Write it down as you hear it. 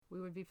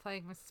we'd be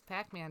playing Mrs.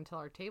 Pac-Man until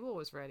our table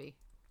was ready.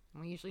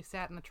 And we usually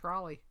sat in the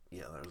trolley.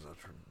 Yeah, there was a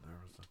trolley.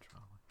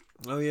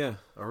 Oh, yeah.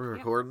 Are we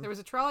recording? There was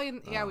a trolley,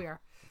 and we are.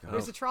 There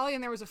was a trolley,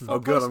 and there was a full Oh,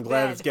 good. I'm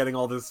glad bed. it's getting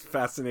all this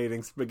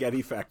fascinating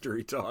spaghetti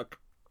factory talk.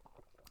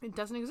 It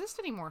doesn't exist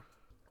anymore.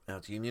 Now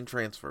it's Union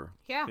Transfer.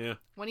 Yeah.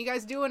 When are you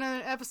guys doing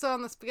an episode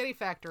on the Spaghetti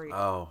Factory?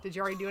 Oh. Did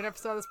you already do an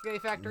episode on the Spaghetti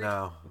Factory?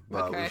 No,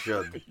 but we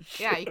should.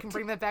 Yeah, you can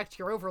bring that back to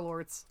your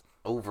overlords.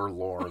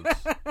 Overlords.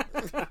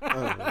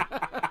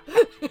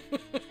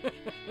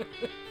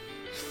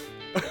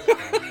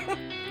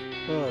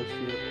 Oh,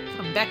 shit.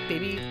 I'm back,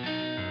 baby.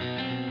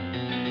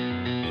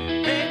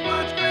 Hate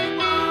watch, great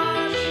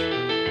watch.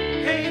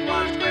 Hate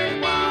watch, great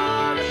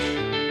watch.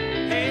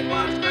 Hate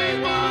watch,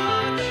 great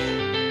watch.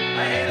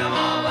 I hate them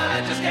all, but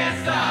I just can't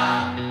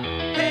stop.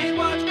 Hate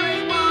watch,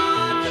 great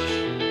watch.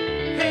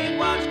 Hate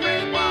watch,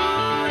 great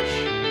watch.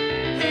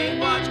 Hate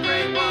watch,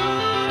 great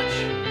watch.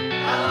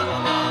 I love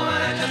them all,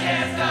 but I just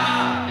can't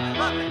stop. I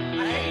love it.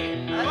 I hate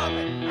it. I love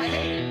it. I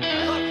hate it.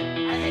 I love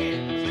it. I hate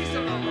it. Please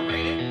don't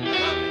overrate it. I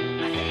love it.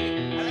 I hate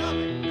it. I love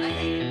it. I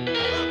hate it. I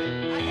love it.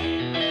 I hate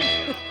it.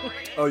 Please don't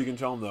overrate it. Oh, you can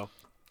tell them, though.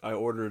 I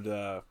ordered,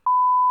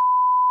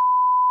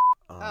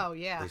 Oh,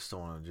 yeah. They still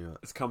want to do it.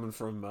 it's coming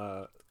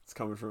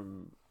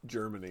from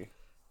Germany.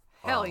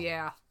 Hell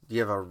yeah. Do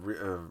you have a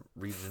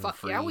region Fuck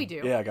free? yeah, we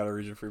do. Yeah, I got a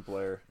region-free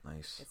player.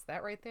 Nice. It's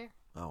that right there?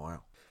 Oh,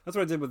 wow. That's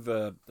what I did with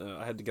the,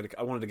 I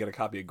wanted to get a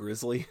copy of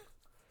Grizzly.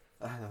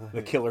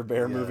 The Killer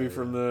Bear movie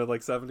from the,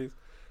 70s.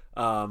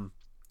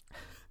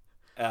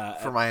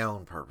 For my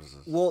own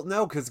purposes. Well,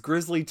 no, because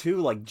Grizzly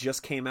 2,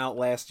 just came out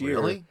last year.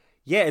 Really?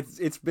 Yeah,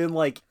 it's been,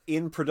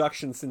 in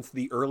production since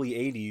the early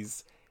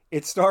 80s.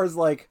 It stars,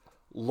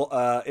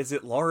 is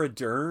it Laura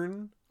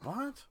Dern?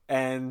 What?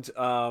 And,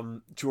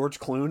 George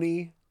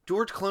Clooney.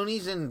 George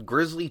Clooney's in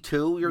Grizzly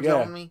 2, you're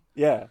telling me?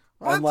 Yeah.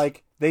 What?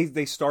 And,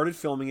 they started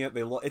filming it.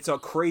 It's a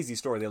crazy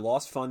story. They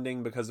lost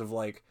funding because of,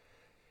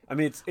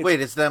 it's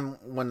Wait, it's them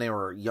when they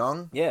were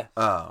young? Yeah.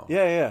 Oh.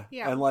 Yeah.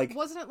 Yeah. And,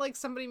 wasn't it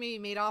somebody maybe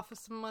made off with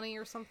some money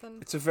or something?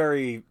 it's a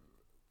very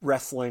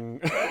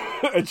wrestling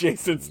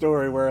adjacent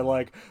story where,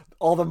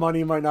 all the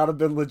money might not have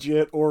been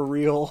legit or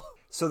real.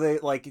 So they,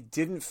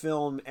 didn't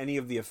film any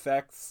of the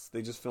effects.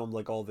 They just filmed,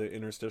 all the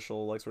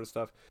interstitial, sort of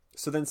stuff.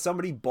 So then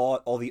somebody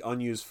bought all the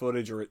unused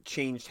footage, or it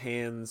changed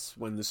hands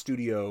when the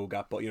studio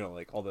got bought,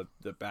 all the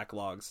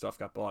backlog stuff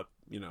got bought,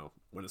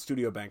 when the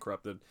studio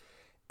bankrupted.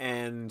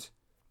 And,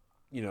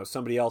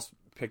 somebody else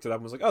picked it up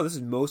and was like, oh, this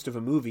is most of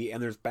a movie,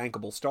 and there's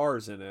bankable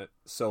stars in it.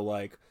 So,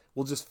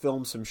 we'll just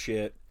film some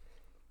shit.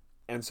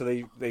 And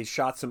so they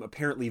shot some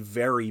apparently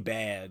very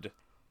bad,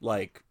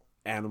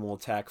 animal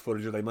attack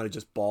footage, or they might have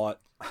just bought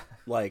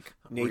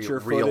nature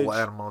footage. Real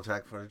animal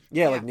attack footage.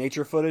 Yeah,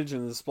 nature footage,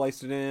 and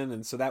spliced it in,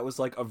 and so that was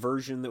a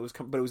version that was,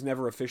 but it was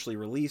never officially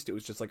released. It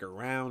was just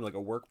around, a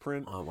work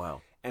print. Oh,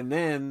 wow. And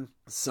then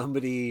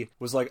somebody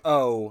was like,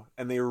 oh,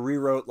 and they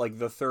rewrote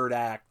the third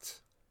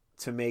act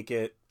to make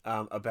it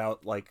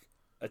about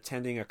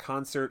attending a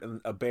concert, and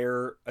a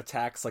bear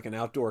attacks an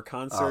outdoor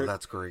concert. Oh,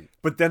 that's great.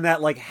 But then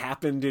that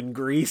then in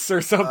Greece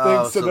or something,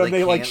 Oh, so then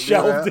they can't do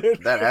shelved that?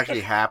 it. That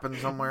actually happened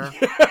somewhere?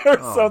 Or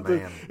Oh, something.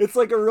 man. It's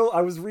a real.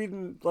 I was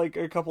reading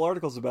a couple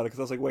articles about it because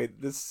I was like,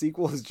 wait, this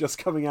sequel is just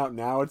coming out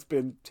now. It's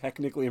been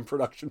technically in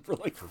production for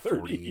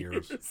 30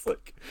 years.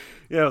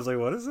 Yeah, I was like,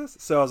 what is this?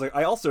 So I was like,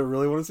 I also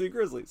really want to see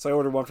Grizzly. So I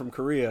ordered one from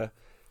Korea,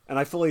 and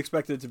I fully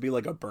expected it to be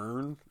a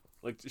burn,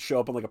 to show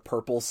up on a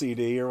purple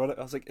CD or what.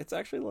 I was like, it's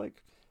actually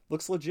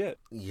looks legit.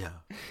 Yeah.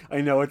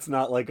 I know it's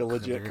not a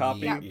legit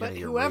copy. Yeah, You're but gonna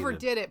get whoever rated.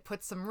 did it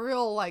put some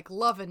real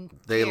love and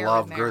They care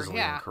love in there. Grizzly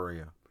Yeah. in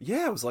Korea.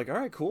 Yeah, I was like, all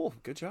right, cool,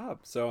 good job.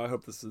 So I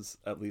hope this is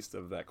at least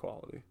of that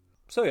quality.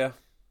 So yeah,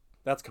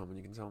 that's coming.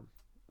 You can tell them.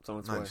 It's on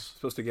its way. Nice.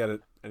 Supposed to get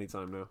it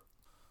anytime now.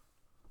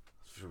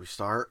 Should we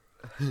start?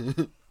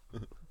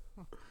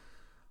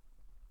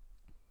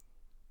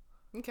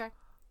 Okay.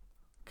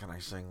 Can I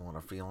sing What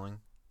a Feeling?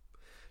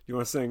 You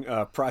want to sing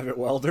Private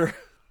Welder?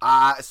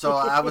 So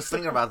I was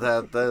thinking about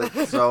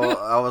that. So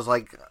I was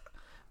like,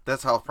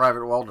 that's how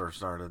Private Welder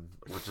started,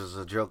 which is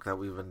a joke that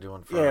we've been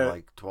doing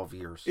for 12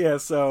 years. Yeah,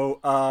 so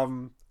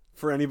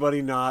for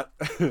anybody not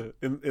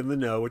in the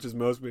know, which is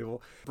most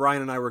people,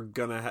 Brian and I were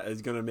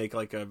gonna make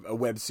a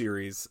web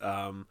series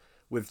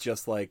with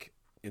just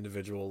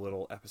individual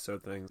little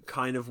episode things.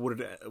 Kind of would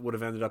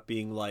have ended up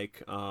being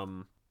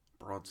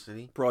Broad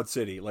City? Broad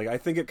City. I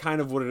think it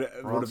kind of would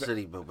have... Broad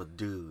City, but with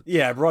dudes.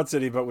 Yeah, Broad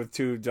City, but with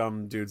two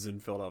dumb dudes in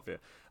Philadelphia.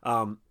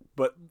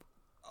 But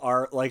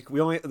our the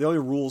only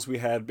rules we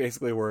had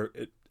basically were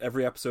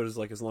every episode is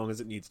as long as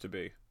it needs to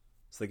be.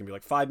 So they can be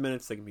 5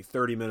 minutes, they can be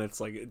 30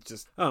 minutes. It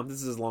just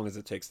this is as long as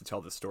it takes to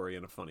tell the story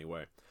in a funny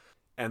way.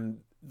 And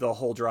the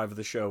whole drive of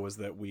the show was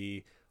that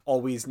we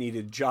always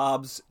needed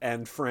jobs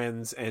and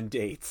friends and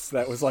dates.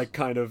 That was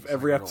kind of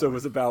every episode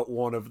was about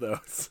one of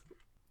those.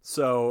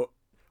 So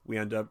we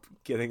end up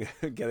getting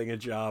a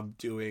job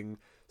doing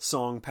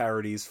song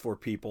parodies for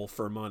people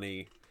for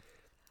money,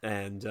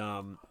 and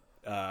the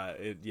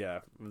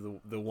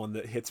one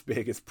that hits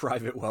big is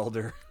Private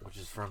Welder, Which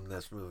is from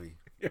this movie.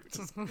 Which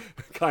is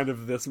kind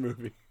of this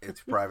movie.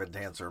 It's Private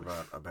Dancer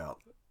about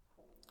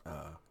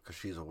because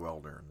she's a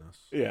welder in this.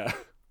 Yeah.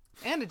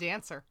 And a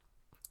dancer.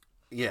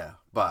 Yeah,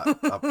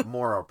 but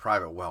more a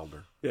private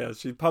welder. Yeah,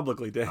 she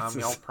publicly I'm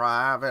dances. your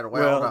private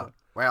welder.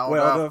 Welder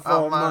Welder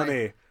for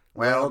money.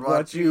 Weld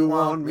what you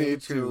want me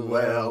to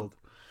weld.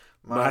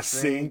 My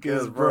sink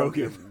is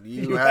broken.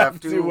 You have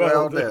to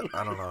weld it.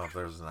 I don't know if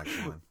there's an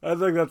next one. I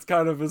think that's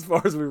kind of as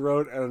far as we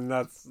wrote, and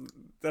that's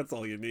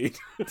all you need.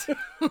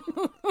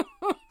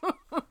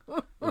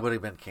 It would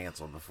have been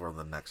canceled before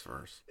the next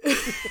verse.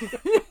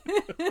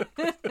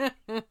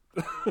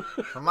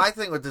 But my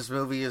thing with this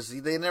movie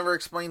is they never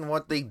explain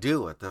what they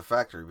do at the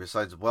factory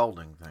besides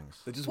welding things.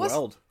 They just Was-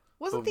 weld.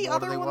 Wasn't But the what are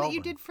other they one that you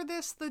welding? did for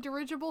this the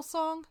dirigible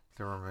song?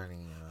 There were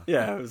many.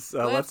 Yeah, it was,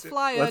 Let's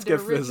fly a let's get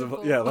dirigible.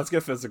 physical. Yeah, let's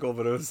get physical,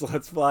 but it was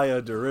let's fly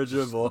a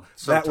dirigible.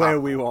 So that way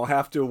topical. we won't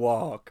have to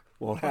walk.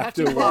 Won't have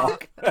to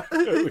walk.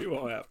 We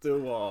won't have to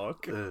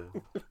walk.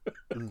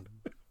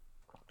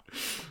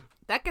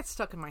 That gets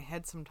stuck in my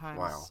head sometimes.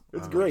 Wow,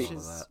 It's I great. love Which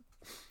is that.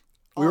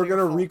 We were all your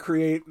gonna fault.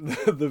 recreate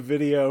the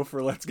video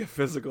for Let's Get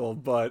Physical,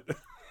 but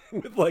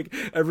with like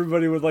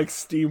everybody with like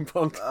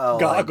steampunk Oh, like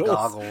goggles,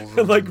 goggles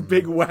and like and-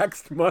 big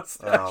waxed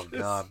mustaches. Oh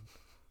God,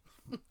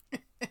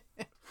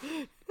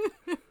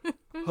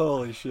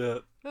 Holy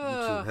shit!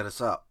 YouTube hit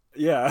us up.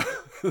 Yeah,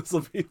 this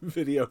will be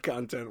video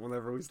content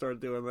whenever we start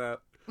doing that.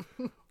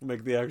 We'll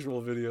make the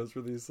actual videos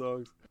for these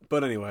songs.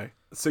 But anyway,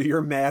 so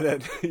you're mad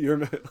at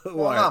Well,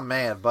 why? I'm not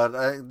mad,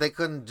 but they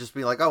couldn't just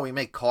be like, "Oh, we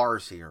make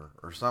cars here"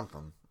 or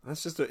something.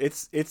 That's just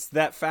it's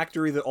that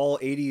factory that all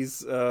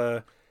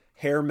 80s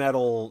hair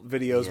metal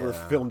videos were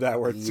Yeah. filmed at,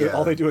 where Yeah.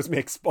 all they do is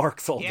make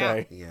sparks all Yeah.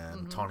 day. Yeah,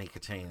 and Tony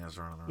Katane is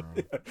running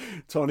around.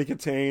 Tony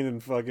Katane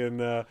and fucking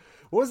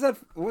what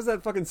was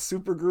that fucking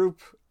super group?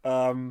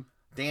 Damn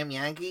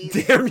Yankees!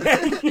 Damn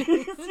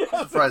Yankees.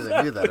 I'm surprised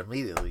I knew that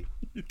immediately.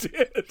 You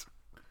did.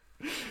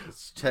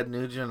 It's Ted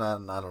Nugent,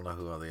 and I don't know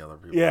who are the other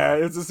people. Yeah,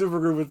 are. it's a super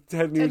group with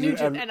Ted And Nugent,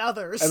 Nugent and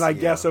others. and I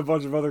guess Yeah. a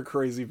bunch of other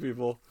crazy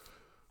people.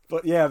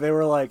 But yeah, they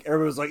were like,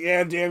 everybody was like,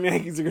 yeah, damn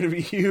Yankees are going to be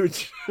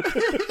huge.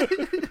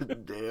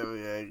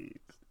 Damn Yankees.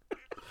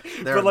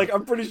 But like,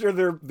 I'm pretty sure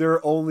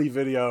their only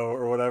video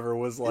or whatever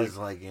was like, Is,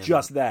 like, in-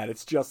 just that.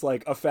 It's just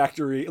like a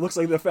factory. It looks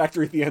like the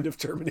factory at the end of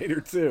Terminator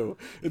 2.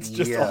 It's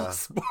just Yeah. all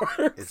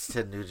sparks. It's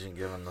Ted Nugent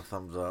giving the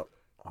thumbs up.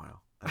 Wow,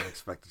 I didn't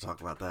expect to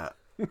talk about that.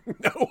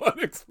 No one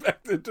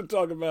expected to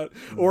talk about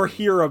or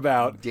hear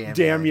about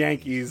Damn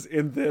Yankees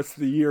in this,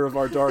 the year of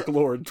our Dark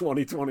Lord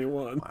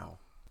 2021. Wow.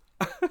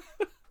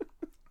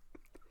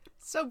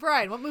 So,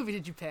 Brian, what movie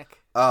did you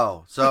pick?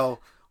 Oh, so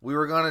we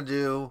were gonna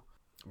do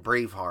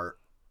Braveheart,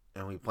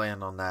 and we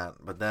planned on that,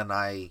 but then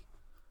I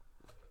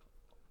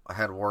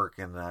had work,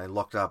 and I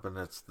looked up, and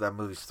that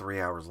movie's 3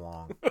 hours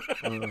long.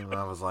 And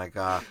I was like,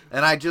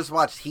 and I just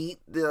watched Heat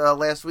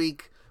last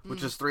week,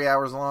 which is 3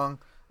 hours long,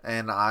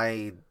 and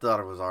I thought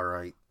it was all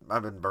right.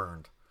 I've been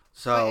burned,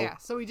 so But yeah,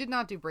 so we did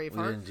not do we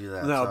Braveheart. didn't do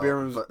that. No, so,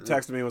 Bierman but-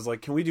 texted me and was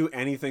like, can we do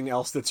anything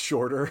else that's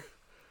shorter?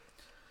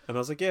 And I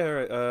was like, yeah, all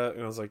right.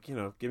 And I was like,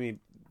 give me,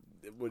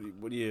 what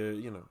are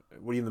you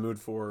in the mood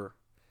for?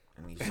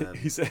 And he said,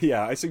 He said,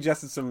 yeah, I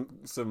suggested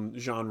some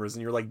genres,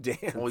 and you're like,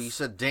 dance. well, you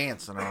said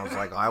dance, and I was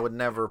like, I would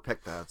never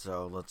pick that,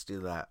 so let's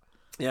do that.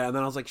 Yeah, and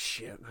then I was like,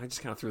 shit. I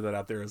just kind of threw that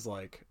out there as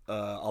like,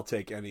 I'll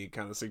take any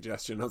kind of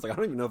suggestion. I was like, I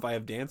don't even know if I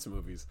have dance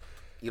movies.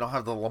 You don't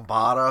have the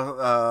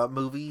Lambada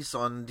movies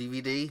on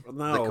DVD?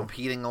 No. The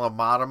competing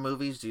Lambada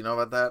movies? Do you know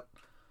about that?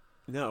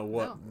 No,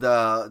 what?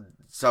 No.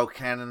 So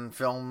Canon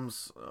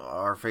Films,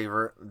 our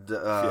favorite,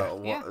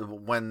 Yeah.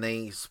 when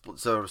they split,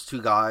 so there was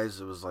two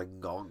guys. It was like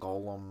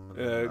Golem.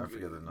 And I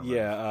forget the number.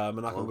 Yeah,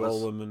 Monaco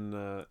Globus. Golem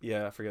and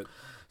yeah, I forget.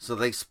 So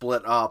they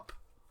split up,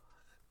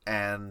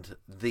 and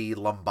the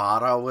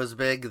Lambada was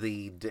big.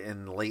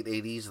 In the late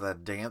 '80s,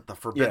 that dance, the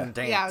Forbidden Yeah.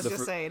 Dance. Yeah, I was The going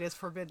to fr- say, it is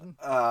forbidden.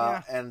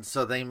 Yeah. And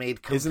so they made.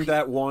 Isn't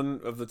that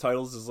one of the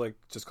titles is like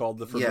just called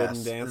the Forbidden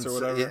Yes, Dance or and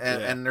whatever? so-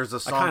 and, Yeah. and there's a I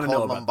song kinda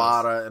know called about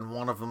Lambada, and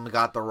one of them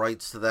got the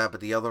rights to that, but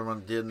the other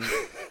one didn't.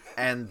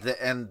 and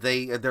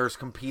there's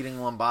competing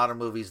Lambada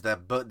movies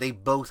that they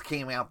both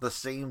came out the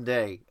same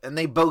day, and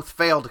they both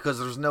failed because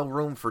there's no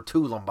room for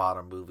two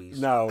Lambada movies.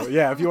 No,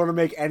 yeah. If you want to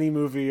make any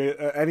movie,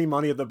 any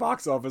money at the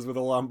box office with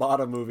a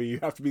Lambada movie, you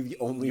have to be the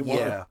only one.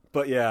 Yeah.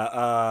 But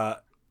yeah,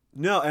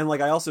 no, and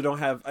like I also don't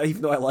have,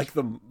 even though I like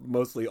them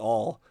mostly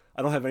all,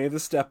 I don't have any of the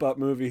Step Up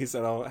movies.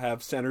 I don't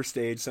have Center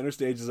Stage. Center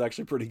Stage is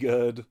actually pretty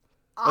good.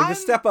 Like the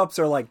Step Ups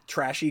are like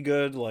trashy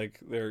good. Like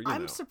they're,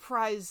 I'm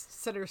surprised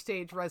Center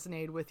Stage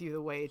resonated with you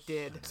the way it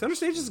did. Center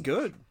Stage is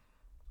good.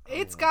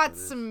 It's got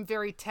some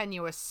very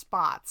tenuous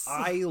spots.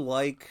 I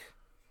like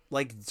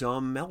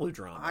dumb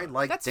melodrama. I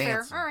like That's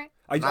dancing. fair. All right.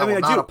 I I mean,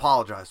 will I not do.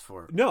 apologize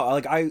for it. No,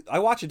 like I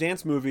watch a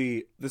dance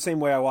movie the same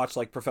way I watch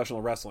like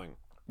professional wrestling,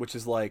 which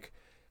is like,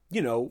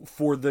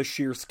 for the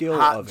sheer skill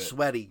Hot of and it.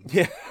 sweaty.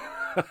 Yeah.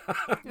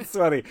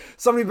 Sweaty.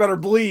 Somebody better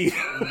bleed.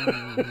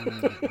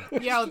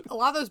 Yeah, a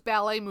lot of those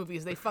ballet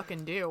movies, they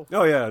fucking do.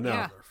 Oh yeah, no.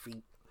 Yeah. Their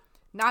feet.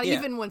 Not Yeah.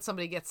 even when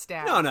somebody gets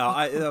stabbed. No,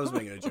 I was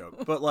making a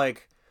joke. But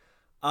like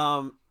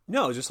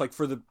no, just like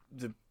for the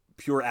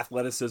pure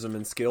athleticism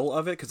and skill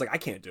of it, because like I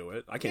can't do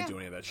it. I can't do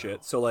any of that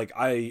shit. So like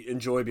I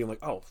enjoy being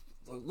like, oh,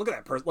 look at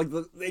that person. Like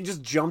they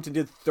just jumped and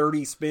did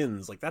 30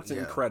 spins. Like that's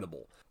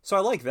incredible. So I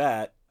like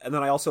that. And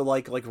then I also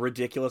like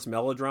ridiculous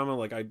melodrama.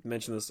 Like I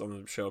mentioned this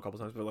on the show a couple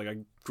times, but like I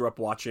grew up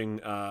watching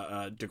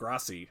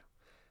Degrassi,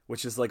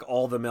 which is like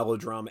all the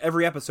melodrama.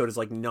 Every episode is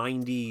like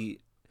 90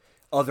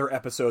 other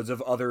episodes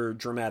of other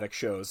dramatic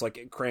shows,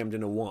 like crammed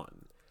into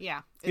one.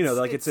 Yeah. You know,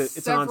 like it's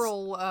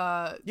several,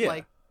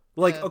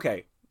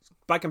 okay.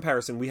 By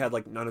comparison, we had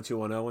like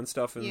 90210 and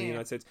stuff in the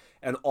United States,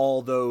 and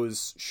all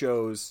those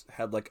shows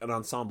had like an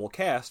ensemble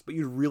cast, but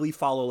you'd really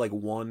follow like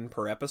one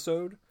per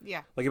episode.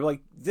 Yeah. Like it'd be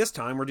like, this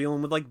time we're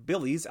dealing with like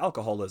Billy's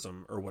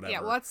alcoholism or whatever.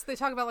 Yeah, well, they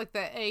talk about like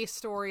the A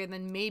story, and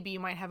then maybe you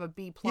might have a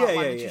B plot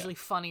line that's usually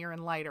funnier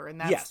and lighter, and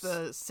that's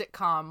the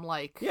sitcom,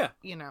 like,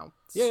 you know,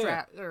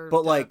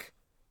 but like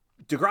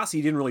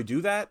Degrassi didn't really do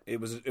that.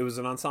 It was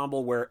an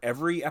ensemble where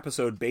every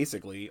episode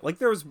basically, like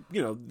there was, you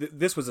know,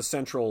 this was a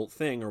central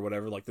thing or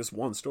whatever, like this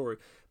one story,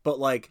 but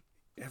like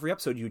every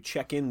episode you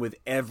check in with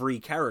every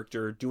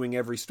character doing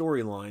every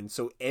storyline.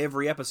 So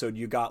every episode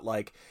you got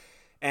like,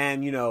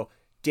 and you know,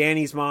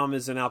 Danny's mom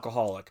is an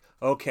alcoholic.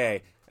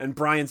 Okay. And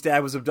Brian's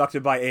dad was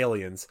abducted by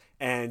aliens.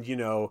 And, you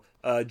know,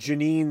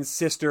 Janine's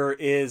sister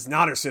is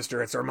not her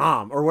sister, it's her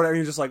mom, or whatever.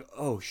 You're just like,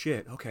 oh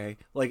shit, okay.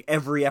 Like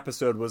every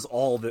episode was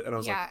all that, and I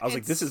was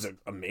like, this is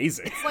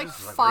amazing. It's like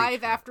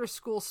 5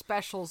 after-school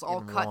specials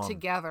all cut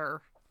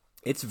together.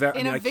 It's very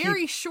in a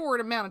very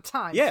short amount of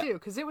time too,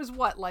 because it was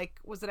what, like,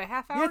 was it a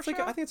half-hour show?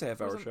 I think it's a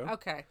half-hour show.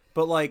 Okay,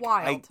 but like,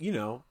 wild. you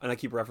know, and I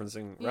keep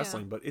referencing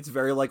wrestling, but it's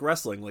very like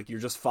wrestling. Like you're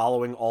just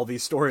following all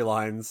these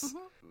storylines,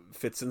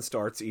 fits and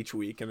starts each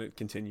week, and it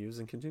continues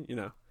and continues. You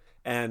know.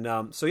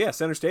 And so yeah,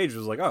 Center Stage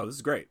was like, oh, this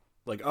is great.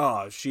 Like,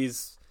 oh,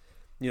 she's,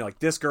 you know, like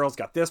this girl's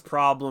got this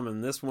problem,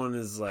 and this one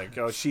is like,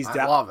 oh, she's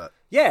I love it.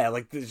 Yeah,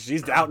 like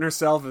she's doubting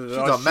herself. She's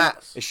a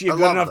mess. Is she a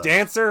good enough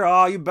dancer?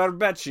 Oh, you better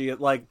bet she.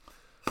 Like,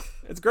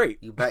 it's great.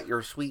 You bet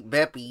your sweet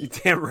Beppy. You're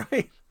damn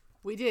right.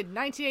 We did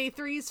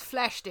 1983's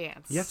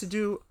Flashdance. You have to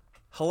do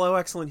Hello,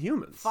 Excellent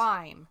Humans.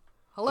 Fine.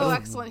 Hello,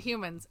 Excellent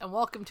Humans, and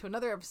welcome to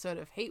another episode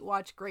of Hate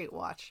Watch, Great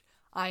Watch.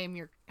 I am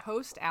your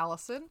host,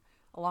 Allison,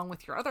 along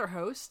with your other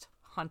host,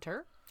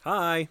 Hunter.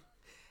 Hi.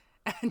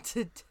 And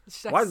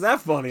why is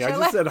that funny? I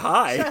just said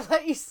hi. Should I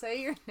let you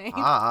say your name?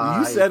 Well,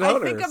 you said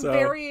Hunter. I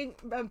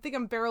think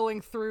I'm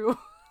barreling through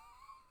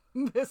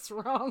this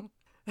wrong.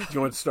 Do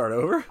you want to start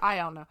over? I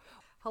don't know.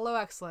 Hello,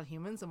 excellent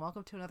humans, and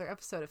welcome to another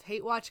episode of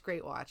Hate Watch,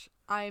 Great Watch.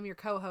 I am your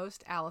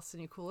co-host,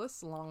 Allison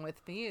Ukulis. Along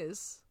with me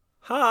is...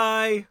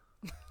 Hi.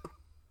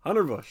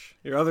 Hunter Bush,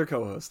 your other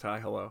co-host.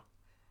 Hi, hello.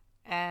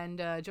 And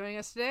joining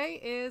us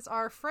today is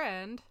our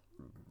friend...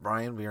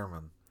 Brian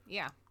Bierman.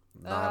 Yeah.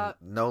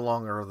 No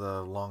longer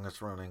the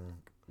longest running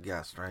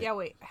guest, right? Yeah,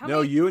 wait.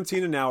 You and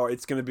Tina now,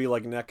 it's going to be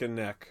like neck and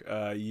neck.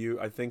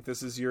 I think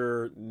this is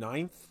your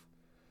 9th?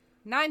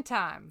 9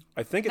 time.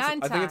 I think it's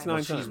 9 times.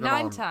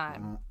 9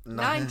 time.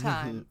 9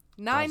 time.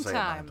 9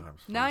 time.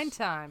 9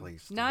 time.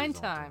 9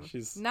 time.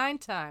 9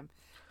 time.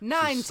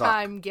 9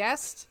 time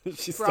guest.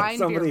 Brian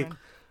Bierman.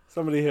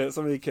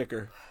 Somebody kick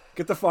her.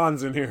 Get the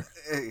Fonz in here.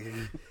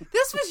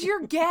 This was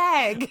your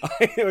gag.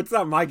 It's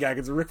not my gag.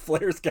 It's Ric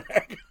Flair's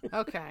gag.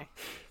 Okay.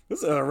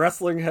 This is a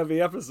wrestling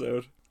heavy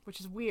episode. Which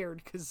is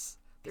weird because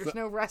there's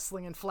no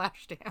wrestling in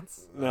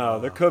Flashdance. No,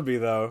 there could be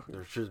though.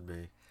 There should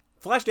be.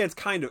 Flashdance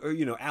kind of,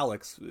 you know,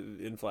 Alex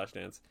in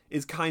Flashdance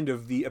is kind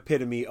of the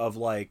epitome of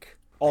like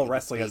all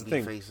wrestling has a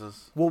thing.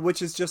 Faces. Well,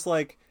 which is just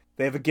like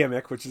they have a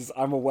gimmick, which is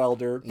I'm a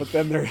welder, but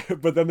then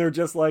they're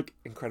just like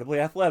incredibly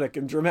athletic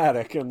and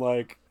dramatic and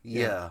like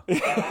and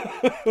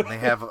they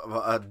have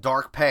a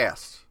dark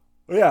past.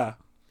 Yeah.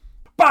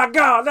 By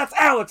God, that's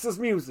Alex's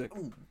music.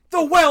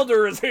 The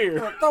welder is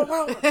here. The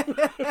welder.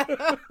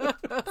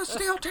 The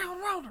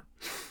Steeltown welder.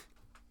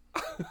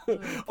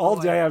 All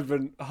day I've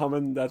been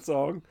humming that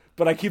song,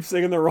 but I keep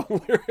singing the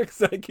wrong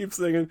lyrics. I keep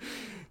singing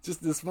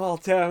just a small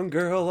town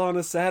girl on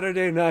a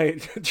Saturday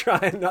night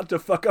trying not to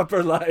fuck up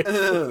her life.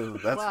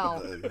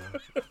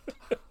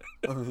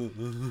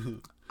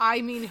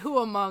 I mean, who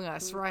among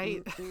us,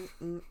 right?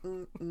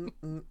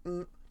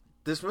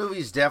 This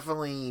movie's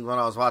definitely, when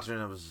I was watching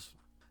it, was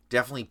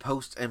definitely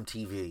post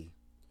MTV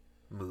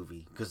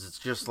movie because it's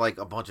just like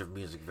a bunch of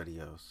music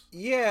videos.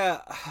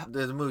 Yeah,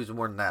 the movie's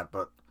more than that,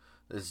 but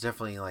it's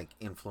definitely like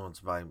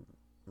influenced by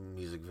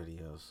music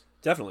videos.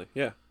 Definitely,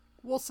 yeah.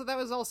 Well, so that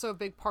was also a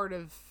big part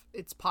of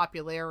its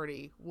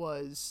popularity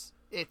was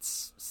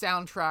its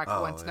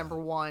soundtrack went to number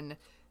 1,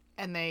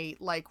 and they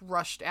like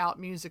rushed out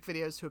music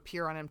videos to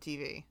appear on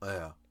MTV.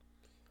 Yeah.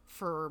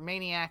 For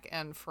Maniac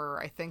and for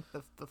I think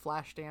the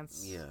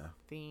Flashdance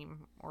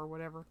theme or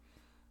whatever.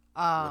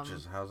 Which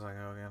is, how's that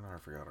go again? I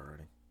forgot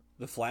already.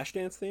 The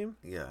Flashdance theme?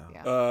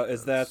 Yeah.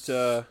 Is that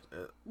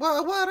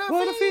what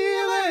a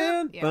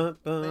feeling?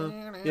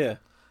 Yeah.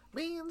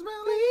 Means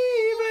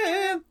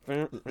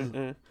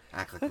believing.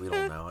 Act like we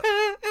don't know it.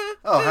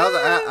 Oh,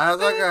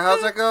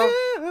 how's that go?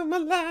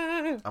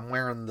 I'm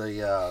wearing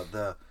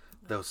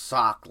those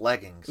sock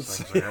leggings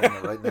things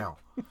right now.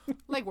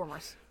 Leg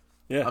warmers.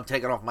 Yeah. I'm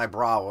taking off my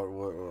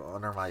bra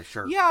under my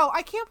shirt. Yo,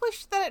 I can't believe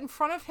she did that in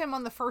front of him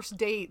on the first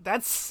date.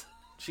 That's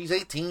She's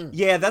 18.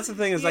 Yeah, that's the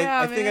thing is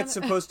Yeah, I think man. it's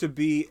supposed to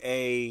be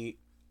a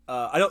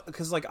I don't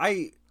because like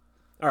I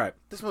all right.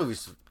 This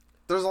movie's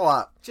there's a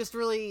lot. just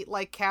really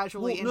like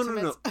casually Well,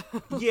 intimate.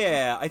 no.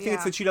 Yeah, I think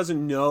it's Yeah. that she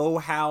doesn't know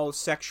how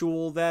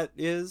sexual that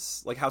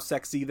is, like how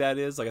sexy that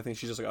is. Like I think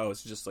she's just like, oh,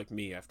 it's just like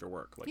me after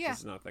work. Like Yeah. this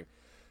is nothing,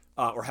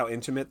 or how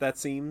intimate that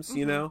seems, Mm-hmm.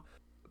 you know.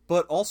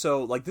 But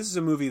also, like this is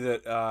a movie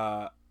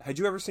that had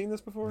you ever seen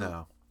this before?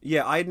 No.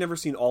 Yeah, I had never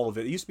seen all of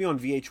it. It used to be on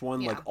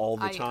VH1 like all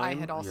the time. I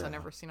had also Yeah.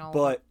 never seen all of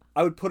But it.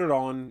 I would put it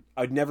on.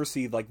 I'd never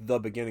see like the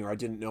beginning, or I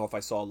didn't know if I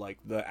saw like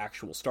the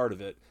actual start of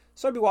it.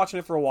 So I'd be watching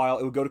it for a while.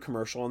 It would go to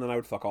commercial, and then I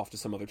would fuck off to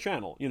some other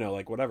channel, you know,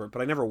 like whatever.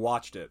 But I never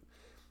watched it.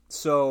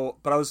 So,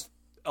 but I was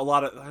a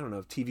lot of I don't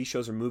know TV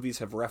shows or movies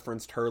have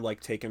referenced her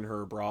like taking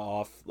her bra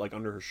off like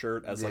under her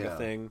shirt as like a Yeah.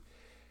 thing.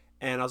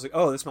 And I was like,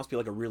 oh, this must be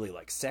like a really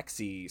like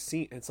sexy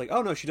scene. And it's like,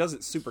 oh no, she does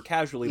it super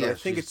casually. Yeah, But I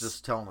think she's it's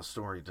just telling a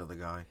story to the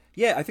guy.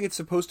 yeah, I think it's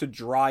supposed to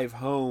drive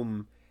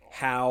home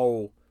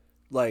how,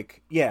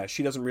 like, yeah,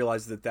 she doesn't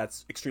realize that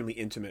that's extremely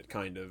intimate,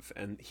 kind of,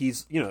 and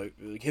he's, you know,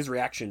 like, his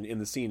reaction in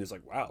the scene is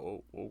like,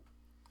 wow,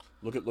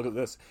 look at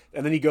this,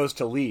 and then he goes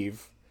to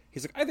leave.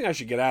 He's like, I think I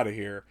should get out of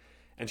here,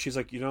 and she's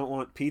like, you don't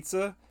want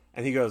pizza?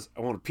 And he goes,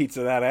 I want a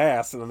pizza that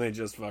ass, and then they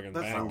just fucking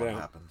That's bang not what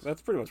down. happens.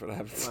 That's pretty much what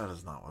happens. That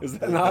is not what. Is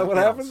that not what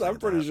they don't happens? say I'm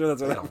pretty that. sure that's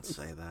what they happens.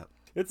 don't say that.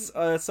 It's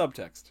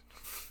subtext.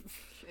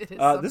 It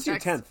is This is your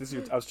subtext. 10th. This is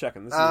your, I was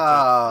checking. This is your 10th.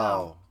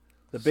 Oh,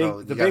 The big,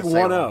 So the you gotta big say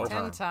it 1-0. one more 10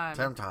 time. times.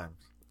 10 times.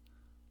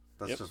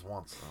 That's Yep. just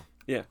once though.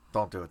 Yeah,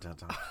 Don't do it 10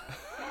 times.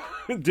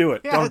 do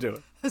it. Yeah, Don't do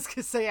it. I was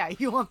gonna say, yeah,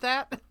 you want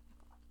that?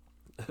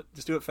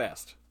 Just do it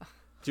fast.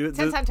 Do it.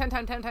 10 times.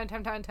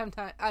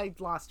 I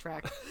lost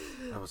track.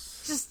 That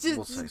was Just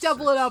we'll say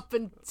double it 6. up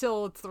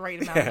until it's the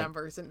right amount of Yeah.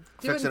 numbers and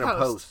do Fix it in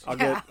post. I'll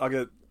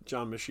get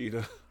John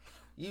Machida.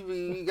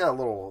 You got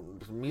little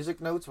music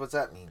notes. What's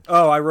that mean?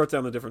 Oh, I wrote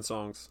down the different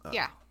songs.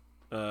 Yeah.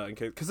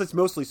 Because it's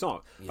mostly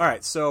song. All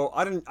right, so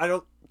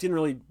didn't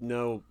really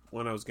know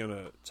when I was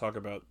gonna talk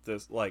about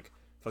this. Like,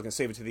 if I was gonna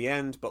save it to the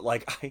end, but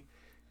like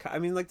I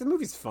mean, like the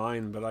movie's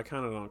fine, but I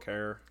kind of don't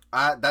care.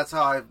 That's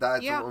how I.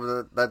 That's Yeah.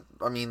 that.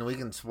 I mean, we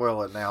can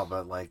spoil it now,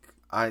 but like,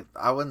 I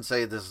wouldn't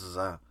say this is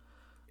a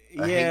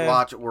Yeah. hate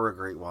watch or a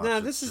great watch. Nah,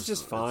 It's this is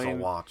just It's fine. a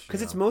watch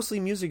Because it's you know? mostly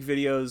music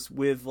videos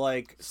with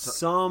like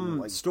some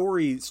like-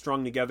 story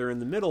strung together in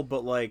the middle,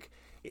 but like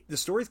the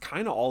story's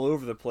kind of all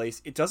over the place.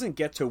 It doesn't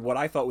get to what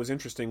I thought was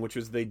interesting, which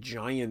was the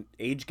giant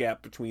age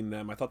gap between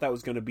them. I thought that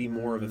was going to be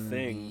more of a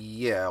thing.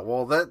 Yeah,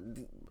 well, that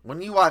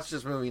when you watch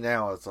this movie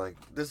now, it's like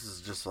this is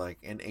just like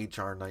an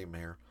HR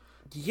nightmare.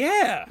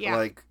 Yeah. Yeah.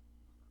 Like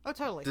Oh,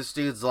 totally. this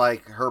dude's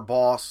like her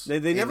boss. They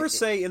and never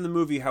say in the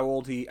movie how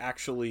old he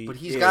actually but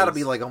he's is. got to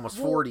be like almost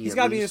 40. He's at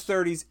got to be in his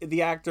least. 30s.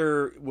 The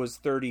actor was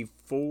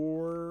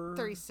 34?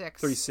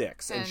 36.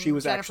 36. And she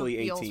was Jennifer actually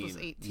Beals 18. was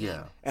 18.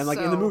 Yeah. And like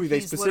in the So movie, they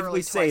he's specifically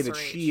literally say twice that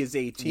her she age. is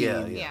 18.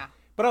 Yeah, Yeah.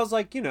 But I was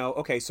like, you know,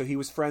 okay, so he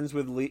was friends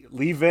with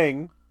Lee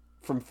Ving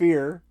from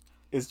Fear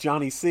is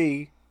Johnny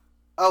C.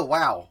 Oh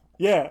wow,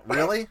 Yeah.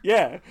 really?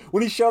 Yeah.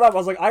 When he showed up, I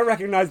was like, I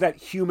recognize that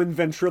human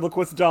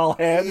ventriloquist doll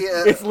head.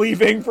 Yeah. It's Lee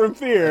Ving from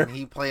Fear. And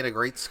he played a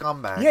great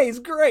scumbag. Yeah, he's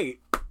great.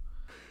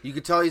 You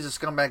could tell he's a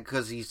scumbag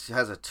because he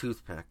has a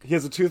toothpick. He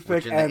has a toothpick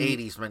Which in and the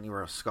 80s meant you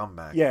were a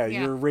scumbag. yeah,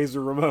 Yeah. you're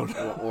Razor Ramon.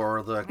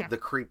 Or the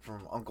creep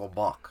from Uncle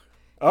Buck.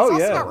 Oh It's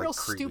also yeah. got Like real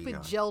creepy stupid guy.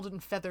 gelled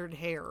and feathered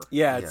hair.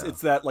 Yeah, Yeah.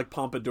 it's that like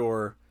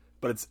pompadour,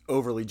 but it's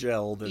overly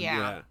gelled and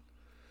Yeah.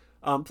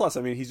 Plus,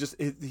 I mean,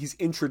 he's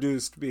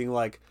introduced being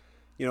like,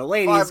 you know,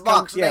 ladies, $5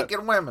 come, yeah,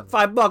 naked women.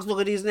 $5. Look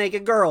at these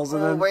naked girls,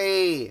 and Oh, then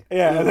way.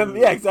 yeah, and then,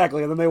 yeah,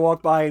 exactly. And then they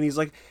walk by, and he's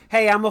like,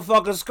 "Hey, I'm a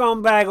fucking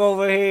scumbag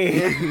over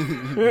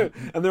here,"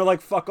 and they're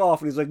like, "Fuck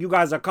off," and he's like, "You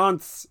guys are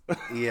cunts,"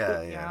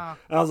 Yeah. Yeah.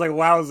 and I was like,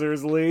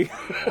 "Wowzers, Lee."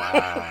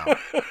 Wow.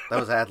 That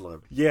was ad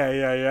lib. yeah.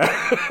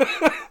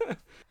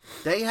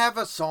 They have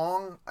a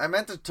song. I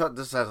meant to.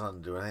 This has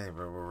nothing to do with anything,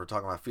 but we're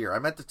talking about Fear. I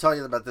meant to tell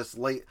you about this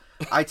late.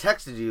 I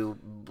texted you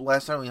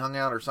last time we hung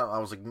out or something. I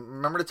was like,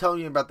 remember to tell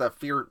you about that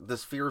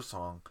this Fear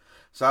song.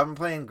 So I've been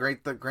playing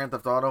Grand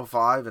Theft Auto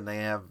 5, and they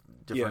have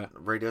different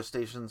radio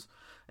stations,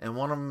 and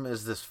one of them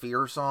is this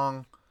Fear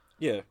song,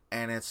 Yeah.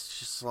 and it's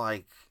just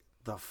like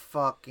the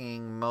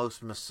fucking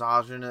most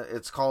misogynist.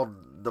 It's called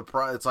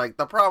It's like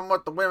the problem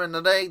with the women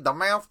today. The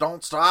mouth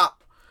don't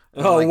stop.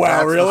 And Oh, like, wow,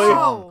 that's the really?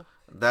 song.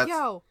 Oh,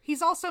 yo,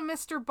 he's also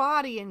Mr.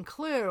 Body in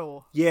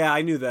Clue. Yeah,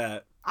 I knew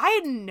that. I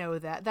didn't know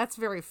that. That's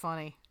very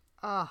funny.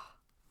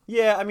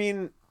 Yeah, I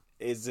mean,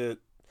 is it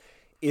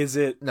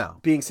No.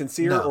 being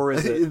sincere No. or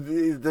is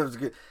it? That was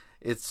good.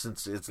 It's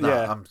not.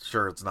 Yeah. I'm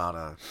sure it's not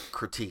a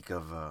critique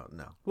of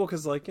no. Well,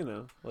 because like you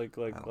know, like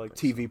think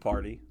TV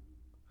Party.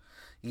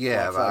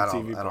 Yeah, Black but I Flag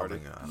don't. TV I don't party.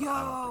 think. I don't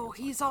Yo,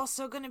 think he's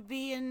also gonna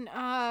be in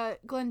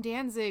Glenn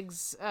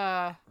Danzig's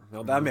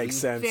No, that makes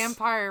sense.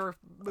 vampire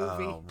it's-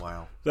 movie. Oh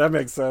wow. That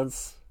makes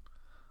sense.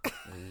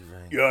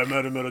 Leaving. Yeah, I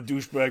met him at a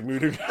douchebag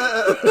meeting.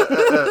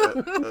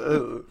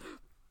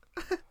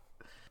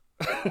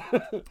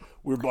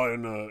 We're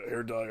buying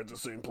hair dye at the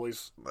same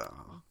place.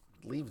 Oh,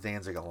 leave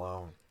Danzig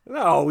alone.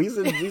 No, he's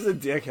a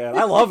dickhead.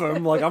 I love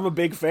him. Like, I'm a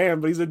big fan,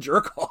 but he's a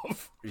jerk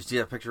off. You see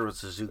that picture with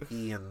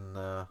Suzuki and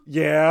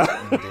Yeah.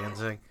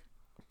 Danzig?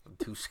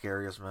 The two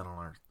scariest men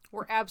on earth.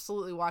 We're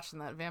absolutely watching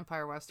that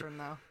vampire western,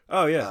 though.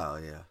 Oh, yeah. Oh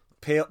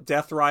yeah.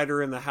 Death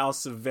Rider in the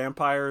House of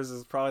Vampires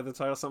is probably the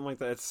title, something like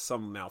that. It's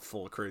some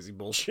mouthful of crazy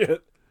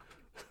bullshit.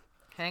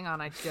 Hang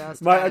on, I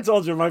just... I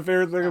told you, my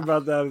favorite thing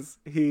about that is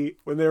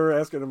when they were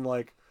asking him,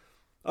 like,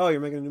 oh, you're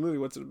making a new movie,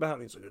 what's it about?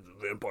 And he's like, it's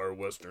a vampire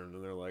western.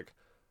 And they're like,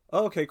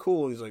 oh, okay,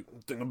 cool. And he's like,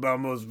 the thing about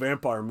most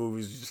vampire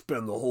movies, you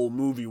spend the whole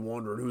movie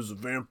wondering who's a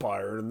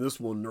vampire, and in this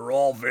one, they're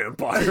all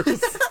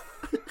vampires.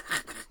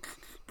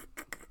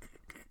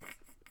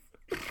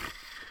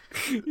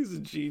 He's a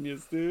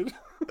genius, dude.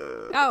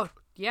 Oh,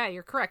 yeah,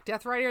 you're correct.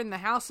 Death Rider in the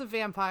House of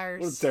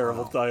Vampires. What a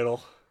terrible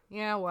title.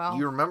 Yeah, well...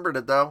 You remembered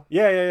it though?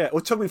 Yeah. Well,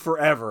 it took me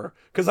forever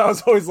because I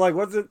was always like,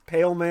 "What's it?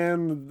 Pale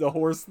Man, the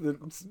horse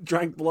that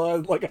drank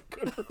blood." Like I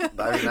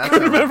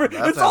couldn't remember.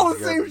 It's all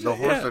the same shit. The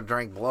Horse Yeah. That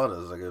Drank Blood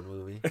is a good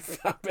movie. It's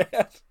not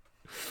bad.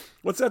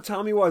 What's that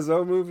Tommy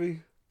Wiseau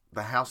movie?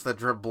 The House That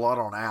Dripped Blood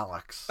on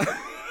Alex.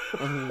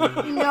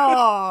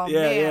 No,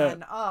 Yeah,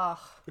 man. Oh,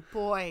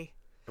 boy.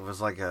 It was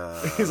like a.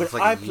 He's it was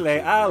like, a "I YouTube play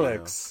video.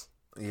 Alex."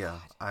 Yeah,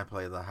 I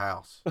play the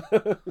house.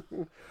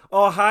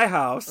 Oh, hi,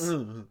 house.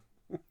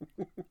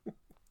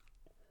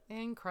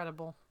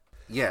 Incredible.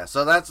 Yeah,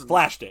 so that's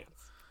Flashdance.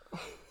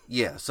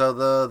 yeah. So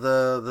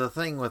the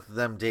thing with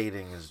them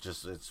dating is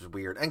just it's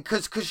weird, and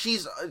because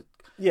she's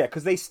Yeah,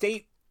 because they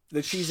state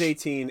that she's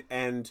 18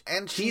 and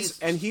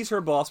he's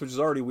her boss, which is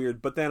already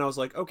weird. But then I was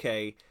like,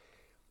 okay,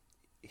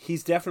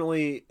 he's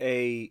definitely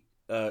a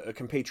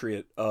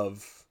compatriot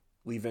of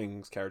Lee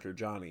Ving's character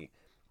Johnny.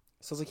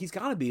 So I was like, he's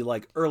got to be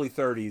like early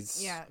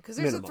 30s. Yeah, because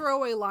there's minimum. a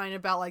throwaway line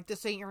about, like,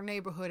 this ain't your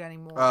neighborhood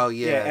anymore. oh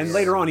yeah, Yeah, and yeah,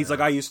 later on, yeah. he's like,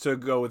 I used to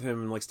go with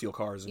him and like steal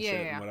cars and Yeah,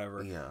 shit yeah. and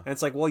whatever. Yeah. And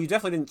it's like, well, you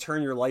definitely didn't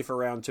turn your life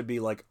around to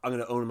be like, I'm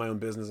going to own my own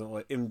business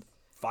in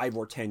 5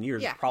 or 10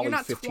 years. Yeah, It's probably you're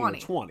not 15 20.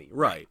 or 20.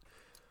 Right.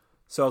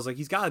 So I was like,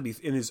 he's got to be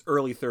in his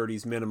early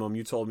 30s minimum.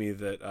 You told me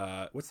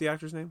that, what's the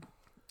actor's name?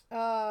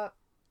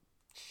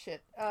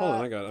 Shit. Hold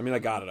on, I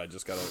got it. I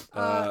just got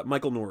it.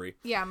 Michael Nouri.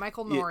 Yeah,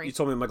 Michael You, Nouri. you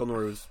told me Michael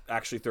Nouri was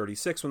actually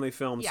 36 when they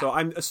filmed, Yeah. so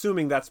I'm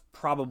assuming that's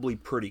probably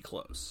pretty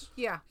close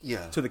Yeah.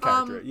 yeah. to the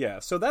character. Yeah,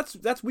 so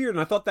that's weird,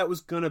 and I thought that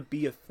was gonna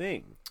be a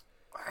thing.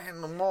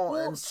 And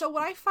Well, so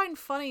what I find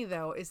funny,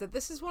 though, is that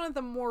this is one of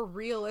the more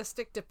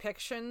realistic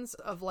depictions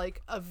of,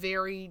 like, a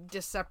very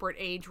separate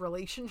age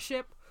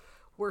relationship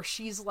where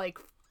she's, like,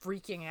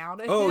 freaking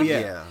out at Oh, him. yeah.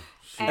 yeah,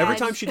 Every And-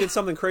 time she did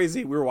something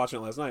crazy, we were watching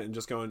it last night and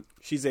just going,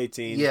 she's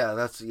 18. yeah.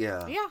 That's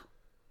yeah, Yeah.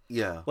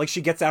 yeah. Like, she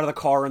gets out of the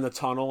car in the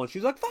tunnel, and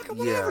she's like, fuck it,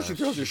 whatever. Yeah, She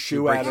throws her she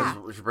shoe breaks at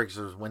him. She breaks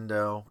his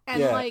window.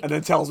 And, Yeah, like, and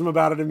then tells him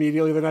about it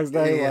immediately the next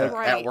day. Yeah, Like,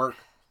 Right. at work.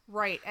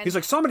 right. And he's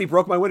like, somebody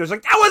broke my window. He's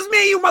like, that was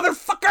me, you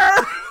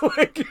motherfucker!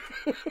 Like,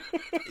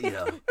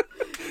 Yeah,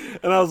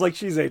 and I was like,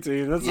 she's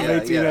 18. That's some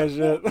Yeah, 18 yeah. ass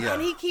shit. yeah.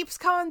 And he keeps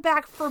coming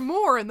back for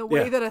more in the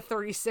way Yeah. that a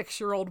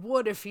 36-year-old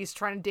would if he's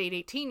trying to date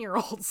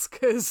 18-year-olds,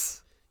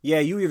 because... Yeah,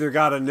 you either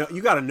gotta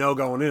know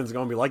going in, it's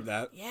gonna be like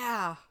that.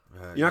 Yeah.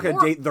 You're not gonna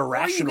Or- date the or you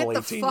rational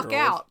get the 18-year-old. fuck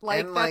out.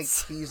 Like, and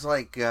that's... he's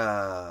like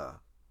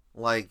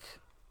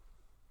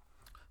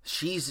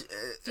she's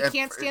If you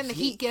can't stand the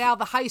heat, get out of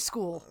the high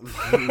school.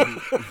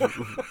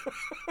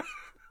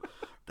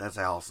 That's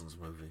Allison's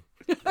movie.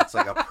 It's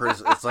like a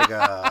prison. It's like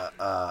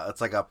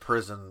a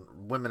prison,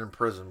 women in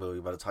prison movie,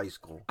 but it's high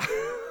school.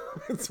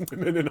 It's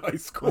women in high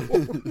school.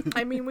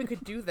 I mean, we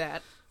could do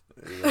that.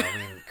 Yeah,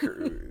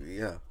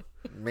 yeah.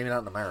 Maybe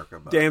not in America,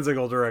 but Danzig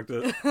will direct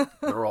it.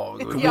 they're all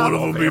Yeah. One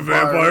of them be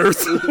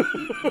vampires.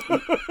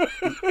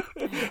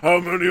 How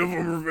many of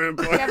them are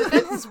vampires? Yeah, but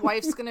then his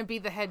wife's gonna be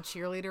the head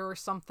cheerleader or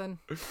something.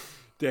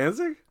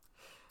 Danzig?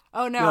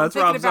 Oh no, No, I'm that's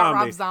thinking Rob about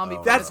Zombie. Rob Zombie.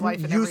 with That's his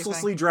wife and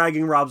uselessly everything.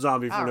 dragging Rob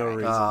Zombie for All no right.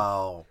 reason.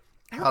 Oh,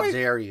 how Everybody-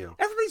 dare you!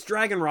 Everybody's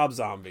dragging Rob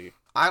Zombie.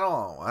 I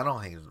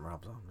don't hate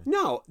Rob Zombie.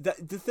 No, the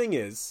thing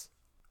is,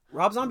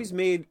 Rob Zombie's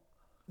made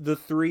the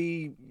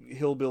 3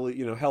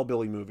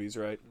 hellbilly movies,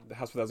 right? The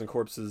House of a Thousand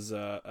Corpses,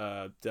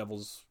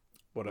 Devil's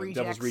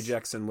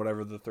Rejects, and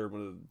whatever the third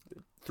one,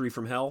 3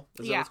 from Hell, is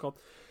that what Yeah. it's called?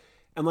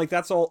 And like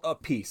that's all a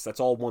piece. That's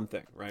all one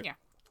thing, right? Yeah.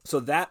 So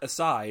that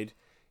aside,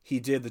 he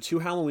did the 2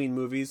 Halloween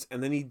movies,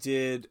 and then he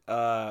did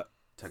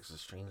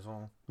Texas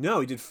Chainsaw. no,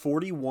 he did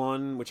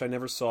 41, which I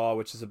never saw,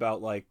 which is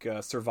about like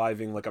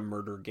surviving like a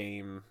murder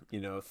game,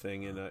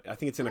 thing. I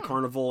think it's in a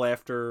carnival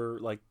after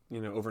like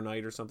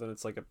overnight or something.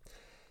 It's like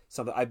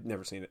something I've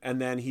never seen it.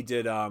 And then he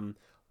did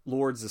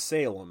Lords of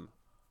Salem,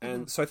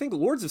 and so I think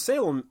Lords of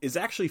Salem is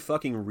actually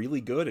fucking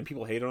really good, and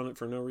people hate on it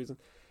for no reason.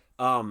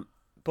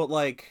 But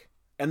like,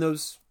 and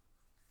those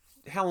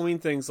Halloween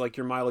things, like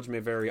your mileage may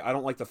vary. I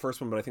don't like the first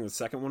one, but I think the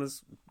second one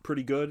is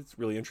pretty good. It's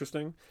really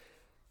interesting.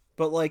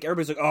 But like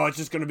everybody's like, oh, it's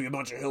just going to be a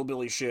bunch of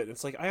hillbilly shit.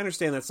 It's like I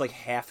understand that's like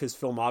half his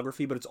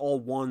filmography, but it's all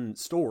one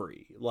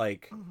story.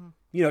 Like,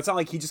 it's not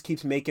like he just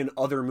keeps making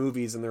other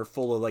movies and they're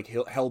full of like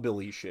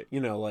hellbilly shit.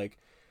 Like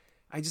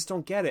I just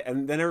don't get it.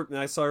 And then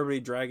I saw everybody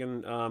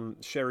dragging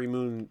Sherry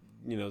Moon,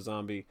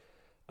 zombie,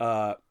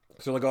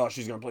 So they're like, oh,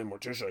 she's gonna play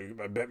Morticia.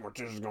 I bet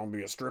Morticia's gonna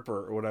be a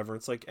stripper or whatever.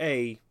 It's like,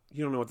 A,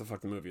 you don't know what the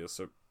fuck the movie is,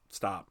 so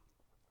stop.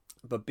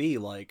 But B,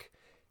 like,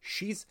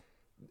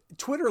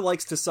 Twitter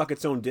likes to suck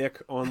its own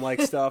dick on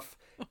like stuff,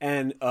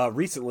 and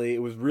recently it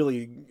was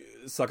really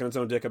sucking its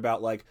own dick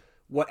about like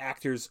what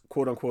actors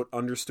quote unquote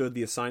understood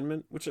the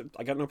assignment, which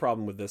I got no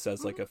problem with this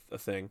as like a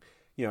thing.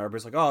 You know,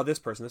 everybody's like, oh, this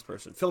person.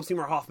 Philip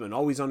Seymour Hoffman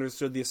always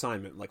understood the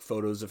assignment, like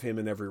photos of him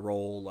in every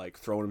role, like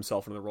throwing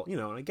himself in the role, you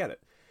know, and I get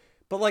it.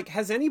 But like,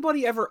 has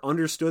anybody ever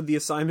understood the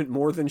assignment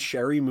more than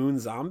Sherry Moon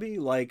Zombie?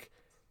 Like,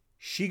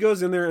 she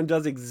goes in there and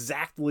does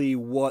exactly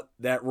what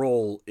that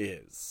role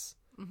is.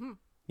 Mm-hmm.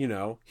 You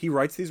know, he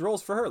writes these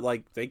roles for her.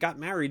 Like, they got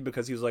married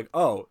because he was like,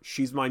 oh,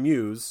 she's my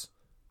muse.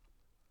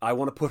 I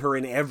want to put her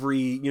in every,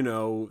 you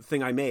know,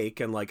 thing I make.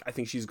 And, like, I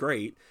think she's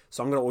great.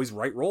 So I'm going to always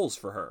write roles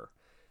for her.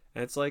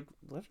 And it's like,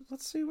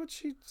 let's see what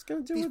she's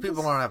going to do These with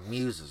people this. don't have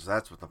muses.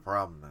 That's what the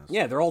problem is.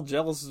 Yeah, they're all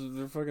jealous.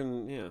 They're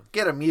fucking, yeah.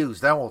 Get a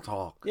muse, then we'll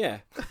talk. Yeah.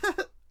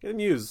 Get a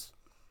muse.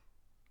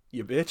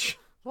 You bitch.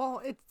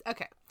 Well, it's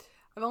okay.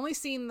 I've only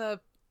seen the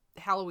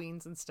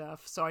Halloweens and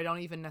stuff, so I don't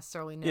even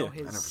necessarily know Yeah,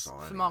 his I never saw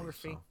any of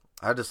filmography. these, so.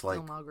 I just like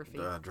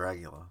Filmography.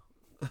 Dracula.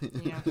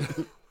 Yeah. Hey,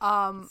 but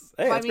I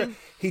that's mean, great.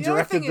 He the other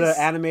directed thing the is-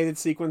 animated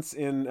sequence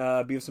in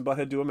Beavis and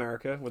Butthead Do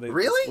America.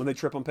 Really? When they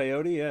trip on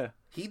peyote, yeah.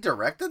 He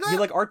directed that? He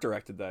like art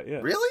directed that, yeah.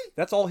 Really?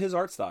 That's all his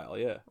art style,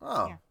 yeah.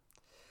 Oh. Yeah.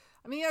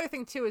 I mean, the other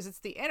thing too is it's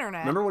the internet.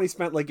 Remember when he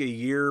spent like a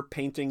year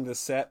painting the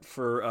set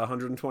for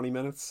 120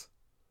 minutes?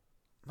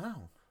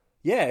 No.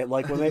 Yeah,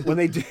 like when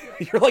they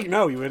you're like,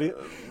 no, you idiot.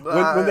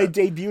 When they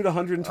debuted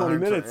 120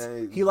 minutes,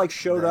 he like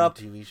showed up.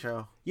 TV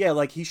show. Yeah,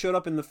 like he showed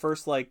up in the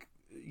first like,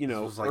 you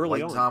know, It was like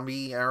early White on.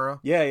 Zombie era.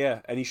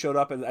 Yeah, and he showed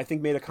up and I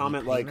think made a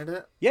comment like, painted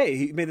it? yeah,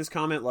 he made this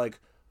comment like,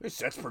 this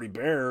set's pretty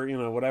bare, you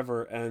know,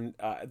 whatever, and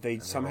they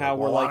somehow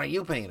were Well, why like, don't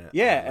you paint it?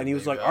 yeah, and he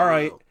was They like, go, all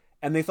right.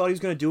 And they thought he was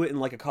going to do it in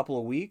like a couple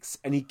of weeks,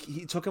 and he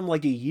took him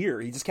like a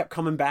year. He just kept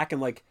coming back and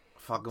like,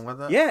 Fucking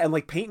with it? yeah, and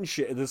like painting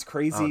shit. This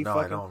crazy. Oh, no,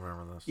 fucking... I don't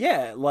remember this.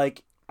 Yeah,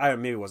 like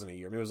maybe it wasn't a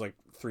year. Maybe it was like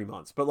 3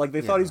 months. But like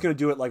they thought he was going to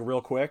do it like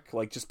real quick,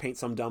 like just paint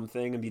some dumb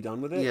thing and be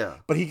done with it. Yeah.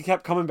 But he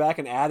kept coming back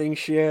and adding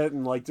shit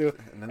and like do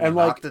And then they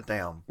like knocked it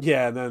down.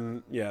 yeah, and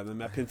then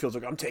Matt Pinfield's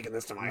like, I'm taking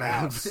this to my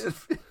house.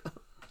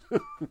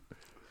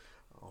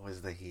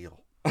 Always the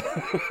heel.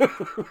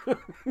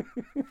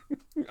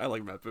 I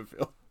like Matt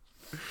Pinfield.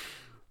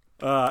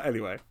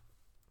 Anyway.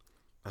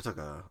 I took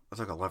a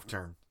left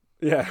turn.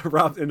 Yeah,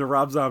 into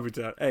Rob Zombie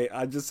Town. Hey,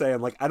 I'm just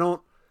saying, like, I'm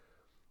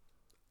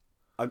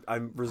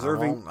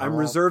reserving I won't.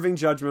 reserving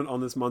judgment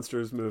on this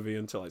Monsters movie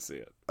until I see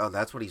it. Oh,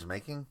 that's what he's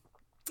making?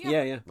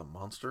 Yeah. The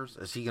Monsters?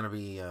 Is he gonna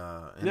be in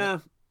Nah,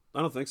 it?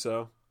 I don't think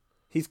so.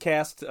 He's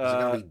cast Is it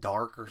gonna be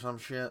dark or some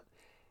shit?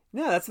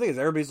 No, that's the thing is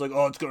everybody's like,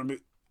 oh, it's gonna be.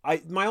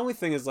 My only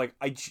thing is like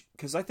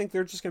because I think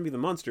they're just gonna be the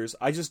Munsters.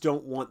 I just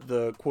don't want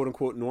the quote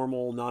unquote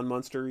normal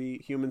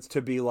non-Munstery humans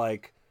to be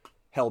like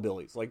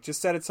hellbillies. Like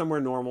just set it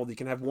somewhere normal. You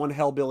can have one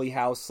hellbilly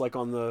house like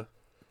on the,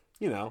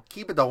 you know,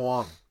 Keep it to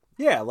one.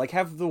 yeah, like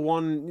have the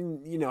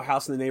one, you know,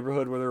 house in the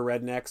neighborhood where they're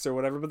rednecks or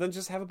whatever. But then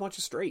just have a bunch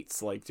of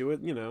straights. Like do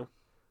it, you know,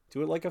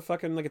 do it like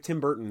a Tim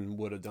Burton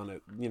would have done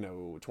it, you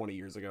know, 20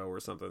 years ago or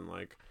something.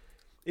 Like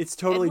it's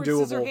totally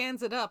Edward doable.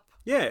 Scissorhands it up.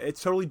 Yeah,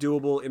 it's totally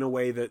doable in a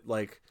way that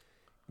like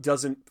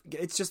doesn't.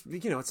 It's just,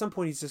 you know, at some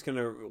point he's just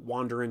gonna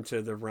wander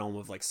into the realm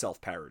of like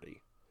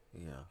self-parody,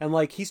 Yeah. and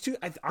like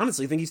I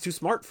honestly think he's too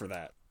smart for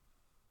that.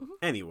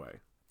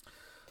 Anyway,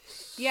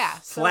 Yeah.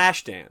 So,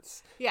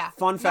 Flashdance. yeah.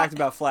 Fun fact Not-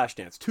 about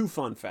Flashdance. 2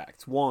 fun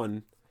facts.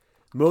 One,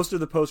 most of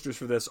the posters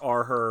for this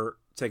are her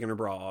taking her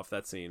bra off.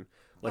 That scene,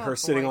 like Oh, her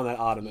sitting boy. on that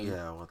ottoman,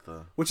 Yeah, what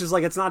the... which is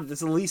like it's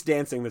the least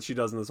dancing that she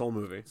does in this whole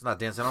movie. It's not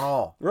dancing at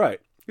all. Right.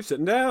 You're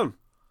sitting down.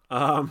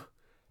 And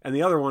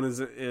the other one is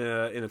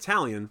in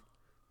Italian.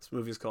 This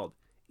movie is called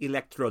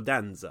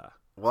Electrodanza,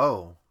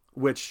 Whoa.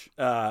 which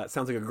sounds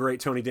like a great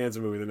Tony Danza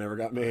movie that never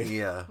got made.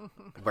 Yeah.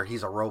 But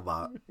he's a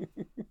robot.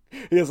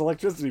 He has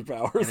electricity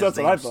powers. And That's his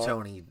what I name's thought.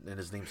 Tony, and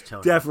his name's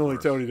Tony. Definitely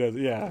of course. Tony Danza.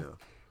 Yeah. Yeah.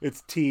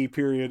 It's T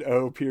period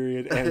O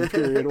period N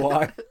period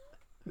Y.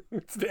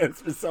 It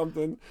stands for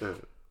something. Yeah.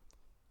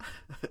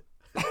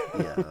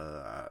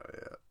 I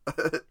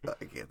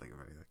can't think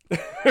of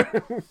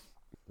anything.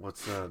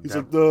 What's He's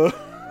like the.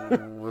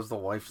 what's the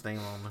wife's name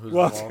on Who's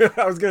Well, the Wall?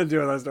 I was gonna do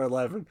it. And I started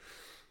laughing.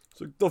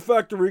 It's like the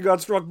factory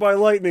got struck by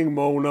lightning,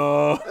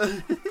 Mona.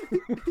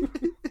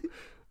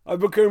 I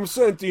became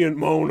sentient,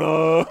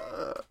 Mona.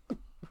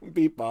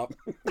 Beep bop.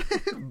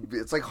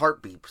 It's like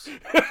heart beeps.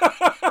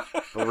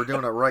 But we're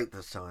doing it right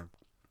this time.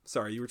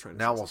 Sorry, you were trying to.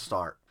 Now say we'll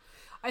start.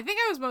 I think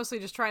I was mostly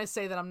just trying to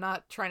say that I'm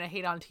not trying to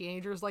hate on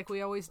teenagers like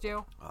we always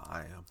do.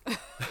 I am.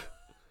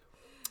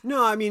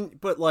 No, I mean,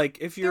 but like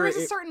if you're There is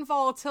a certain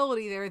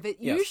volatility there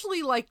that Yes.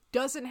 usually like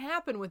doesn't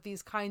happen with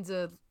these kinds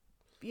of,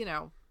 you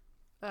know,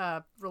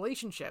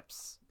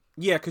 relationships.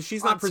 yeah, because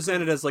she's on not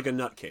presented as like a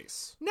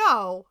nutcase.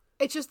 No,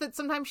 It's just that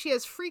sometimes she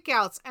has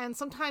freakouts, and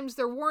sometimes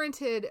they're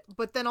warranted,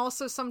 but then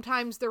also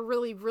sometimes they're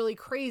really, really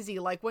crazy.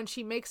 Like when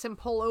she makes him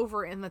pull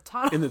over in the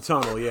tunnel. In the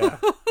tunnel, yeah.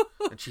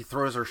 And she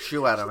throws her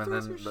shoe at him, and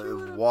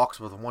then walks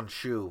with one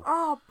shoe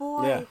Oh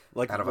boy. Yeah.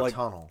 Like, out of a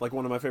tunnel. Like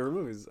one of my favorite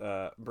movies,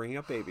 Bringing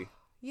Up Baby.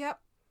 Yep.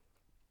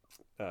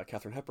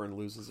 Katharine Hepburn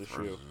loses a shoe.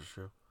 Throws her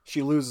shoe.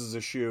 She loses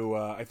a shoe,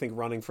 I think,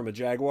 running from a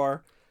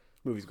jaguar.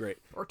 Movie's great.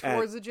 Or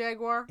towards the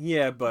jaguar.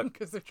 Yeah, but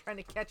Because they're trying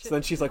to catch it. so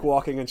then she's like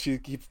walking and she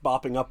keeps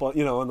bopping up on,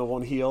 on the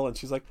one heel, and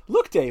she's like,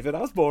 "Look, David,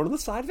 I was born on the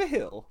side of a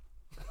hill."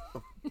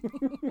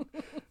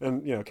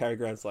 And Cary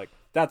Grant's like,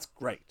 "That's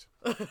great."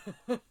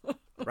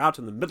 We're out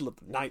in the middle of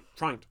the night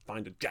trying to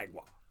find a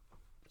jaguar.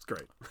 It's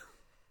great.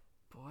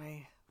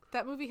 Boy,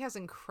 that movie has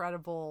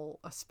incredible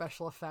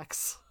special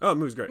effects. Oh, the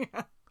movie's great.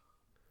 It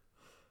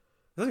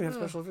doesn't even have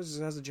special effects; it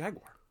just has a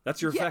jaguar. That's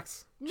your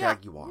effects.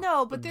 Jaguar.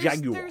 No, but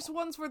Jaguar. there's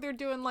ones where they're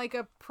doing like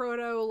a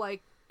proto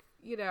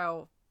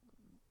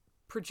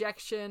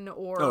projection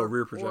or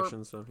rear projection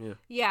and stuff.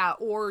 Yeah.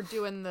 or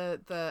doing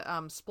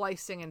the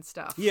splicing and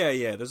stuff. Yeah.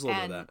 There's a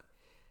little bit of that.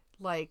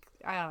 Like,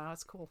 I don't know,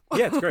 it's cool.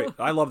 Yeah, it's great.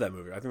 I love that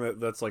movie. I think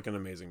that's like an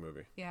amazing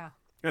movie. Yeah.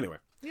 Anyway,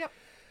 Yep.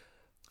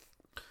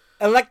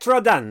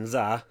 Electra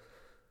Danza.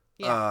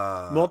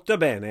 Yeah. Molto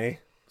bene.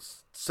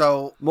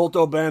 So,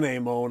 Molto bene,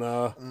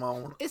 Mona.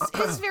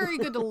 It's very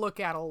good to look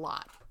at a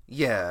lot.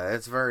 yeah,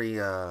 it's very,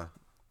 The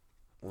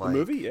like,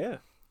 movie, yeah.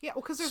 Yeah,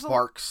 well, because there's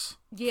sparks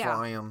Yeah.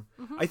 flying.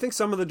 I think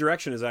some of the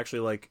direction is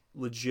actually like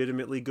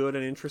legitimately good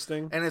and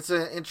interesting. And it's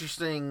an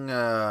interesting,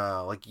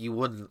 like, you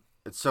wouldn't,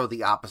 it's so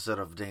the opposite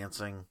of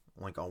dancing,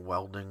 like a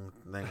welding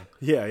thing.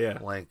 Yeah.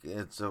 Like,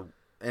 it's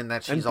and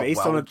that And she's based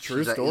a on a weld, true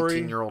she's an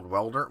story. 18-year-old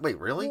welder. Wait,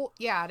 really? Well,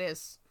 yeah, it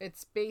is.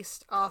 It's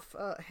based off.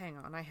 Hang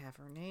on, I have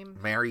her name.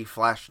 Mary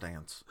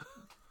Flashdance.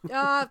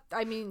 I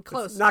mean,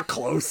 close. Not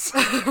close.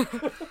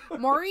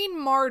 Maureen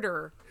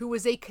Martyr, who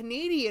was a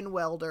Canadian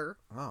welder,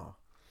 Oh.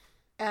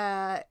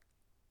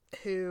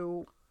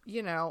 who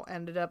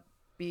ended up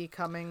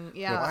becoming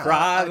a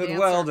Private dancer.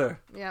 welder.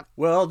 Yep.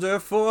 Welder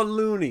for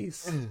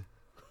loonies.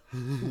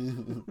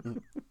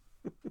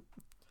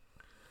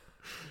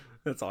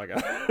 That's all I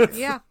got.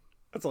 Yeah.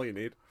 That's all you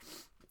need.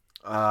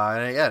 Yeah,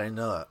 I didn't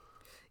know that.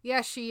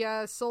 Yeah, she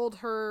sold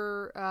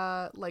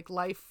her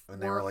life.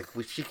 And they were like,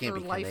 she can't her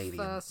be life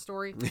Canadian.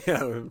 story.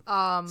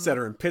 Yeah. Set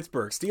her in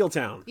Pittsburgh, Steel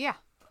Town. Yeah,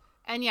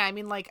 and yeah, I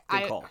mean, like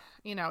Good call.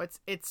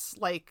 it's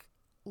like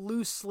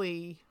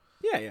loosely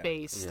Yeah.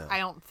 based. Yeah. I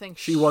don't think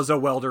She was a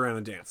welder and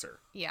a dancer.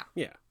 Yeah.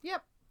 Yeah.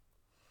 Yep.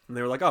 And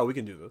they were like, "Oh, we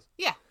can do this."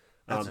 Yeah.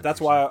 That's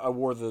why I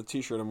wore the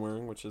T-shirt I'm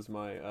wearing, which is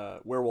my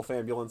Werewolf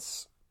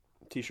Ambulance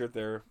T-shirt.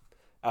 They're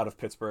out of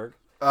Pittsburgh,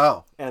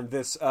 Oh. and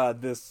this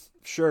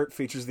shirt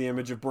features the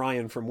image of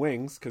Brian from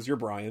Wings, because you're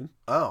Brian.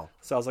 Oh.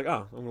 So I was like,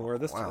 "Oh, I'm gonna wear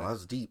this Wow, today."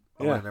 that's deep.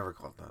 Oh, Yeah. I never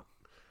caught that.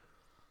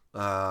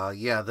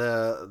 Yeah,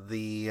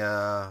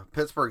 the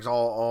Pittsburgh's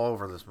all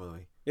over this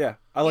movie. Yeah,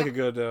 I like Yeah.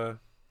 a good,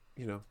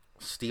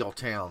 Steel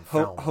Town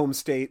film. home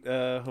state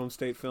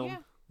film. Yeah.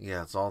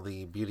 Yeah, it's all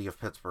the beauty of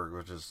Pittsburgh,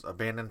 which is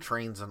abandoned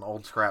trains and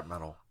old scrap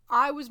metal.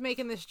 I was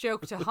making this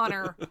joke to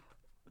Hunter.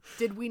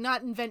 Did we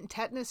not invent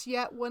tetanus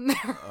yet? When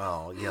they're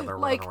Oh, yeah, they're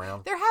like running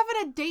around. they're having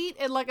a date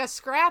at like a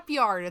scrap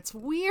yard. It's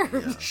weird.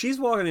 Yeah. She's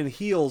walking in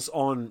heels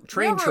on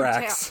train Railroad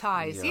tracks,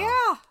 ties. Yeah.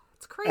 Yeah.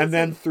 It's crazy. and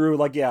then through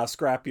a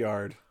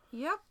scrapyard.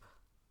 Yep.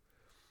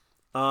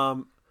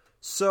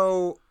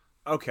 So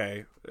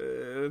okay,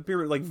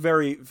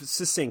 very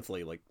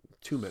succinctly,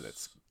 2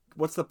 minutes.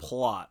 What's the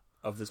plot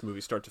of this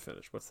movie, start to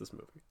finish? What's this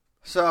movie?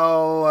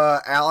 So,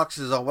 Alex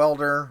is a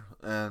welder,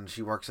 and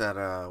she works at,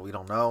 we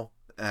don't know,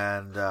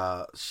 and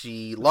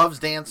she loves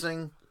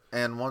dancing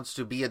and wants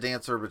to be a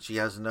dancer, but she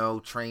has no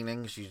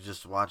training. She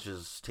just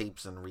watches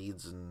tapes and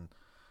reads, and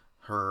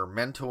her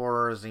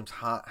mentor, his name's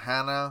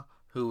Hannah,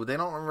 who they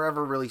don't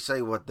ever really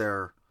say what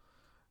I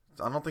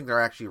don't think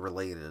they're actually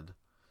related,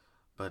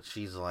 but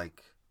she's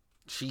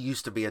she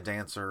used to be a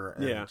dancer,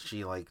 and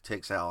she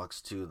takes Alex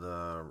to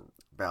the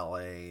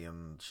ballet,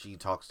 and she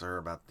talks to her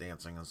about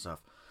dancing and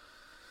stuff.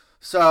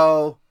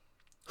 So,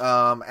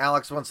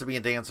 Alex wants to be a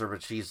dancer,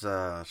 but she's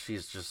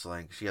just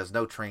she has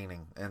no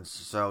training, and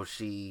so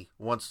she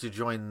wants to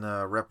join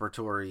the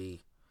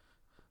repertory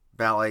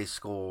ballet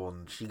school,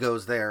 and she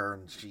goes there,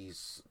 and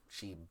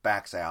she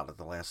backs out at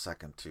the last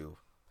second to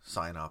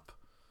sign up,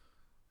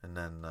 and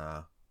then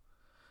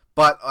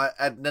but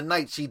at the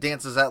night she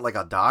dances at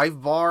a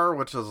dive bar,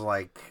 which is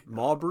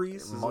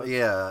Maubrey's?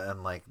 yeah,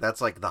 and that's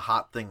the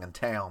hot thing in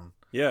town.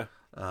 Yeah.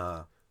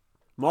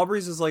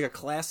 Maubrey's is a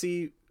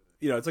classy,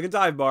 it's like a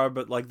dive bar,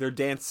 but their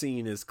dance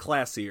scene is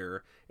classier.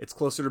 It's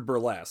closer to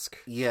burlesque.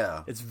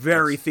 Yeah, It's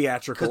very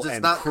theatrical because it's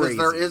and not crazy.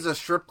 because there is a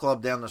strip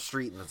club down the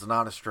street, and it's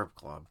not a strip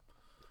club,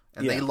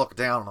 and Yeah. they look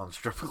down on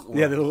strip club.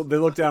 Yeah, they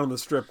look down on the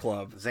strip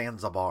club.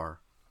 Zanzibar.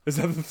 Is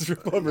that the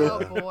strip club? Oh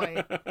Really?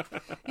 boy.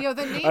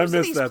 The names I of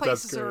missed these that.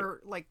 That's places great.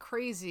 are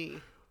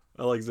crazy.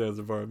 I like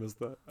Zanzibar. I missed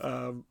that.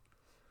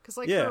 Because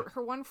Yeah.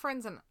 her one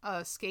friend's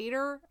a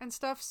skater and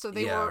stuff, so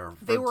they Yeah, were her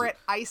they were friend's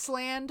at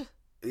Iceland.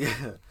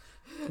 Yeah,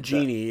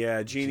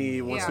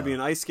 Jeannie wants to Yeah. be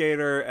an ice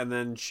skater, and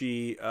then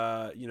she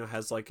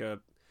has like a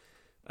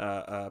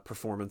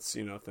performance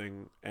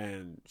thing,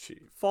 and she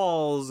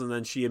falls, and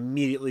then she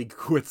immediately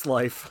quits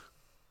life.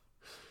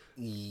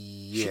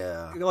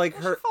 Yeah. Like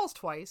Well, her, she falls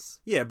twice.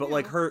 yeah, but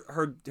like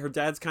her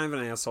dad's kind of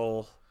an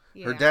asshole.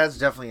 Yeah. Her dad's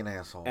definitely an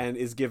asshole. And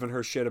is giving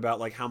her shit about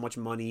like how much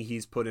money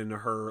he's put into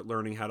her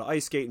learning how to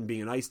ice skate and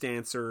being an ice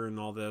dancer and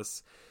all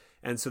this.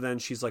 And so then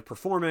she's like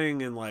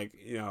performing, and like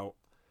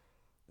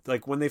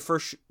like when they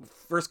first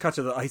cut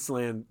to the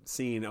Iceland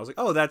scene, I was like,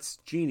 oh, that's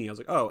Jeannie. I was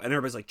like, oh, and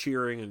everybody's like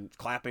cheering and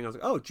clapping. I was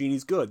like, oh,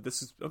 Jeannie's good.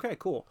 This is okay,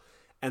 cool.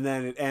 And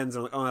then it ends,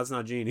 and I'm like, oh, that's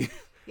not Jeannie.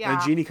 Yeah.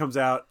 And Jeannie comes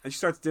out and she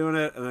starts doing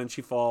it, and then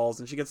she falls,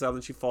 and she gets up,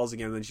 and she falls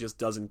again, and then she just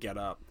doesn't get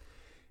up.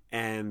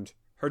 And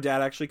her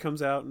dad actually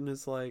comes out and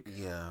is like,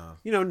 yeah.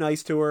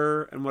 nice to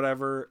her and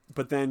whatever.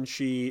 But then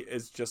she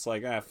is just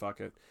like,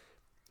 fuck it.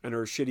 And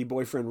her shitty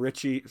boyfriend,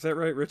 Richie, is that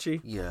right,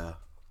 Richie? Yeah.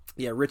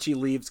 Yeah, Richie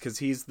leaves because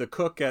he's the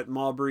cook at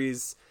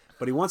Mulberry's,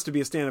 but he wants to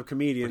be a stand-up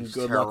comedian. He's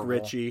Good terrible. luck,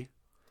 Richie.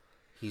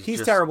 He's He's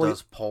just terrible.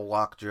 does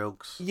Pollock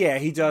jokes. Yeah,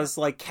 he does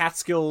like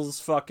Catskills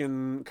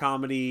fucking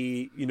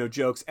comedy,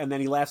 jokes, and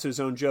then he laughs at his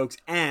own jokes.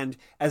 And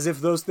as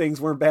if those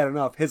things weren't bad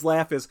enough, his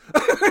laugh is,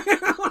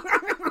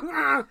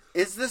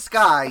 Is this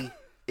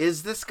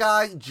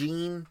guy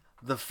Gene,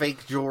 the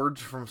fake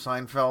George from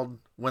Seinfeld?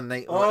 When they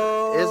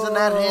isn't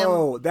that him?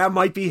 Oh, that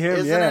might be him.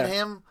 Isn't it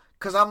him?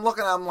 Because I'm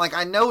like,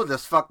 I know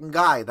this fucking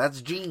guy.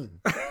 That's Gene.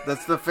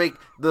 That's the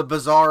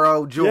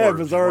Bizarro George. Yeah,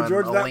 Bizarro when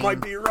George. That Elaine-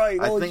 might be right.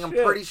 I Holy think shit.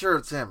 I'm pretty sure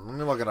it's him. Let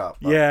me look it up.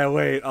 Yeah,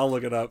 wait, I'll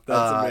look it up.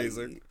 That's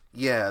amazing.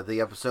 Yeah,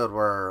 the episode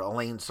where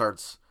Elaine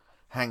starts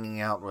hanging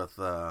out with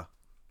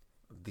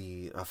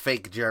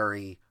fake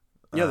Jerry.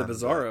 Yeah, the and,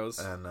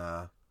 Bizarros. and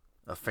a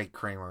fake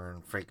Kramer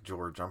and fake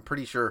George. I'm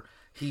pretty sure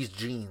he's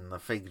Gene, the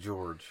fake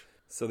George.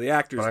 So the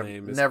actor's But I've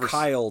name is never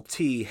Kyle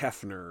T.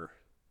 Hefner.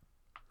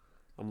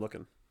 I'm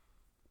looking.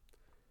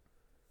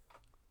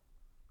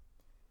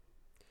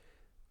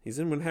 He's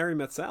in When Harry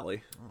Met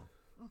Sally.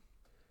 Oh.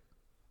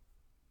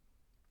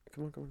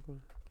 Come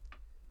on.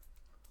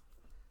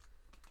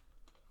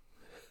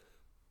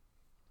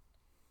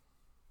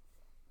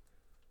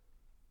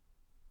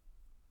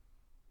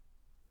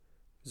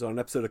 He's on an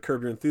episode of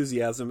Curb Your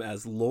Enthusiasm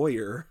as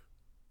lawyer.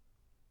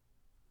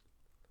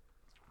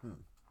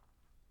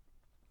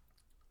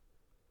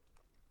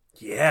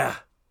 Yeah.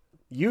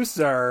 You,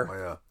 sir. Oh,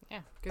 yeah.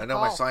 Yeah, good I know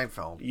call. my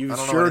Seinfeld. You I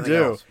don't know sure anything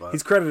do. else, but-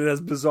 He's credited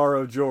as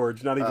Bizarro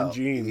George, not even Oh,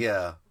 Gene.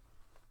 Yeah.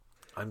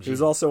 I'm He Gene.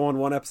 was also on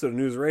one episode of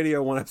News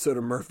Radio, one episode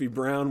of Murphy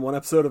Brown, one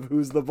episode of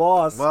Who's the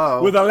Boss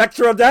Whoa. with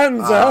Electra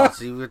Danza.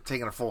 So you were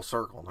taking a full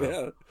circle now.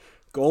 Yeah.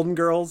 Golden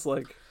Girls,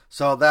 like,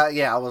 So that,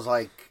 I was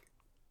like,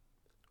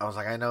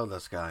 I know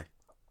this guy.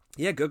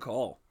 yeah, good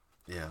call.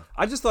 Yeah.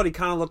 I just thought he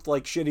kind of looked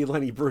like shitty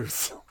Lenny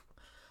Bruce.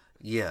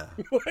 Yeah.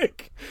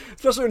 Like,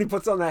 especially when he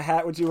puts on that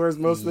hat, which he wears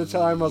most of the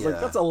time. I was like,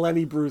 Yeah. that's a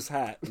Lenny Bruce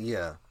hat.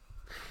 Yeah.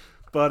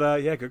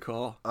 But, yeah, good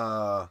call.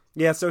 Uh,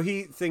 Yeah, so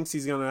he thinks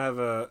he's going to have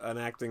an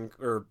acting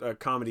or a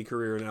comedy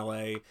career in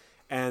L.A.,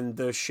 and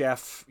the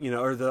chef,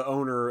 or the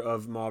owner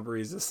of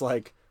Maubrey's is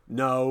like,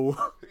 no.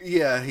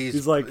 yeah, He's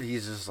he's like-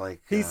 just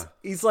like,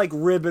 He's like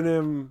ribbing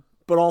him,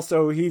 but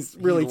also he's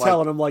really like-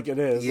 telling him like it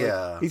is. Like,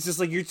 Yeah. he's just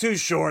like, you're too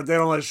short. They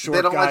don't let short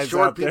they don't guys let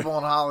short out there. people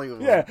in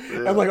Hollywood. Yeah,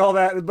 and like all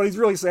that, but he's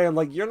really saying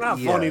like, you're not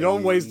funny.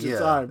 Don't waste your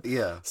time.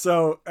 Yeah.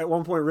 So at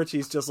one point,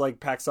 Richie's just like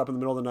packs up in the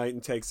middle of the night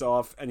and takes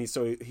off, and he's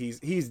He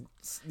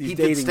dating.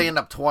 did stand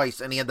up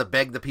twice, and he had to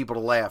beg the people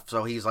to laugh.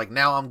 So he's like,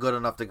 now I'm good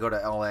enough to go to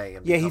L.A.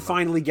 And Yeah, he become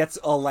finally gets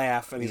a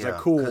laugh, and he's like,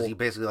 cool. because he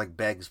basically like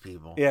begs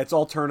people. Yeah, it's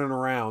all turning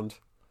around.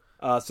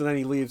 So then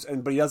he leaves,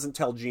 but he doesn't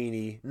tell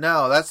Jeannie.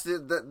 No, that's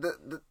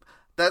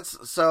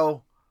that's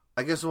so.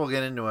 I guess we'll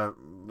get into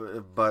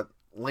it, but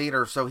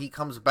later. So he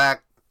comes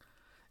back,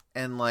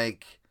 and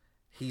like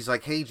he's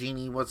like, "Hey,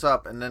 Jeannie, what's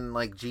up?" And then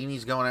like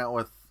Jeannie's going out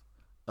with,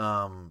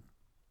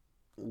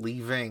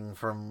 leaving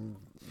from.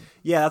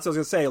 Yeah, that's what I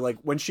was gonna say. Like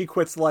when she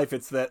quits life,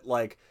 it's that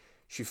like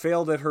she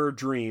failed at her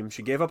dream,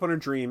 she gave up on her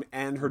dream,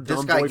 and her This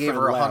dumb guy boyfriend gave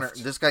her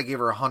left. This guy gave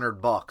her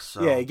 $100.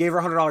 So Yeah, he gave her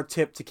 $100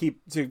 tip to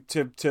keep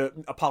to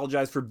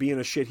apologize for being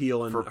a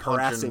shitheel and for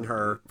harassing punching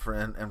her.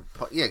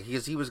 yeah,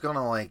 because he was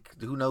gonna like,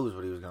 who knows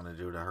what he was gonna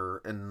do to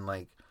her, and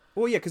like,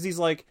 Well, yeah, because he's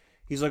like,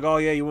 oh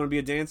yeah, you want to be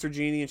a dancer,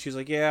 Jeannie? And she's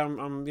like, yeah,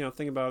 I'm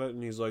thinking about it.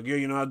 And he's like, yeah,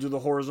 you know how to do the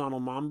horizontal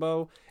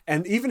mambo?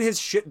 And even his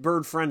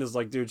shitbird friend is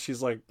like, dude,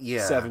 she's like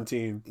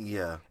 17.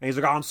 yeah, And he's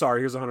like, oh, I'm sorry,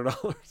 here's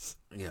 $100.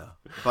 yeah,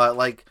 but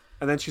like.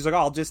 And then she's like, oh,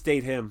 I'll just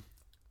date him.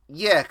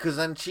 Yeah, because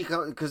then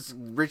because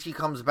Richie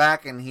comes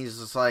back and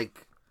he's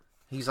like,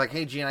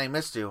 hey, Gene, I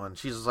missed you, and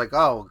she's just like,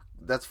 oh,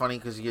 that's funny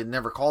because you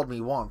never called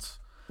me once.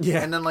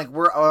 Yeah. And then like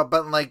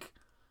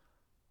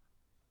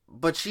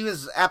but she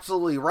was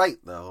absolutely right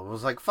though. It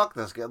was like, fuck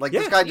this guy. Like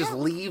this guy just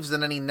leaves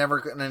and then he never.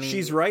 And then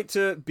She's right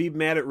to be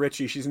mad at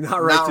Richie. She's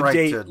not right to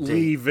date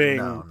leaving.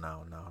 No.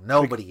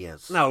 Nobody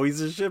is. No, he's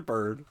a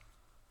shitbird.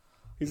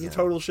 He's a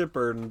total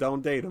shitbird, and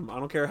don't date him. I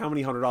don't care how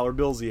many $100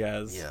 bills he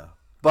has. Yeah,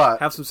 but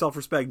Have some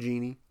self-respect,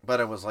 Jeannie. But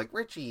it was like,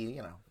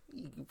 Richie,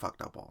 you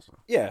fucked up also.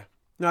 Yeah.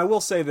 Now I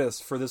will say this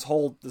for this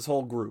whole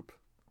group,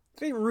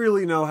 they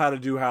really know how to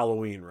do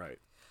Halloween right.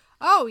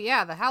 Oh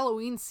yeah, the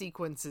Halloween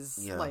sequence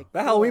is like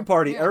The Halloween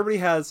party. Yeah. Everybody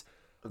has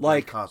great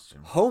like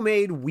costume.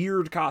 homemade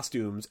weird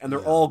costumes, and they're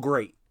all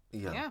great.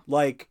 Yeah.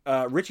 Like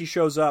Richie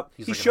shows up.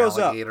 He's he like an shows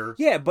up. alligator.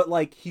 Yeah, but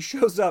like he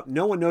shows up.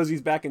 No one knows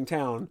he's back in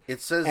town.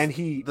 It says and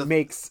he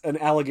makes an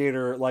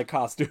alligator like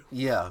costume.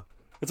 Yeah.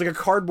 It's like a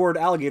cardboard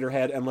alligator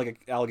head and like an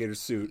alligator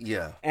suit.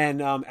 Yeah.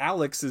 And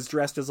Alex is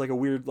dressed as like a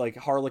weird like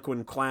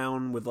Harlequin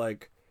clown with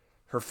like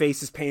her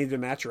face is painted to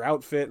match her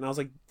outfit. And I was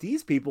like,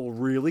 these people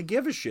really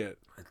give a shit.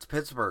 It's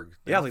Pittsburgh.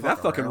 They Yeah, don't like that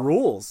fuck fucking around.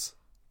 rules.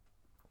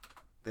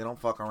 They don't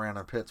fuck around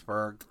in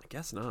Pittsburgh. I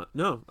guess not.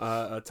 No,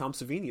 Tom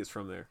Savini is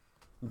from there.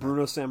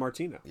 Bruno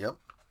Sammartino. Yep.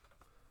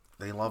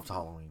 They loved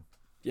Halloween.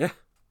 Yeah.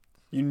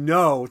 You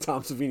know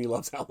Tom Savini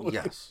loves Halloween.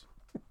 Yes.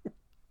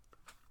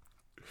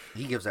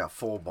 He gives out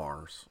full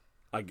bars.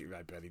 I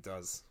bet he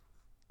does.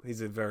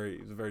 He's a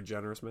very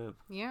generous man.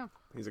 Yeah.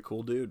 He's a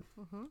cool dude.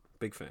 Mm-hmm.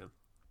 Big fan.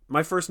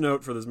 My first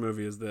note for this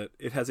movie is that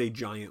it has a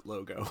giant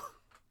logo.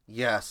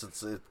 Yes,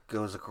 it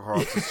goes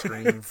across the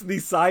screen. It's the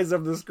size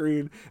of the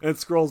screen, and it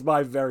scrolls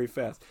by very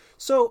fast.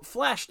 So,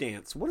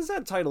 Flashdance, what does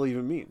that title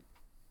even mean?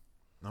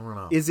 I don't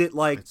know. Is it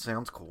like... It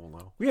sounds cool,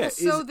 though. Yeah,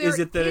 So there is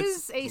it that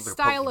is a they're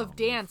style Pokemon of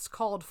dance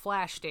called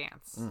flash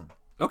dance.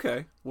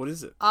 Okay, what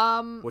is it?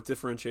 What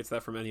differentiates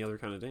that from any other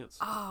kind of dance?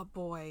 Oh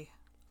boy,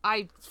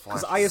 I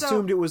Because I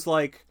assumed it was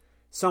like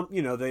some,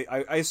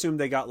 I assumed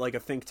they got like a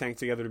think tank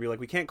together to be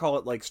like, we can't call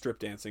it like strip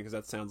dancing because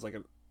that sounds like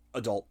an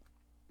adult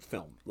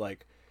film.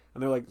 Like,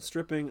 and they're like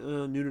stripping,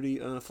 nudity,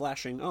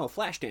 flashing. Oh,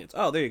 flash dance.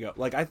 Oh, there you go.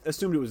 Like I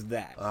assumed it was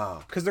that.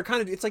 Oh. Because they're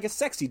kind of, it's like a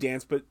sexy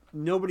dance, but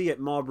nobody at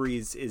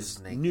Maubrey's is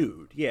naked.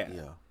 nude. Yeah.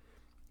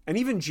 And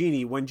even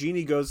Jeannie, when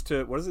Jeannie goes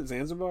to, what is it,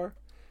 Zanzibar?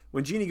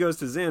 When Jeannie goes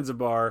to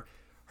Zanzibar,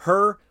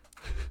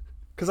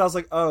 because I was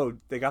like, oh,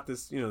 they got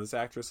this, this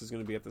actress is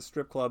going to be at the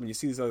strip club, and you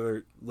see these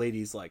other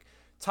ladies like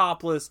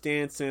topless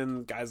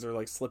dancing, guys are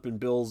like slipping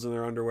bills in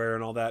their underwear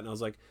and all that, and I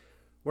was like,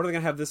 what are they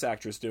going to have this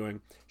actress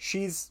doing?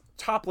 She's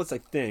topless, I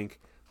think,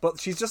 but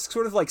she's just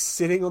sort of like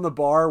sitting on the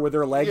bar with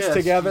her legs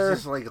together,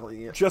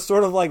 just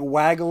sort of like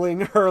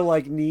waggling her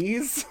like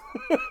knees.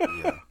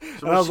 Yeah.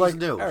 So And I was like,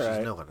 new. all right.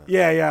 She's new in it.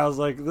 Yeah, I was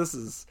like, this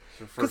is...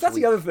 Because that's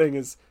week. the other thing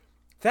is,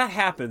 that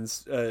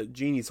happens,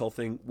 Jeannie's whole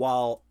thing,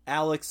 while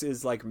Alex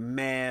is like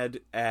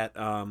mad at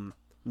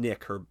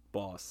Nick, her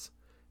boss.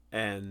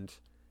 And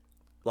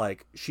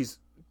like, she's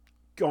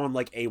gone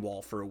like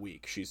AWOL for a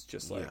week. She's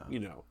just like,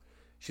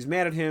 she's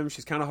mad at him.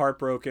 She's kind of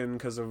heartbroken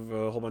because of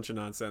a whole bunch of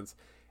nonsense.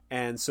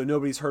 And so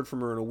nobody's heard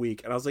from her in a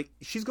week. And I was like,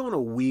 she's gone a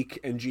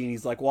week. And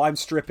Jeannie's like, well, I'm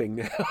stripping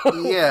now.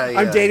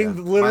 I'm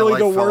dating literally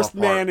the worst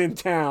man in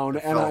town.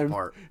 And I'm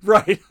apart.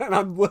 Right.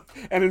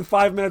 And in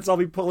 5 minutes, I'll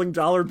be pulling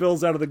dollar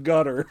bills out of the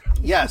gutter.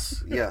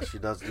 Yes, she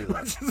does do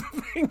that. Which is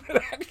a thing that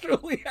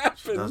actually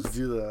happens. She does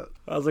do that.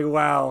 I was like,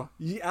 wow.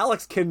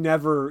 Alex can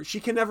never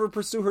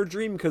pursue her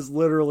dream because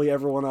literally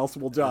everyone else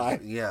will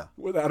die. Yeah.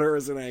 Without her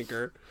as an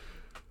anchor.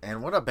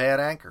 And what a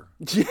bad anchor.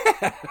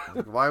 Yeah.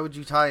 Why would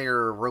you tie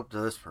your rope to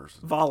this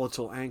person?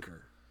 Volatile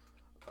anchor.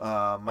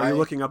 Are you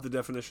looking up the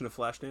definition of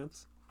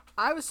Flashdance?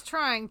 I was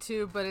trying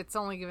to, but it's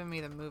only giving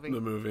me the movie.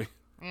 The movie.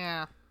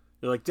 Yeah.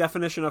 You're like,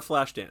 definition of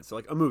Flashdance. They're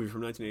like, a movie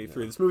from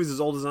 1983. Yeah. This movie's as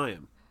old as I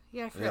am.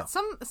 Yeah, I forget. Yeah.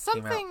 Something.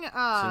 Same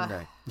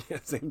day. Yeah,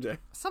 same day.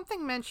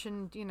 Something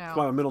mentioned, That's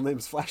why my middle name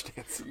is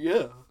Flashdance.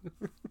 Yeah.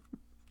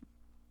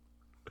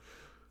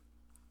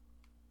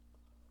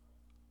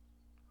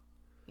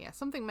 Yeah,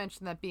 something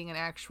mentioned that being an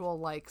actual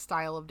like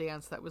style of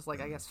dance that was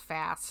like I guess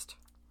fast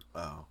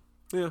Oh.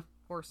 Yeah.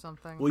 or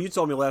something. Well, you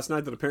told me last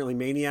night that apparently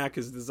Maniac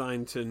is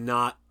designed to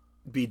not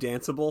be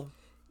danceable.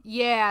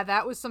 Yeah,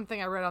 that was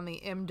something I read on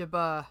the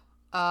IMDb.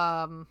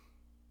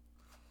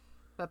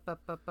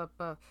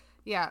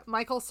 Yeah,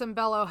 Michael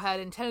Cimbello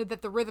had intended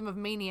that the rhythm of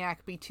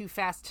Maniac be too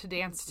fast to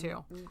dance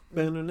to.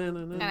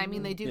 And I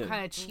mean, they do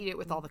kind of cheat it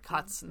with all the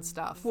cuts and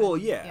stuff. Well,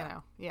 and,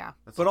 yeah. Yeah.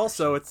 But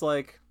also, it's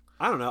like,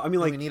 I don't know. I mean,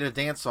 like, we need a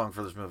dance song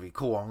for this movie.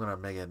 Cool, I'm gonna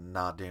make it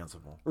not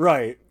danceable.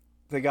 Right.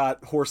 They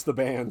got Horse the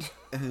Band.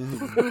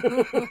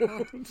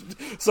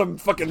 Some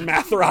fucking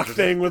math rock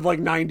thing with like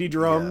 90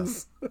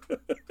 drums.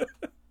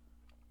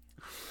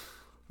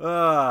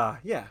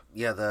 Yeah.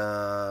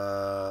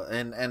 Yeah,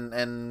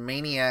 and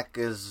Maniac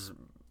is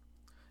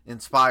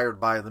inspired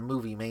by the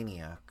movie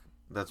Maniac.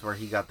 That's where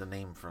he got the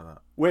name for that.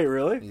 Wait,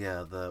 really?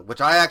 Yeah,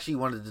 which I actually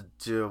wanted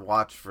to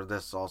watch for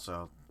this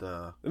also.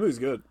 The movie's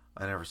good.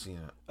 I never seen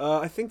it.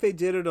 I think they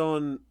did it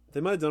on.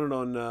 They might have done it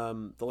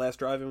on The Last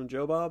Drive-In with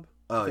Joe Bob.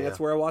 I think that's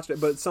where I watched it,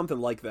 but it's something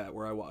like that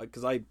where I watched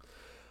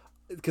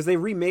because they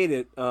remade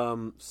it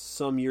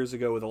some years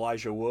ago with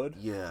Elijah Wood.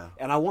 Yeah,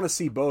 and I want to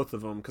see both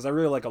of them because I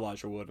really like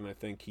Elijah Wood, and I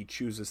think he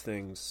chooses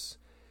things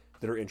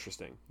that are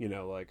interesting.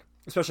 Like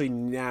especially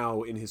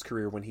now in his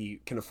career when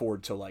he can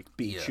afford to like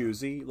be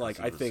choosy. Like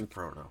I think,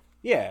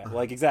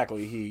 like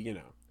exactly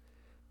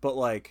but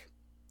like.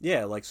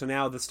 Yeah, like, so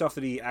now the stuff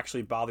that he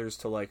actually bothers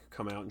to, like,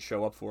 come out and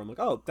show up for, I'm like,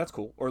 oh, that's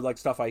cool. Or, like,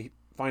 stuff I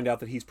find out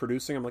that he's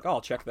producing, I'm like, oh,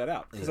 I'll check that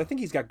out. Because I think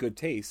he's got good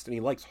taste, and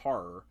he likes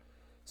horror.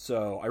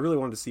 So I really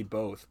wanted to see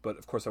both, but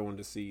of course I wanted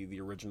to see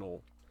the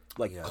original,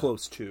 like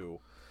close to.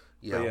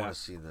 Yeah, I want to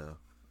see the.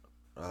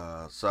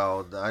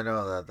 So I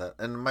know that,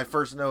 and my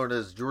first note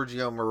is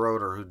Giorgio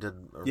Moroder, who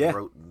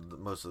wrote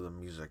most of the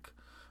music,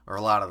 or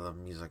a lot of the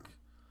music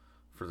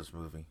for this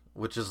movie,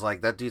 which is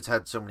like that dude's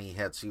had so many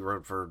hits. He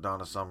wrote for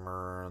Donna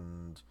Summer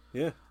and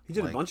he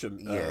did a bunch of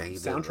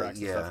soundtracks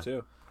and stuff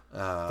too.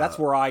 That's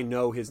where I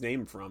know his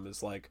name from.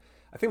 Is like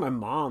I think my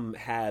mom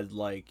had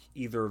like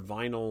either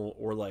vinyl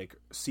or like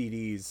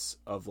CDs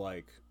of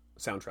like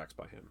soundtracks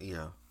by him.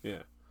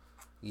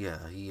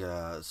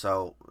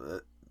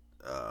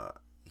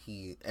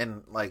 He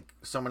and like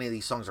so many of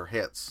these songs are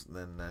hits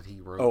then that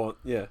he wrote. Oh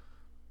yeah.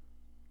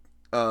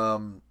 I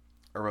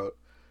wrote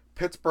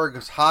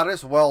Pittsburgh's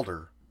hottest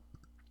welder.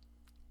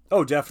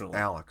 Oh, definitely,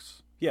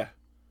 Alex. Yeah.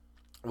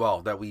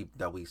 Well, that we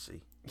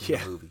see in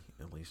the movie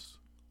at least.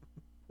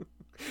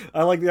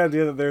 I like the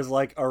idea that there's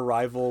like a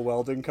rival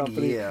welding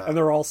company, and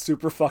they're all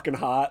super fucking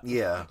hot.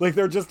 Yeah, like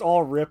they're just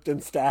all ripped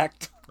and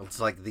stacked. It's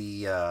like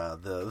the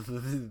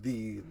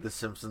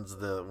Simpsons.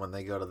 When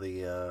they go to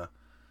the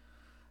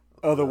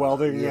the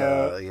welding.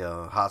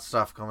 Hot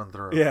stuff coming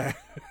through. Yeah,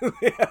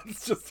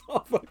 it's just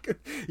all fucking.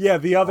 Yeah,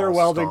 the other all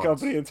welding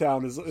company in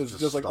town is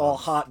just like all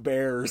hot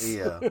bears.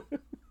 Yeah.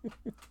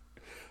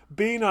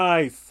 Be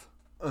nice.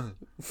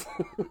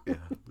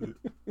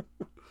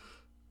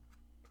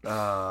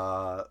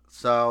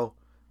 So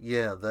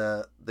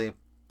they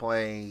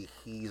play.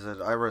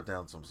 I wrote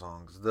down some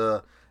songs.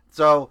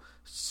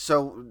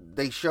 So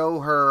they show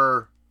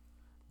her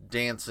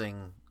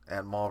dancing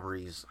at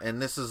Mulberry's,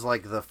 and this is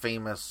like the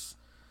famous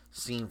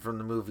scene from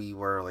the movie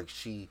where like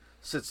she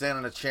sits down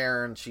in a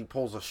chair and she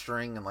pulls a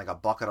string and like a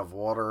bucket of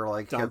water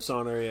like dumps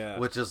on her.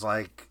 Which is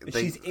like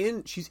she's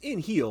in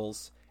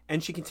heels.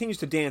 And she continues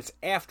to dance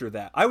after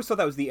that. I always thought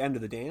that was the end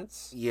of the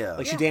dance. Yeah.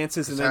 Like she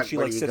dances and then she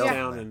like sits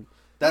down and...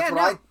 That's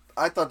what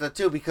I thought that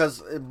too,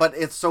 but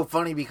it's so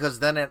funny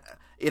because then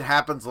it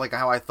happens like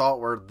how I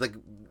thought where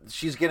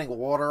she's getting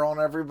water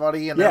on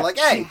everybody and they're like,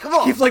 hey, come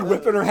on. Keeps like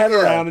whipping her head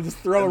around and just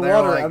throwing and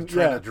water. Like,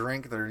 trying to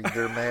drink. They're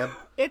mad.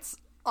 It's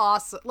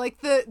awesome. Like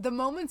the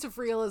moments of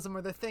realism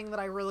are the thing that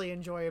I really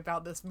enjoy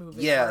about this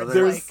movie. Yeah,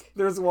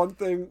 there's one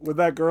thing with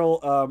that girl.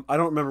 I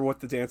don't remember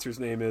what the dancer's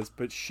name is,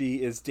 but she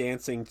is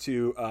dancing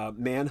to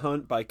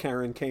 "Manhunt" by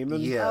Karen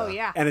Kamen. Yeah, oh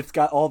yeah, and it's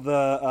got all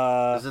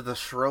the. Is it the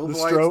strobe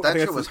lights? That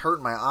shit was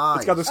hurting my eyes.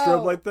 It's got the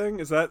strobe light thing.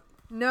 Is that?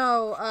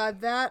 No,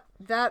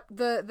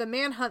 the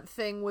Manhunt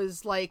thing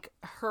was like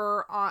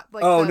her on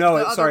like.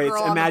 Sorry,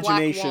 it's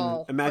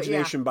Imagination.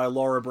 Imagination by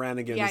Laura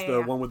Branigan is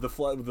the one with the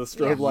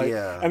strobe light,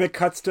 and it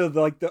cuts to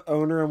the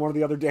owner and one of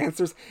the other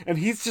dancers, and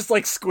he's just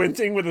like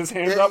squinting with his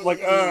hand up, like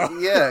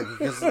yeah,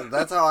 because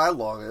that's how I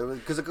log it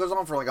because it goes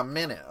on for like a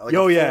minute, like a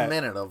full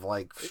minute of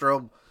like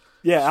strobe.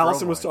 Yeah,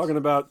 Allison was talking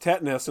about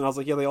tetanus, and I was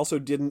like, they also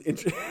didn't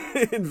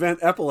invent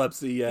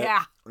epilepsy yet.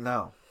 Yeah,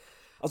 no.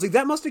 I was like,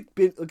 that must have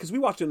been... Because we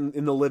watched it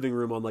in the living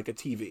room on, like, a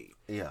TV.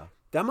 Yeah.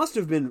 That must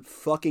have been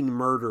fucking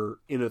murder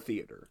in a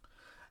theater.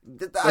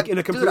 Like, in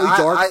a completely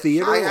dark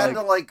theater. I had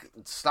to,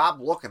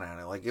 stop looking at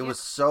it. Like, it was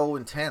so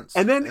intense.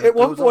 And then at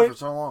one point,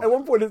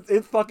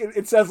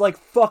 it says, like,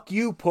 fuck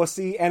you,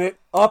 pussy, and it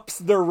ups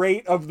the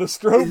rate of the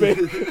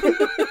strobing.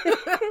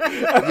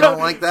 You don't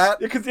like that?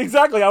 Because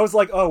exactly, I was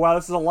like, oh, wow,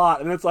 this is a lot.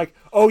 And it's like,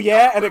 oh,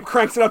 yeah? And it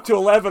cranks it up to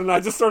 11, and I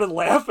just started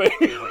laughing.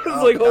 It's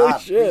holy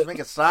shit. Please make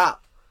it stop.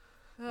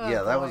 Oh,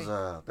 yeah, that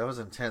was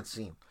an intense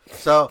scene.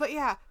 So, but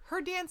yeah, her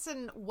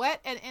dancing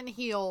wet and in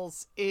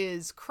heels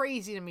is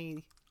crazy to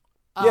me.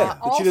 That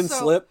she didn't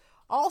slip.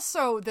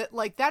 Also, that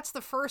that's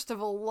the first of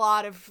a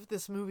lot of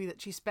this movie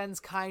that she spends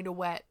kind of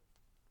wet.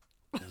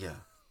 Yeah.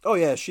 Oh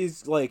yeah,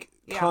 she's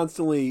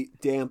constantly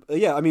damp.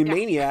 Yeah, I mean,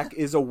 Maniac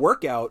is a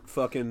workout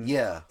fucking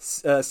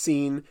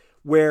scene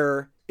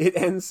where.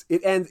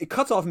 It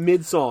cuts off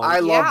mid-song.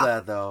 I love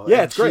that, though.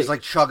 Yeah, it's great. She's,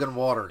 chugging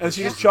water. And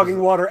she's chugging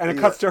water, and it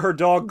cuts to her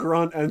dog,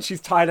 Grunt, and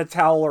she's tied a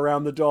towel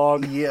around the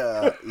dog.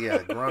 Yeah,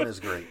 Grunt is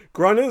great.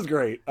 Grunt is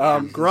great.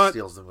 Grunt,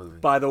 steals the movie.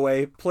 By the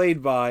way,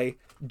 played by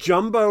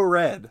Jumbo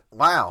Red.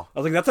 Wow. I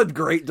was like, that's a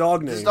great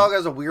dog name. This dog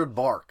has a weird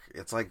bark.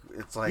 It's like...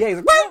 Yeah,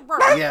 he's like...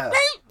 Yeah.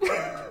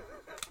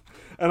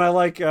 And I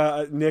like,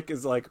 Nick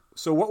is like,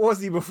 so what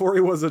was he before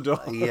he was a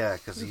dog? Yeah,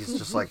 because he's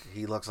just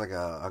he looks like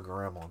a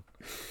gremlin.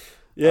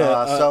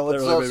 Yeah,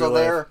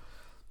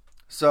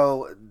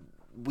 so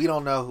we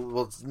don't know who.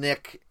 Well, it's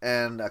Nick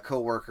and a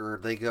coworker.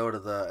 They go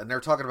and they're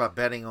talking about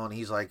betting on.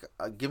 He's like,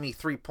 "Give me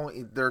 3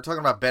 points." They're talking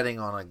about betting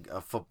on a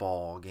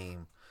football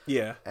game.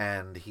 Yeah,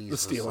 and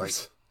he's the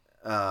Steelers.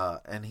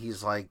 And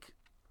he's like,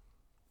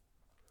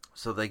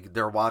 so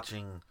they're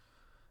watching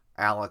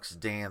Alex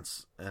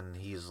dance, and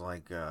he's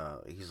like,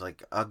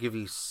 "I'll give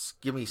me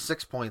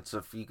 6 points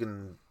if you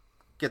can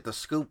get the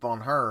scoop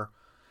on her."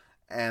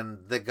 And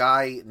the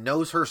guy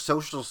knows her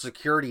social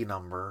security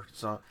number.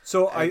 I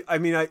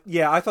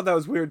thought that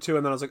was weird too.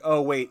 And then I was like,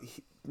 oh wait,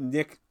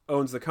 Nick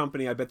owns the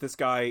company. I bet this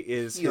guy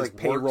is his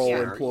payroll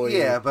employee.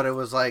 Yeah, but it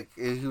was like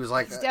he was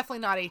like, it's definitely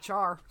not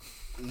HR.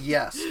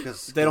 Yes,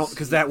 because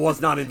that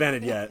was not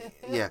invented yet.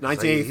 Yeah,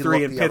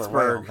 1983 in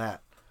Pittsburgh.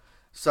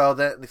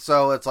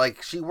 So it's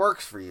like she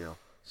works for you.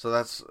 So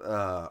that's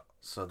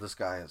so this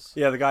guy is.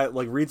 Yeah, the guy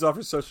like reads off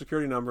her social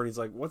security number and he's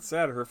like, "What's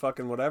that? Her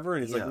fucking whatever?"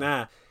 And he's like,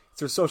 "Nah,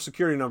 it's her social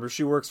security number.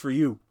 She works for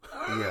you."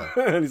 Yeah.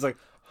 And he's like,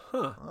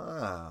 "Huh."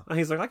 Ah. And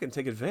he's like, "I can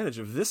take advantage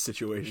of this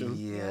situation.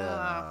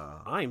 Yeah.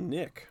 I'm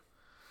Nick."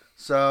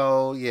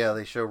 So yeah,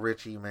 they show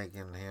Richie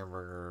making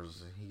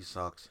hamburgers. He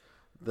sucks.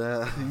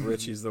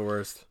 Richie's the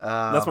worst.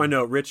 That's my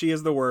note. Richie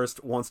is the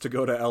worst. Wants to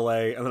go to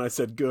L.A. And then I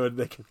said, "Good,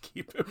 they can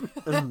keep him."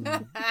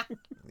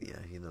 Yeah,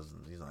 he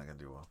doesn't. He's not gonna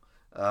do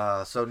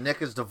well. So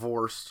Nick is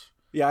divorced.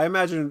 Yeah, I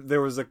imagine there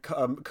was a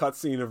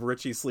cutscene of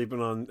Richie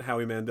sleeping on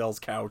Howie Mandel's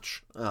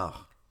couch.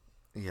 Oh,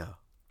 yeah.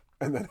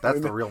 And then That's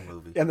the real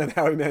movie. And then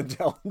Howie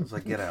Mandel It's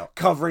like, get out.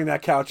 covering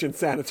that couch in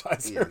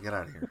sanitizer. Yeah, get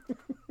out of here.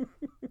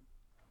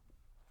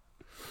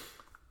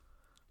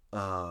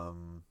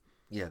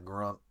 Yeah,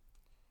 Grunt.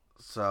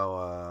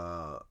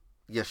 So,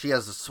 yeah, she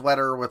has a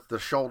sweater with the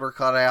shoulder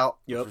cut out.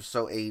 Yep. Which is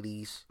so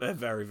 80s.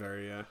 Very,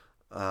 very, yeah.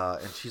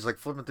 And she's like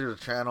flipping through the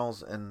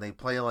channels, and they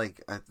play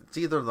like it's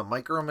either the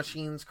Micro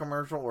Machines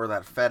commercial or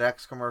that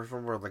FedEx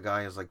commercial where the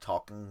guy is like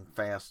talking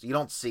fast. You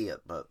don't see it,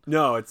 but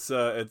No, it's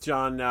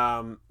John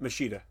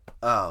Machida.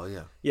 oh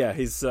yeah, Yeah,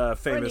 he's famous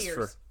of for.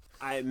 yours.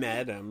 I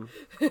met him.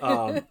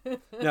 No,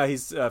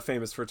 he's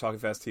famous for talking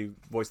fast. He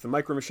voiced the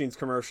Micro Machines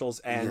commercials,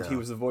 and he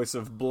was the voice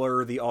of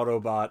Blur the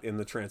Autobot in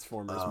the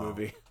Transformers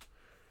movie.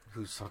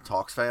 who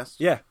talks fast?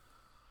 Yeah.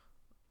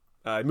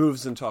 He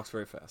moves and talks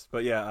very fast.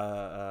 But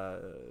yeah,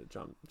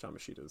 John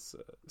Machida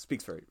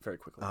speaks very, very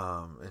quickly.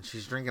 And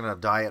she's drinking a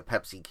Diet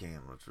Pepsi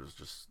can, which was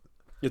just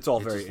It's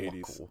all it very just looked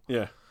 80s. cool.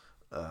 Yeah.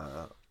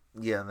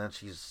 yeah, and then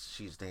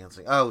she's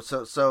dancing. Oh,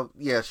 so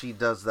yeah, she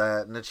does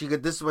that, and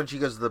then this is when she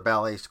goes to the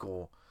ballet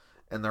school,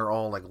 and they're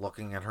all like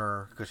looking at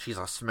her because she's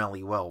a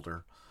smelly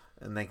welder,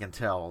 and they can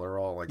tell they're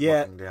all like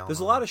looking down. There's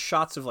a on lot her. of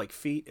shots of like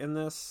feet in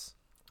this.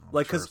 I'm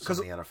Like sure because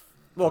somebody had a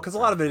a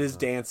lot of it is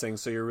dancing,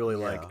 so you're really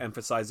Yeah. like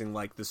emphasizing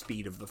like the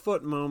speed of the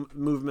foot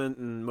movement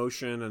and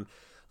motion, and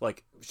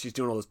like she's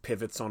doing all those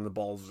pivots on the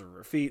balls of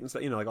her feet and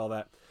stuff, like all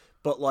that.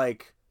 But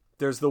like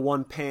there's the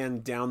one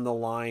pan down the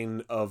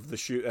line of the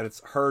shoe, and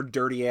it's her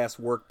dirty ass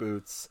work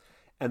boots,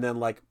 and then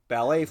like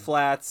ballet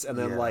flats, and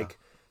then Yeah. like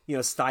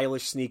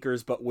stylish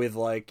sneakers, but with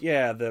like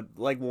the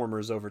leg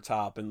warmers over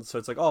top, and so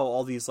it's like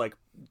all these like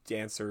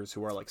dancers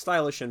who are like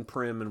stylish and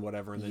prim and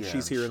whatever, and then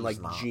she's here in like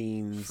not.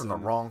 jeans She's from the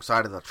and- wrong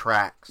side of the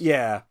tracks.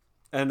 yeah,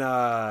 and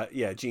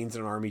jeans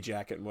and an army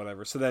jacket and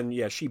whatever. So then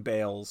she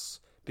bails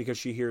because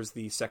she hears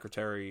the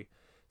secretary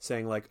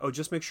saying like, "Oh,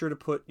 just make sure to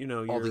put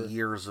all your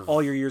years of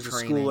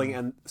training. schooling,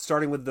 and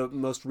starting with the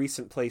most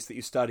recent place that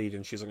you studied."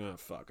 And she's like, "Oh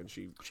fuck," and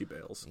she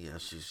bails. Yeah,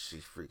 she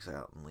freaks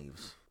out and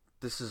leaves.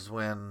 This is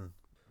when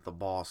the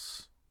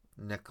boss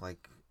Nick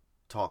like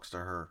talks to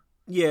her.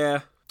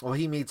 Yeah. Well,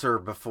 he meets her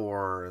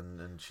before,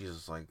 and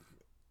she's like,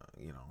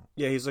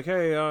 Yeah, he's like,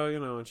 "Hey,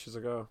 and she's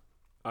like, "Oh,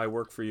 I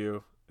work for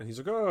you," and he's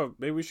like, "Oh,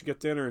 maybe we should get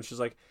dinner," and she's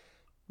like,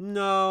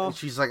 "No," and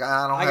she's like,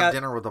 I don't have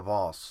dinner with the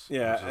boss.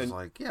 Yeah, and she's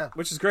like, yeah,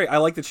 which is great. I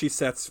like that she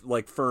sets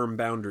like firm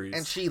boundaries.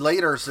 and she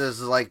later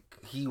says like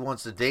he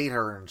wants to date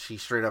her, and she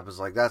straight up is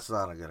like, that's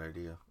not a good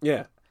idea.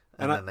 Yeah,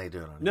 And then they do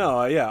it. No,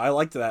 I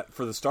liked that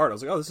for the start. I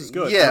was like, "Oh, this is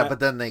good." Yeah, And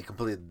but then they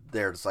completely.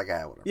 They're just like,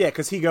 whatever. yeah,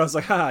 because he goes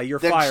like, "Ha, you're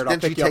Then, fired. I'll then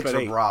she pick you up takes at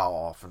her 8." bra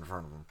off in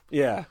front of him.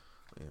 Yeah,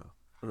 Yeah.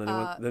 and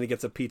then then he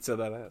gets a pizza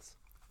that ass.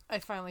 I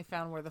finally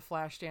found where the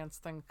Flashdance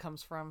thing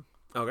comes from.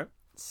 Okay,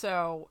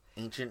 So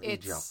Ancient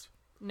it's Egypt.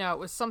 no, it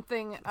was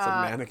something. it's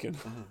a mannequin.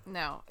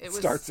 No, it It was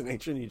starts in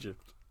ancient Egypt.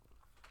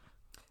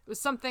 It was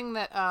something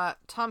that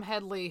Tom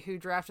Headley, who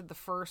drafted the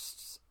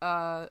first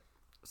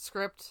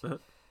script,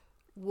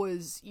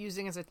 was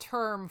using as a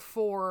term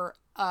for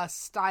a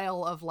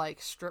style of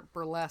like strip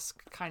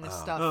burlesque kind of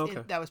stuff Oh,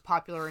 okay. that was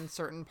popular in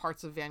certain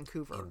parts of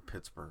Vancouver. In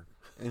Pittsburgh.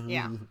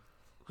 Yeah.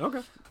 Okay,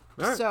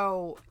 all right.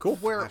 So Cool.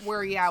 where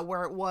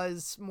it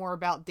was more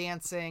about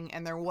dancing,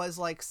 and there was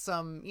like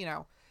some,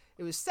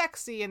 it was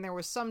sexy and there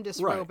was some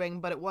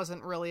disrobing, but it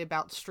wasn't really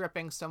about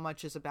stripping so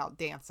much as about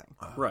dancing.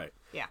 Right.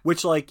 Yeah.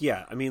 Which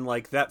I mean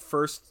like that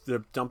first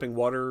the dumping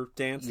water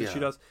dance that she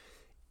Yeah. does,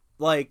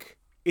 like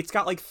it's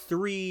got like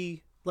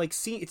 3 like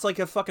scene. It's like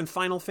a fucking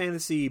Final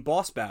Fantasy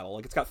boss battle.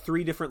 Like it's got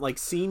 3 different like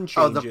scene Oh,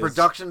 changes. the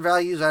production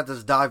values at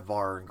this dive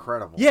bar are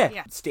incredible.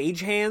 Yeah,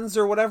 stage hands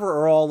or whatever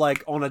are all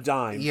like on a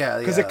dime. Yeah,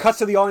 because yeah. it cuts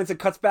to the audience, it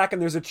cuts back, and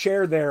there's a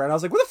chair there, and I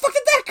was like, "Where the fuck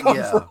did that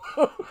come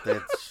from?"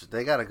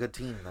 They got a good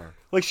team there.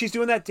 Like she's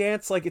doing that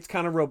dance, like it's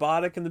kind of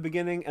robotic in the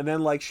beginning, and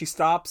then like she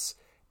stops,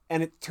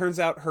 and it turns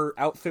out her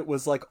outfit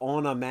was like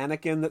on a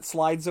mannequin that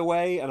slides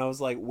away, and I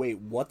was like, "Wait,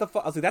 what the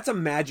fuck?" I was like, "That's a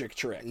magic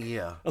trick."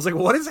 Yeah. I was like,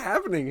 "What is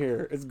happening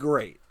here?" It's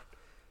great.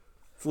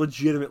 It's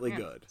legitimately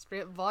good.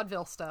 Straight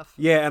vaudeville stuff.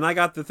 Yeah, and I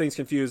got the things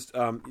confused.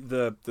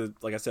 The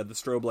like I said, the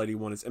strobe lady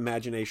one is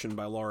Imagination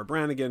by Laura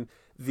Branigan.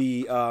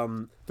 The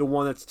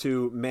one that's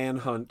to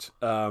Manhunt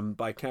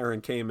by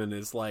Karen Kamen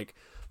is like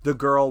the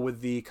girl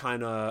with the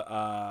kind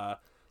of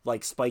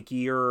like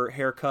spikier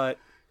haircut.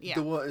 Yeah.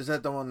 Is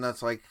that the one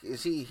that's like?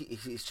 Is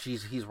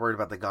he's worried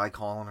about the guy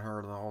calling her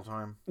the whole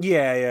time?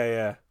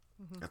 Yeah.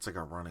 It's like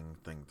a running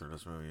thing through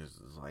this movie.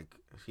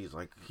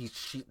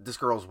 This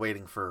girl's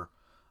waiting for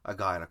a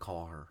guy to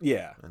call her.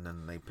 Yeah. And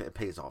then it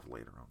pays off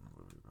later on in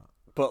the movie.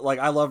 But like,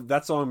 I love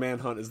that song.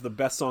 Manhunt is the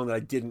best song that I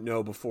didn't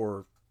know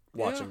before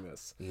watching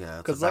this. Yeah.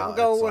 Because like,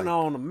 going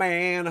on a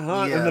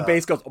manhunt, and the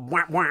bass goes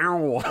wow,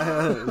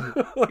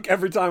 wow. Like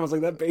every time I was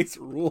like, that bass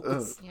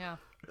rules. Yeah.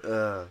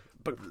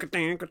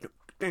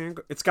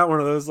 It's got one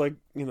of those like,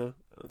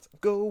 it's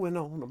going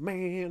on a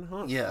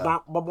manhunt. Yeah.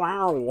 Wow,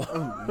 wow.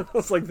 I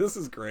was like, this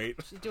is great.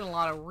 She's doing a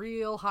lot of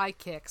real high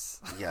kicks.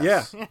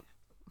 Yes. Yeah.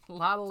 A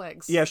lot of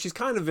legs. Yeah, she's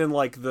kind of in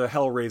like the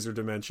Hellraiser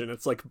dimension.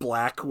 It's like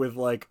black with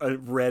like a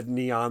red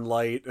neon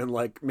light and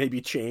like maybe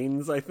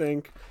chains, I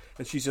think.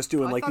 And she's just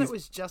doing I like thought these. it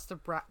was just a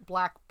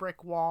black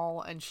brick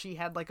wall, and she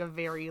had like a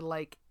very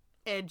like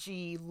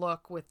edgy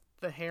look with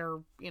the hair,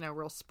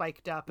 real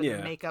spiked up, and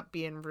the makeup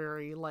being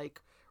very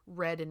like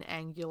red and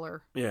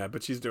angular. Yeah,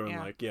 but she's doing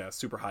like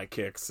super high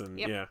kicks, and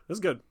Yep. it's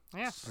good.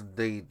 Yeah.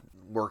 They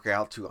work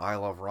out to I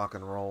Love Rock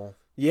and Roll.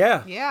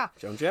 Yeah. Yeah.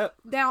 Joan Jett.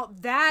 Now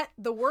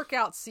the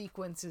workout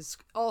sequence is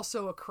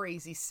also a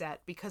crazy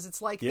set because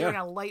it's like they're in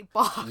a light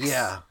box.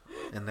 Yeah.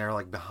 And they're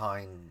like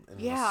behind in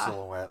the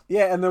silhouette.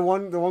 Yeah, and the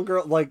one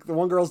girl, like the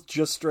one girl's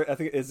just straight. I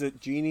think is it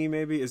Jeannie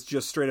maybe is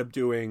just straight up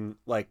doing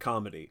like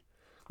comedy,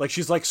 like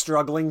she's like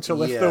struggling to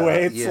lift the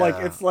weights.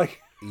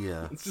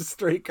 Yeah. It's just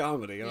straight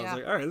comedy. And I was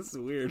like, all right, this is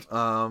weird.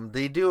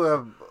 They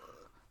do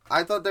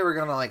I thought they were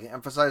gonna like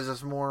emphasize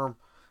this more.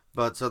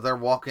 But so they're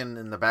walking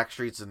in the back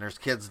streets and there's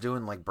kids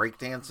doing like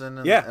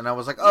breakdancing. And I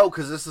was like, oh,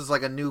 because this is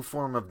like a new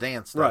form of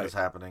dance that is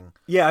happening.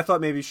 Yeah, I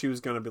thought maybe she was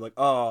going to be like,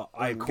 oh,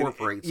 I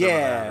incorporate some of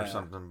that or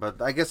something.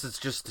 But I guess it's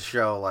just to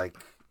show like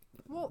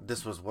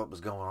this was what was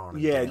going on.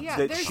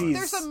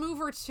 There's a move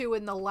or two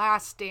in the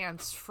last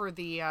dance for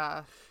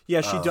the.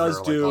 Yeah, she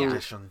does do.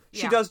 Audition.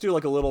 She does do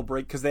like a little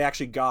break because they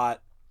actually got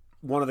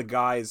one of the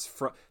guys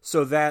from.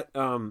 So that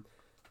the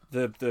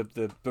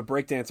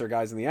breakdancer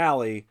guys in the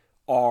alley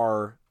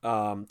are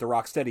the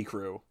Rocksteady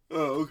crew.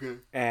 Oh, okay.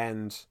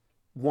 And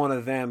one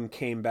of them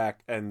came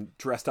back and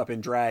dressed up in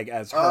drag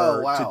as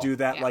her to do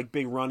that like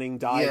big running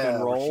dive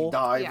and roll.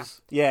 Where she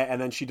dives. Yeah, and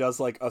then she does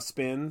like a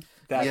spin.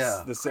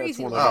 That's the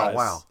Crazy one of the guys. Oh,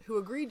 wow. Who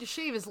agreed to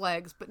shave his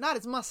legs, but not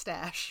his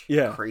mustache.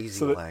 Yeah.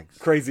 Crazy legs.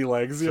 Crazy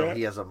legs, So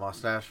he has a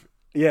mustache?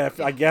 Yeah,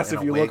 I guess And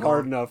if a you wig look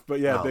hard on? enough.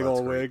 But big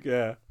old wig,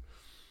 yeah.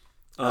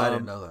 I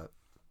didn't know that.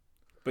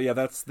 But yeah,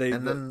 It's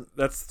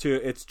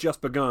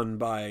Just Begun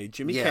by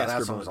Jimmy Castor.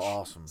 That song's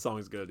awesome.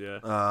 Song's good,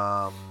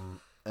 yeah.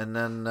 And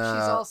then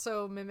she's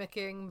also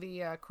mimicking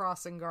the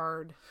crossing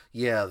guard.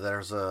 Yeah,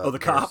 there's a the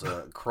cop.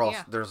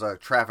 There's a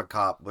traffic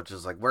cop, which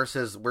is like, where's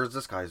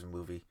this guy's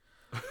movie?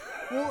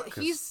 Well,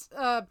 he's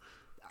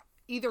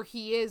either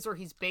he is or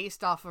he's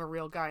based off of a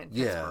real guy in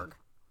Pittsburgh.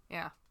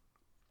 Yeah.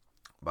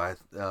 But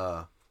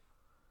I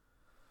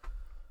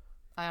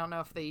don't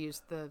know if they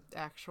used the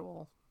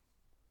actual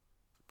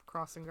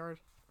crossing guard.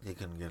 He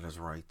couldn't get his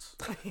rights.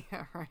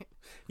 Yeah, right.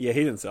 Yeah,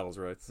 he didn't sell his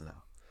rights. No.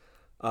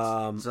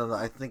 So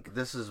I think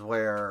this is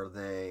where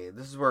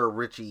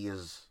Richie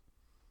is.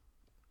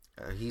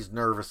 He's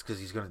nervous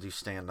because he's going to do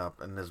stand up,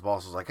 and his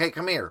boss is like, "Hey,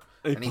 come here!"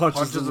 And he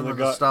punches him in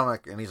the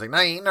stomach, and he's like,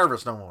 "No, you ain't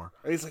nervous no more."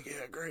 And he's like,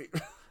 "Yeah, great."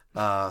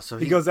 So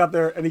he goes out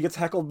there and he gets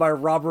heckled by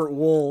Robert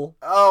Wool.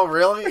 Oh,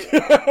 really? Did you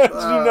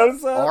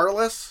notice that?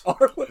 Arliss?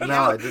 No,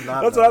 I did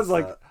not. That's what I was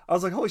like. I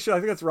was like, holy shit, I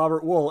think that's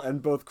Robert Wool.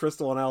 And both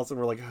Crystal and Allison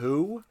were like,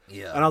 who?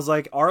 Yeah. And I was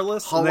like,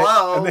 Arliss?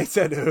 Hello? And they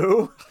said,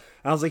 who?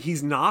 And I was like,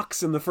 he's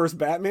Knox in the first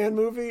Batman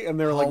movie? And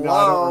they were like, no,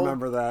 I don't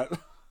remember that.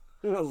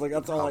 And I was like,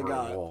 that's all I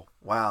got. Wool.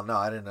 Wow, no,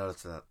 I didn't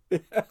notice that.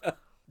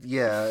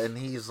 Yeah, and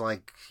he's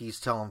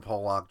telling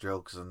Pollock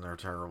jokes and they're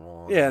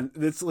terrible. Yeah, and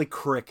it's like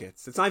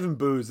crickets. It's not even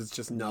booze, it's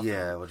just nothing.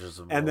 Yeah, which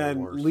is and then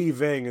worse. Lee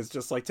Ving is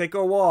just like, take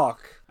a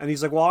walk. And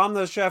he's like, well, I'm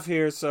the chef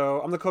here, so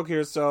I'm the cook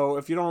here, so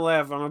if you don't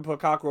laugh, I'm going to put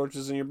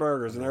cockroaches in your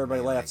burgers. And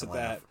everybody laughs at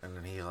that. And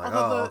then he's like,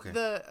 although okay.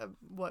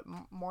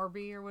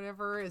 Marby or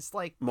whatever is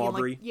like,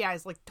 Marbury?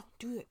 he's like, don't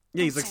do it.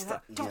 Yeah, he's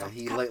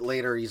like,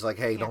 later he's like,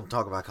 hey, don't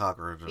talk about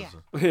cockroaches.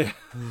 Yeah.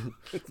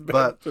 It's bad.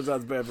 But turns out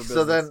it's bad for business.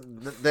 so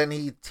then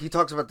he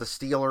talks about the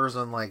Steelers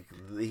and like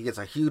he gets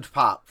a huge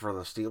pop for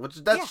the Steelers, which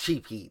that's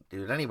cheap heat,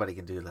 dude. Anybody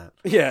can do that.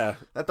 Yeah.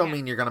 That don't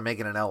mean you're gonna make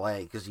it in L.A.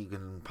 because you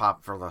can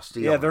pop for the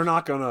Steelers. Yeah, they're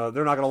not gonna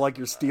like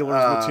your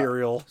Steelers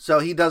material. So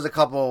he does a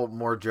couple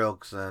more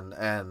jokes and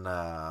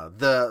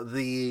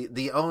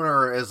the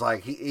owner is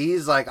like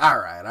he's like all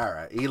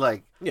right. He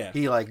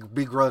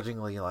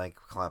begrudgingly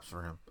claps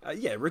for him.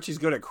 Yeah, Richie's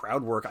good at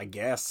crowd work, I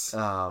guess.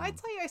 I'd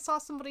say I saw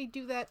somebody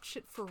do that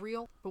shit for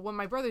real. But when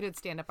my brother did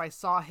stand up, I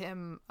saw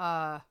him.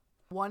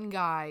 One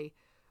guy,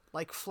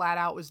 like flat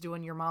out, was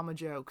doing your mama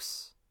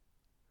jokes.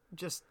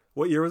 Just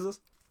what year was this?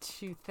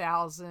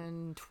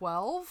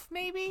 2012,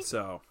 maybe.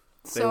 So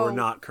they were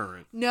not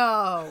current.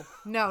 No,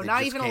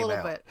 not even a little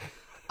out. bit.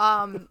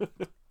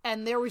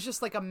 And there was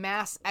just like a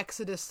mass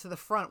exodus to the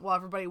front while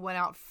everybody went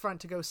out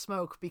front to go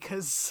smoke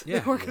because they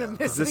weren't going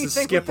to miss This is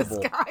anything with this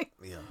skippable. guy.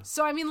 Yeah.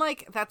 So, I mean,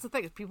 like, that's the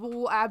thing. People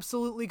will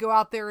absolutely go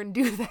out there and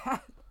do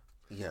that.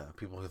 Yeah,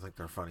 people who think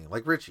they're funny,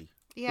 like Richie.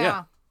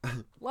 Yeah. A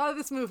lot of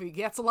this movie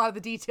gets a lot of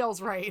the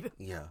details right.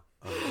 Yeah,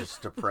 of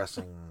just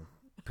depressing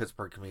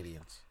Pittsburgh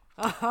comedians.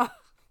 Uh-huh.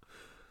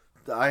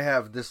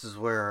 This is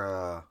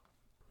where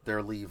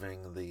they're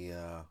leaving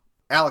the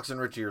Alex and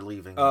Richie are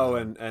leaving. Oh,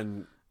 and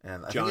I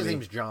think Johnny. his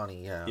name's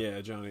Johnny. Yeah,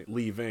 yeah, Johnny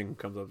leaving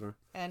comes up there.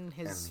 And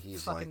his and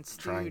he's fucking like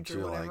trying stooge or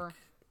to whatever. like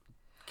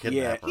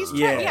kidnap her. He's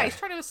Yeah. trying, he's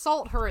trying to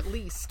assault her at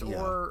least,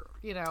 Yeah. or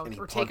And he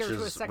or take her to a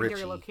punches secondary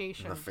Richie in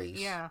location. the face.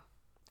 Yeah,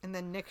 and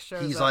then Nick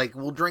shows He's up. like,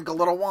 "We'll drink a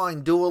little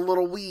wine, do a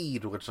little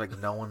weed," which like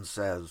no one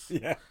says.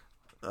 Yeah,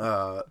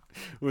 Uh,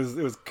 it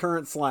was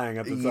current slang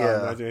at the time,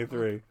 Yeah.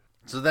 1983.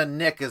 so then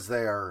Nick is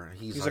there.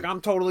 He's He's like, I'm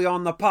totally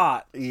on the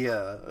pot.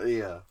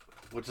 yeah,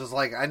 which is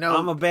like I know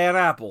I'm a bad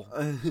apple.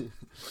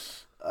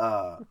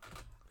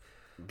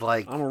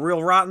 like I'm a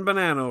real rotten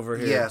banana over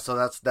here. yeah. So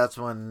that's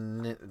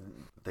when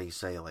they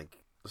say like,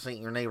 "This ain't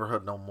your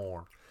neighborhood no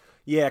more."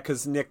 Yeah,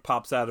 because Nick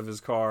pops out of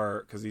his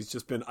car because he's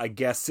just been, I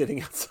guess,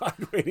 sitting outside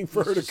waiting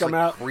for her to Just, come like,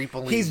 out.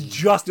 creepily- He's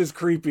just as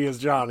creepy as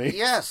Johnny.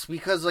 Yes,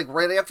 because like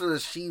right after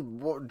this, she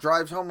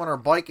drives home on her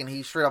bike, and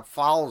he straight up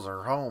follows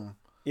her home.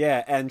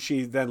 Yeah, and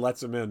she then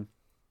lets him in.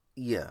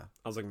 Yeah,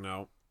 I was like,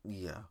 no.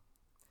 yeah,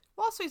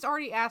 well, also he's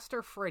already asked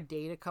her for a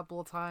date a couple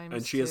of times,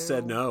 And she has too.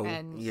 said no.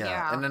 And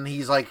yeah. And then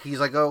he's like,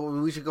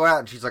 "Oh, we should go out,"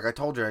 and she's like, "I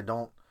told you, I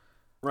don't."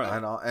 Right. I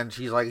know, and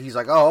he's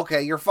like, "Oh,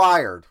 okay, you're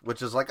fired,"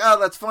 which is like, "Oh,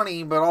 that's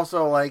funny," but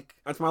also like,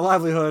 That's my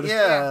livelihood.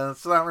 yeah,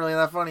 it's not really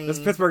that funny. This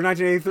Pittsburgh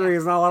 1983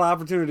 is not a lot of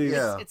opportunities.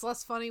 Yeah. it's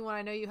less funny when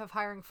I know you have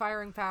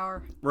firing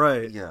power.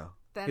 Right. Yeah,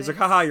 Than He's like,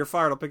 it's- haha, you're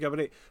fired. I'll pick you up at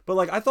 8. But,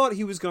 like, I thought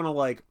he was going to,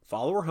 like,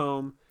 follow her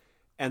home,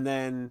 and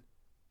then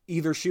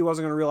either she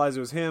wasn't going to realize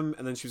it was him,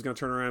 and then she was going to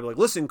turn around and be like,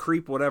 listen,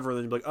 creep, whatever. And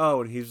then he'd be like, oh,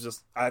 and he's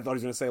just, I thought he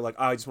was going to say, like,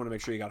 oh, I just want to make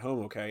sure you got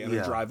home okay, and yeah,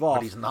 then drive off.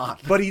 but he's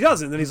not. But he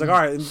doesn't. Then he's like, all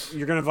right, and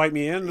you're going to invite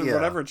me in and Yeah.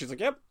 whatever. And she's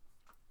like, yep.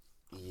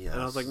 Yes.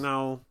 And I was like,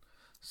 no.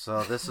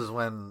 So this is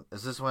when?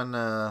 Is this when?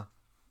 This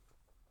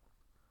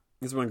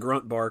is when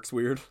Grunt barks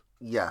weird.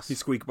 Yes. He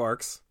squeak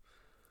barks.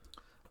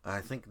 I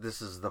think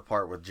this is the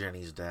part with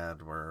Jenny's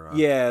dad where.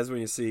 Yeah, is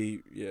when you see,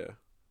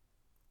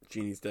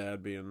 Jeannie's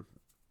dad being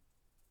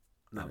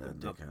not a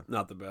dickhead.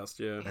 not the best,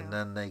 yeah. And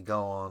then they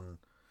go on.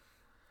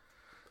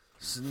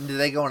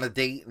 They go on a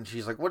date, and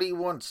she's like, "What do you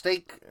want?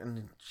 Steak?"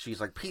 And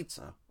she's like,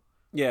 "Pizza."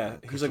 Yeah,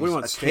 'Cause he's like, "What do you she's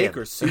want, a steak kid."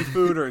 or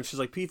seafood?" Or and she's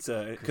like,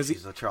 "Pizza," Because because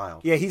she's a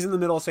child. yeah, he's in the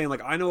middle saying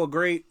like, "I know a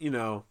great,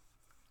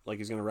 like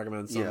he's gonna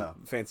recommend some Yeah.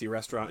 fancy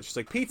restaurant." And she's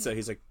like, "Pizza."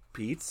 He's like,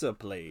 "Pizza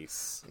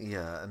place."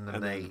 Yeah, and then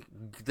And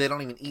they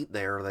don't even eat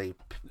there. They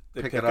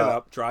They pick it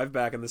up. drive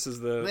back, and this is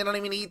the They don't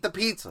even eat the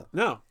pizza.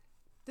 no.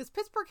 Does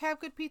Pittsburgh have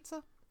good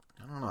pizza?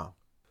 I don't know.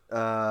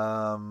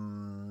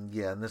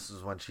 Yeah, and this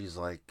is when she's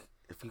like,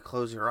 "If you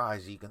close your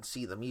eyes, you can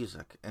see the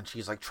music." And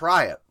she's like,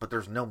 "Try it," but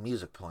there's no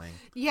music playing.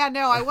 Yeah,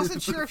 no, I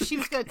wasn't sure if she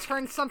was going to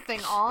turn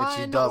something on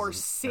she or doesn't.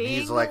 sing. And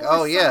he's like, or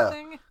 "Oh, yeah."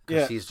 something.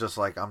 Because Yeah. she's just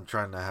like, "I'm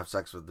trying to have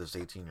sex with this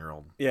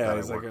 18-year-old. Yeah, that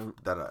he's like,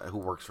 who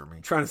works for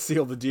me." Trying to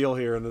seal the deal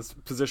here in this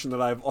position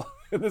that I've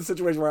in this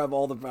situation where I have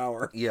all the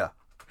power, Yeah,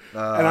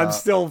 and I'm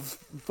still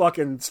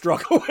fucking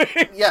struggling.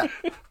 yeah.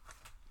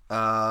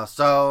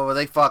 So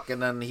they fuck,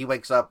 and then he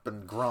wakes up,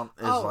 and Grunt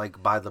is Oh.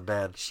 like by the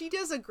bed. She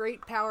does a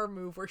great power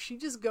move where she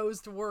just goes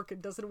to work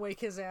and doesn't wake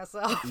his ass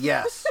up.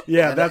 Yes.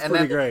 Yeah, that's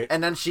pretty then, great.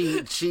 And then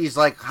she's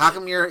like, "How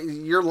come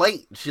you're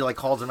late?" She like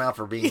calls him out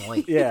for being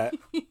late. Yeah,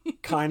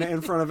 kind of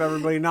in front of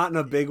everybody, not in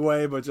a big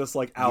way, but just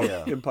like out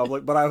Yeah. in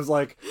public. But I was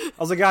like,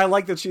 yeah, I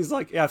like that she's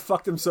like, yeah, I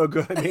fucked him so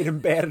good, I made him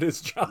bad at his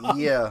job.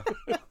 Yeah.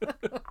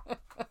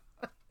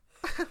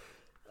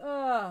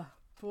 Oh,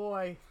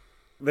 boy.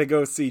 They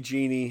go see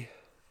Jeannie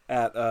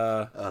at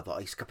The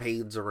ice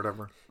capades or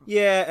whatever.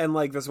 yeah, and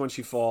like this when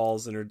she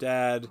falls, and her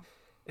dad's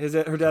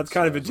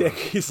kind of a dick.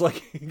 He's like,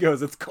 he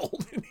goes, "It's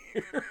cold in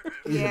here."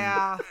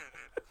 Yeah.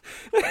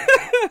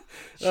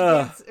 She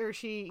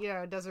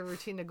does a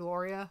routine to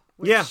Gloria,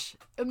 which Yeah.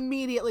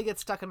 immediately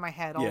gets stuck in my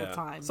head all yeah, the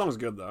time. the song's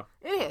good though.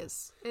 It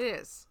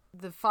is.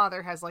 The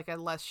father has like a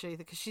less shitty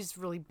because she's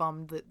really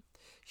bummed that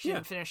she Yeah.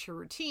 didn't finish her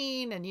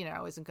routine and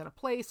isn't going to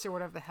place or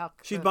whatever the hell.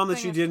 She's the bummed that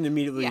thing she is. didn't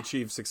immediately Yeah.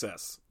 achieve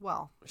success.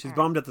 Well, She's all right.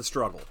 bummed at the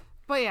struggle.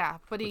 But yeah,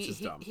 Which is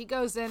he dumb. he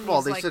goes in. Well,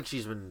 he's they like, said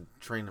she's been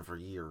training for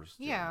years.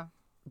 too. yeah.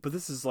 But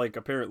this is like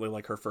apparently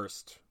like her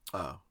first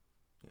Oh.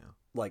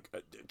 like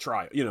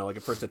try, like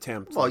a first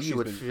attempt. Well, Like, you she's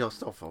would been-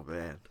 still feel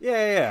bad.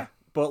 Yeah.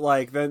 But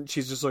like then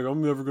she's just like,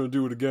 I'm never gonna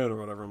do it again or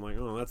whatever. I'm like,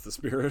 oh, that's the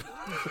spirit.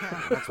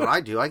 That's what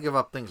I do. I give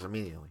up things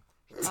immediately.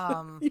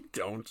 You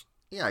don't.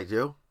 Yeah, I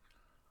do.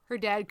 Her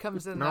dad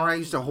comes in. Remember I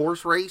used to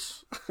horse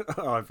race?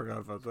 Oh, I forgot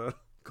about that.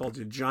 Called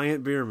you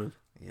Giant Beerman.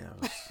 Yeah.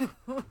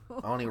 I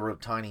only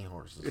rode tiny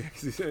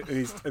horses.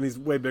 and he's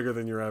way bigger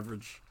than your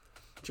average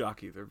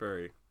jockey. They're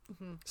very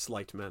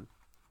slight men.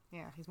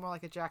 Yeah, he's more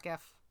like a Jack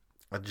F.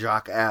 A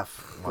Jock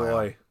F. Wow.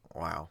 Boy.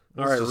 Wow.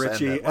 All right, Let's just end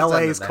Richie. it. Let's end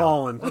LA's it now.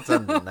 calling. Let's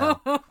end it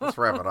now. Let's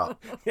wrap it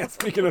up. Yeah,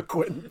 speaking of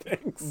quitting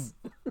things.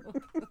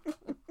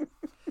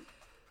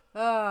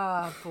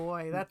 Ah,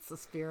 boy, that's the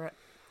spirit.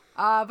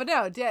 But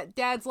no,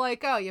 Dad's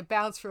like, oh, you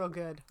bounce real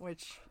good,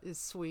 which is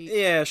sweet.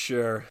 Yeah,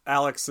 sure.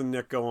 Alex and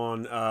Nick go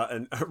on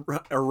an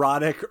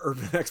erotic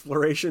urban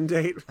exploration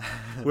date,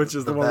 which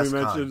is the one we best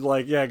mentioned. kind.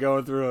 Like, yeah,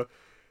 going through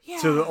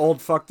to the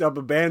old fucked up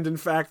abandoned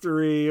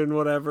factory and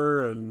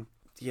whatever. And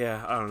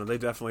yeah, I don't know. They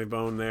definitely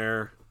bone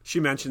there. She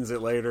mentions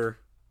it later.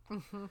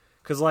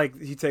 Because, like,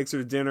 he takes her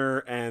to dinner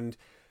and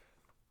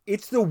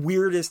it's the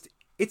weirdest.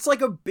 It's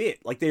like a bit.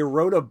 Like, they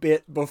wrote a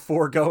bit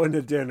before going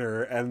to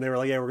dinner and they were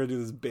like, yeah, we're going to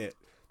do this bit.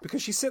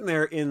 Because she's sitting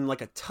there in,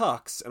 like, a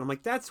tux and I'm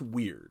like, that's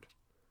weird.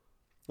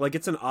 Like,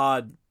 it's an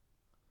odd,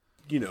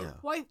 you know. Yeah.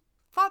 Well, I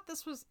thought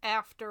this was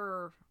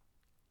after.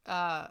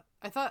 I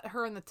thought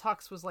her in the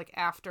tux was like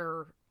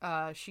after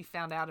she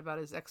found out about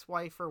his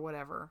ex-wife or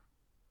whatever.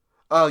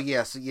 Oh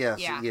yes. Yeah.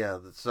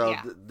 So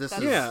Yeah. this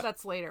That's, is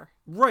that's later.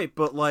 Right,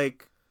 but,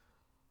 like,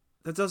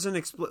 that doesn't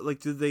explain. Like,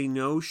 did they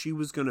know she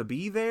was going to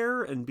be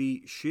there and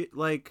be shit?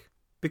 Like,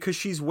 because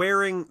she's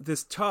wearing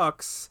this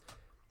tux,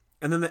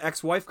 and then the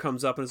ex-wife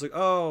comes up and is like,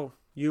 "Oh,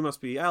 you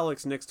must be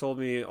Alex. Nick's told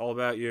me all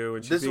about you."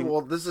 And she's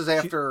this is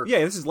after. yeah,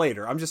 this is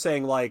later. I'm just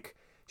saying, like,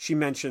 she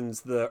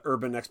mentions the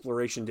urban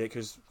exploration date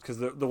because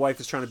the wife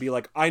is trying to be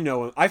like, "I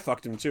know him. I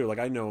fucked him too. Like,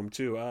 I know him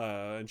too."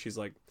 And she's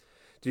like,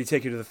 "Did he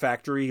take you to the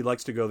factory? He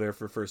likes to go there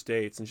for first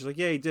dates." And she's like,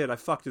 "Yeah, he did. I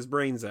fucked his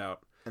brains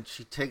out." And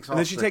she takes off. And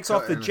then she takes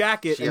off the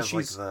jacket, she and has,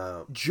 she's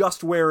like,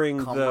 just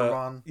wearing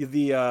cummerbund?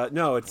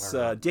 no, it's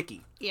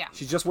Dickie. Yeah.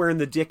 She's just wearing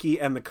the Dickie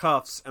and the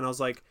cuffs, and I was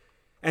like,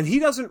 and he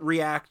doesn't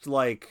react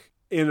like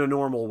in a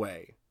normal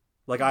way,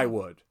 like I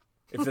would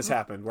if this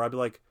happened, where I'd be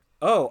like,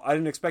 "Oh, I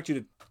didn't expect you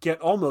to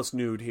get almost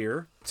nude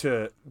here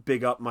to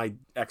big up my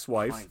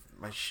ex-wife,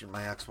 my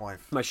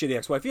ex-wife. my shitty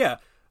ex-wife." Yeah,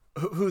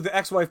 who the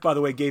ex-wife, by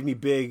the way, gave me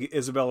big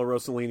Isabella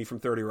Rossellini from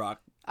 30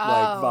 Rock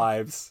like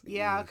vibes.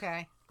 Yeah.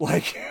 Okay.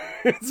 Like,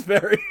 it's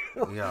very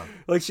Yeah.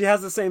 like she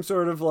has the same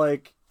sort of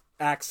like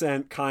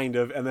accent kind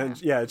of, and then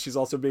yeah, she's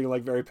also being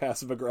like very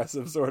passive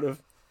aggressive sort of.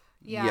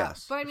 Yeah.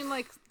 Yes. But I mean,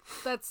 like,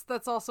 that's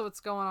also what's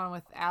going on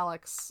with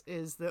Alex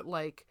is that,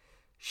 like,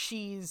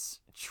 she's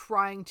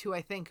trying to,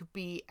 I think,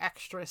 be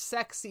extra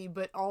sexy,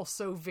 but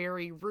also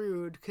very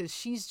rude because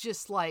she's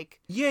just,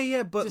 like,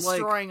 Yeah, but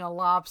destroying a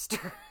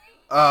lobster.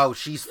 Oh,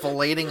 she's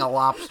filleting a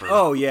lobster.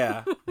 oh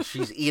yeah,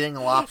 She's eating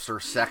a lobster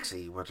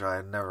sexy, which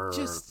I never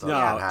Just- thought no,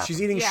 would happen.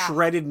 she's eating Yeah.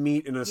 shredded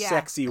meat in a Yeah.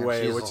 sexy And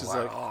way, she's which is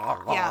like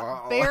Yeah.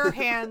 Bare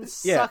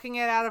hands, Yeah. sucking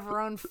it out of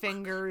her own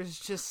fingers,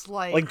 just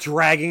like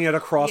dragging it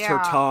across her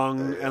Yeah.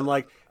 tongue, and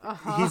like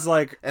he's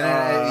like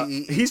And,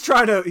 he's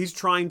trying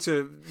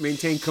to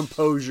maintain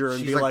composure and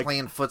She's be like, like,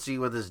 playing footsie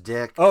with his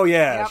dick. oh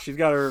yeah, Yep. she's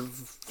got her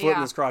foot in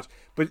Yeah. his crotch,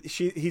 but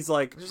he's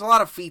like, There's a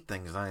lot of feet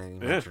things. I didn't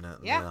mention it.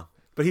 Yeah.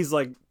 but he's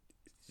like,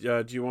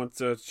 do you want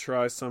to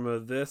try some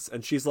of this?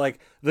 And she's like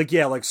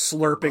yeah, like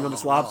slurping on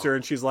this lobster,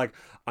 and she's like,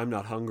 I'm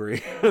not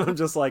hungry. I'm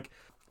just like,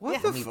 what Yeah.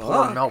 the Let me pour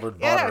fuck? melted butter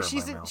yeah, no,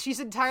 in my mouth. she's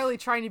entirely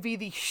trying to be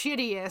the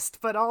shittiest,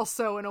 but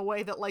also in a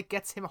way that like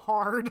gets him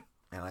hard.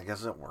 And I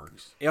guess it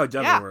works. Yeah, it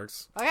definitely Yeah.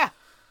 works. Oh yeah.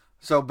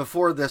 So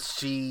before this,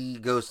 she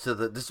goes to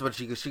the. This is what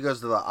she goes. She goes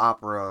to the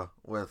opera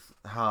with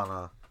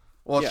Hannah.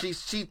 Well, Yeah.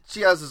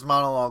 she has this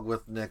monologue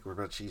with Nick,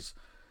 but she's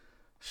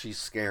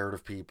scared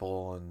of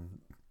people, and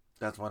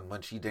that's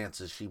when she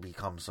dances, she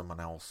becomes someone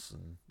else.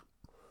 And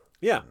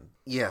Yeah,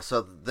 yeah,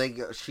 so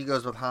she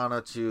goes with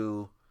Hannah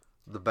to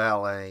the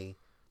ballet,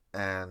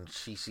 and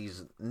she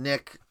sees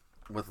Nick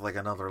with like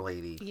another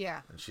lady.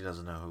 Yeah. And she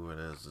doesn't know who it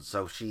is, and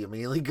so she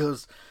immediately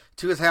goes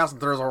to his house and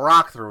throws a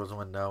rock through his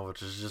window,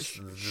 which is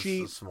just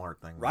She a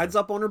smart thing. rides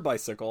up on her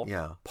bicycle,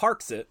 Yeah.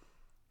 parks it,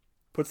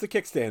 puts the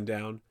kickstand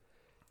down,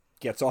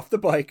 gets off the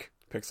bike,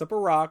 picks up a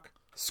rock,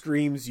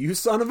 screams, "You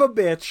son of a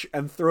bitch,"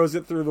 and throws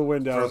it through the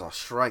window. Throws a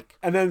strike.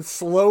 And then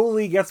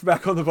slowly gets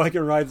back on the bike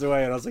and rides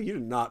away. And I was like, you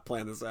did not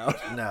plan this out.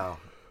 No,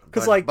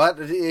 'Cause, But- like- but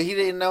he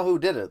didn't know who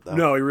did it though.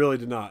 No, he really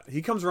did not.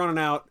 He comes running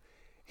out.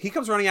 He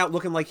comes running out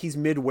looking like he's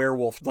mid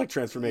werewolf like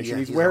transformation. Yeah,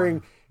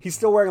 he's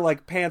still wearing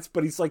like pants,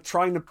 but he's like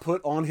trying to put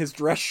on his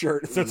dress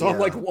shirt, so it's on Yeah.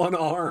 like one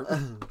arm.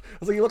 I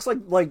was like, he looks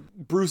like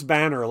Bruce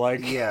Banner,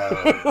 like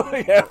Yeah.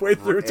 like halfway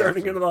through After.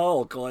 turning into the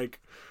Hulk. Like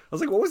I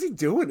was like, what was he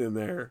doing in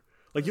there?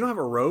 Like, you don't have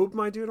a robe,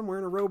 my dude? I'm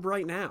wearing a robe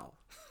right now.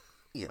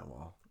 Yeah,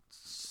 well,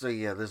 so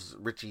yeah, this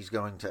Richie's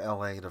going to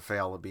L.A. to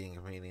fail at being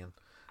a comedian.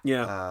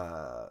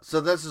 Yeah. So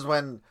this is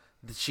when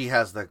she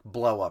has the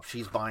blow up.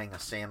 She's buying a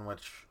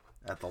sandwich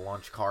at the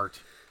lunch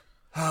cart,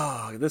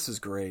 Oh, this is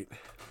great.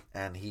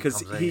 and he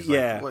 'Cause comes in. he- He's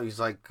yeah. like, what? He's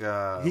like,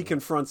 He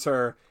confronts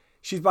her.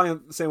 She's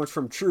buying a sandwich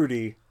from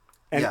Trudy,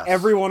 and Yes.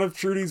 every one of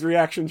Trudy's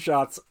reaction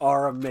shots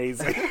are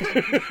amazing.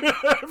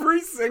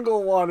 Every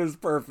single one is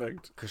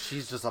perfect. because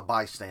she's just a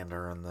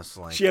bystander in this.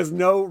 Like, She has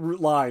no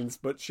lines,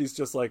 but she's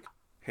just like,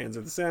 hands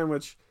her the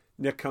sandwich.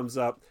 Nick comes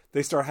up.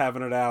 They start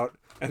having it out,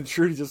 and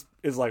Trudy just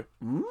is like,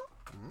 hmm?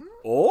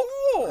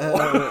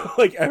 Oh,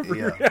 like every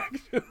Yeah.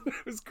 reaction.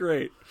 It was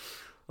great. I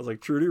was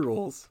like, Trudy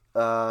rules.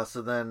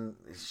 so then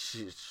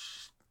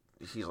she's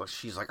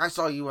like, I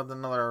saw you with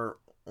another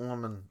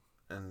woman,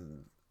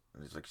 and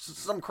And he's like,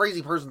 some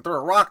crazy person threw a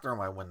rock through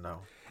my window.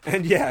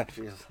 And yeah,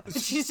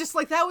 She's just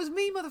like, that was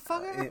me,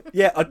 motherfucker.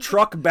 yeah, a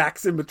truck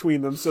backs in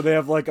between them, so they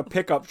have like a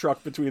pickup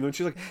truck between them.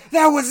 She's like,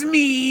 that was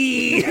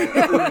me.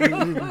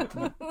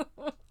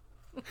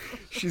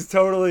 She's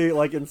totally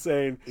like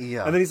insane.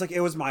 Yeah. And then he's like, it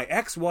was my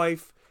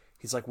ex-wife.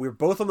 He's like, we were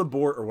both on the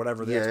board or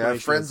whatever. The Yeah, I explanation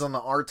have friends is. on the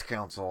arts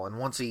council, and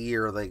once a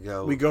year they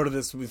go. We go to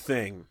this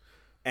thing,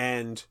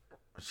 and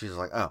She's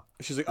like, oh.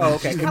 she's like, oh,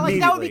 okay. Kind of like,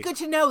 that would be good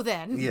to know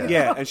then. Yeah.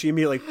 Yeah, and she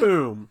immediately,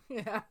 boom,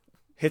 Yeah.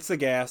 hits the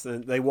gas,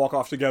 and they walk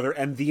off together,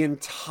 and the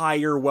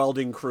entire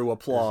welding crew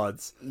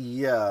applauds.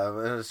 Yeah,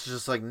 and it's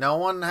just like, no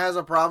one has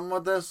a problem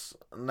with this.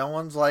 No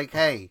one's like,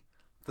 hey,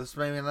 this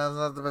maybe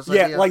not the best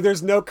Yeah, idea. like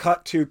there's no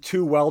cut to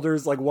two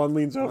welders. Like one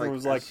leans over and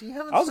was Like, like, is she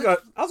having I was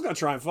sex?" gonna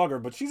try and fuck her,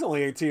 but she's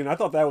only 18. I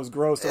thought that was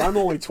gross, and I'm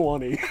only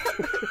 20.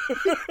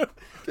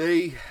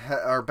 They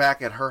are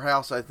back at her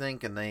house, I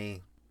think, and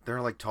they're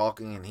like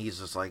talking, and he's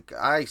just like,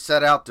 I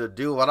set out to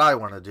do what I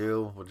want to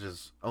do, which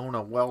is own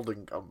a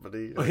welding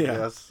company. I Yeah.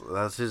 guess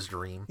that's his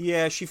dream.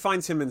 Yeah, she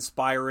finds him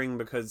inspiring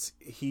because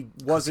he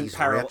wasn't he's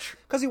paralyzed. rich.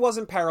 Because he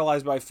wasn't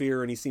paralyzed by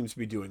fear, and he seems to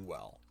be doing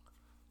well.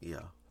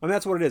 Yeah, I mean,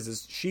 that's what it is.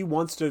 Is she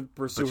wants to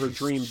pursue her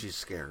dream, She's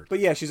scared. but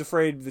yeah, she's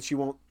afraid that she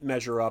won't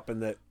measure up,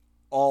 and that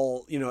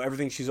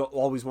everything she's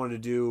always wanted to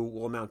do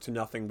will amount to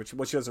nothing. But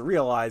what she doesn't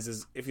realize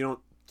is if you don't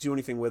do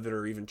anything with it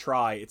or even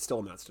try, it still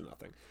amounts to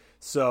nothing.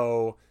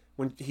 So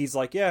when he's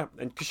like, yeah,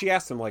 and because she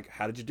asked him like,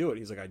 how did you do it?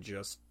 He's like, I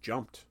just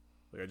jumped,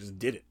 like I just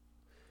did it.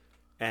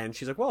 And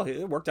she's like, well,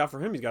 it worked out for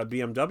him. He's got a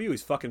BMW.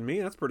 He's fucking me.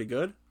 That's pretty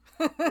good.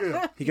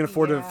 He can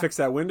afford to Yeah. fix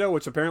that window,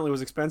 which apparently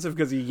was expensive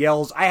because he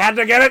yells, I had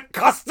to get it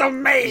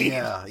custom made.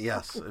 Yeah,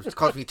 yes. It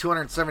cost me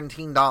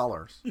 $217.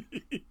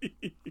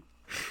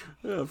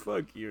 Oh,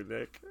 fuck you,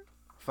 Nick.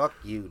 Fuck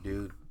you,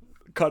 dude.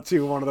 Cut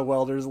to one of the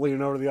welders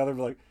leaning over to the other and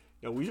be like,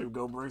 yeah, we should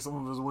go break some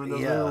of his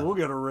windows Yeah. down. We'll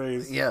get a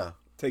raise. Yeah.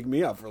 Take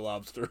me out for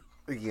lobster.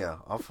 Yeah,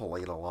 I'll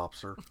fillet a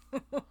lobster.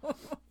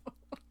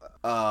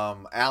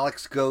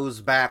 Alex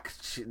goes back.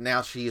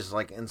 Now she's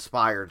like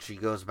inspired. She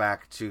goes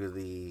back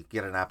to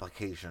get an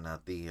application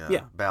at the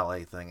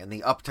ballet thing, and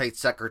the uptight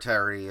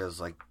secretary is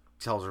like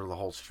tells her the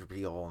whole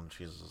spiel, and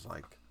she's just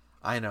like,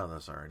 "I know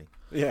this already."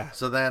 Yeah.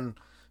 So then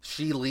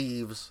she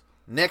leaves.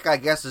 Nick, I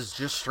guess, is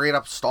just straight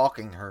up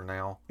stalking her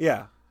now, Mm-hmm.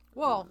 Yeah.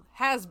 Well,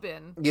 has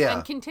been. Yeah.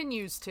 And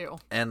continues to.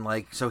 and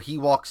like so he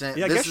walks in.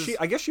 Yeah, This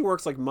I guess she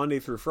works like Monday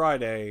through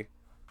Friday,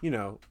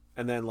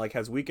 and then like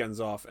has weekends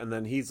off, and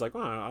then he's like,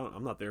 well,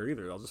 I'm not there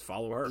either. I'll just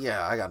follow her.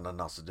 Yeah, I got nothing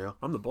else to do.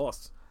 I'm the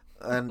boss.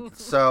 And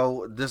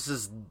so this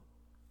is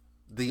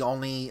the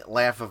only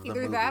laugh of the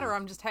Either movie. that or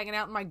I'm just hanging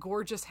out in my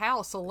gorgeous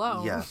house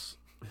alone. Yes.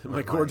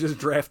 My gorgeous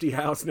drafty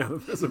house now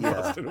that there's a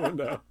Boston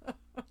window.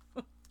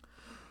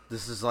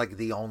 This is like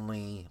the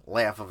only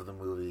laugh of the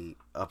movie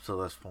up to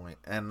this point.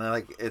 And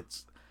like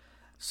it's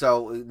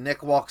so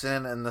Nick walks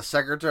in and the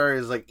secretary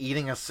is like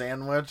eating a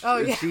sandwich. Oh,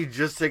 and yeah. she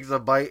just takes a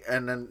bite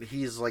and then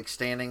he's like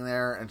standing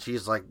there and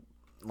she's like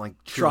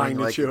Trying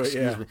to like, chew it,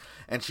 "Excuse yeah. me."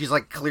 And she's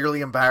like clearly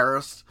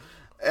embarrassed.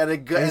 And,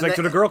 And he's like,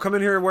 did a girl come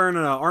in here wearing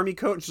an army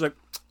coat? And she's like,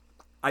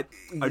 I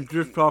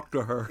just talked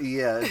to her.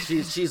 yeah,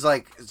 she's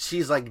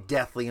like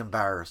deathly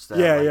embarrassed.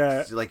 Yeah, like,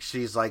 yeah. Like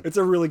she's like It's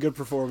a really good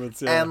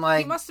performance. Yeah. and He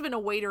like must have been a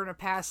waiter in a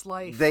past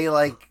life. they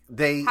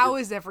How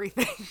is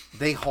everything?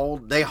 they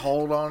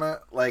hold on it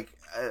like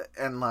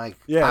and like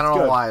Yeah, I don't it's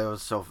know good.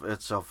 why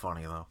it's so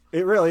funny though.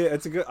 It really,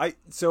 it's a good.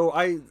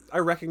 I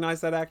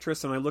recognize that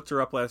actress, and I looked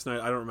her up last night.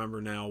 I don't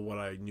remember now what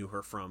I knew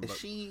her from. Is But,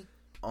 she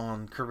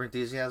on Curb Your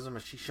Enthusiasm?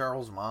 Is she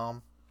Cheryl's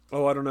mom?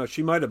 oh, I don't know.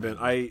 She might have been.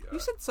 You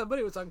said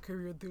somebody was on Curb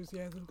Your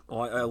Enthusiasm.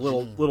 A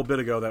little bit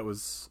ago that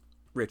was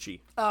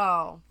Richie.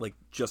 Oh. Like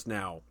just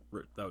now,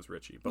 that was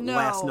Richie. But No,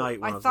 last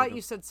night when I I was thought looking,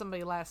 you said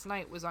somebody last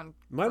night was on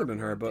might have Curb been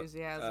Your her, but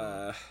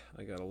Enthusiasm.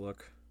 I gotta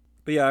look.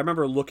 But yeah, I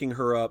remember looking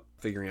her up,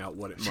 figuring out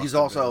what it. Must She's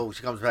have also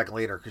she comes back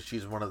later because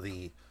she's one of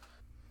the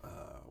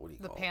what do you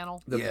the call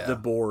panel. been. yeah. The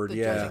board. The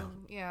Yeah,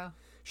 judging, yeah.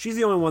 she's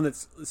the only one that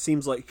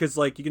seems like because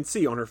like you can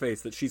see on her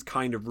face that she's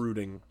kind of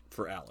rooting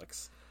for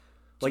Alex.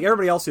 Like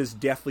everybody else is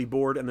deathly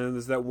bored, and then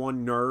there's that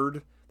one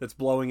nerd that's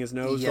blowing his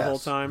nose the whole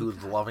time.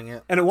 who's loving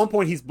it. And at one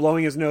point, he's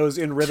blowing his nose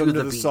in rhythm To to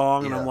the the beat,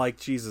 song, and yeah. I'm like,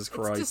 Jesus It's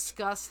Christ.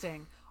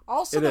 disgusting.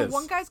 Also, It the is.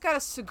 one guy's got a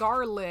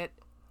cigar lit,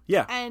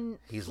 Yeah. and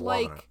He's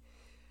like, loving it.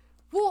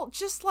 well,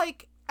 just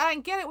like I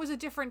get it was a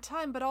different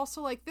time, but also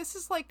like this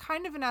is like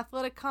kind of an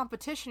athletic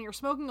competition. You're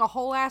smoking a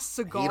whole ass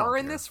cigar don't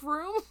in care. this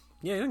room.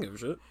 Yeah, he doesn't give a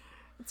shit.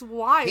 It's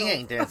wild. He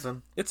ain't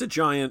dancing. It's a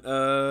giant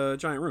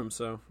room,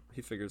 so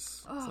he figures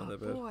it's Oh not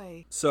that bad.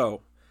 boy.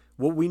 So,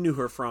 what we knew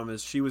her from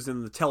is she was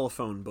in the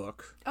Telephone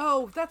Book,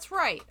 Oh, that's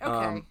right.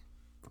 Okay.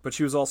 but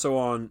she was also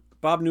on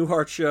Bob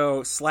Newhart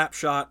Show,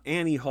 Slapshot,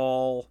 Annie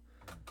Hall.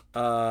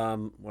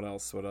 What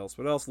else?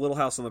 Little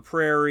House on the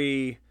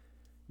Prairie,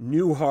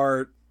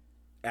 Newhart,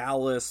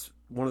 Alice,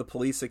 one of the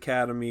police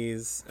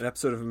academies, an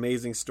episode of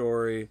Amazing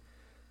Story,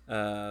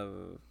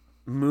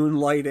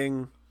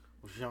 Moonlighting,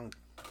 Young,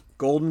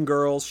 Golden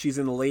Girls. She's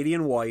in Lady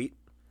in White.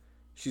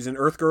 She's in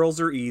Earth Girls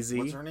Are Easy.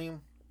 what's her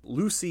name?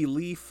 Lucy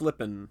Lee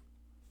Flippin.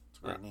 It's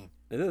a great name.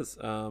 It is.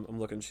 I'm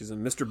looking. She's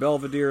in Mr.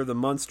 Belvedere, The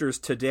Munsters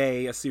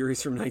Today, a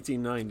series from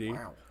 1990.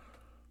 Wow.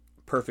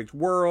 Perfect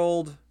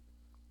World,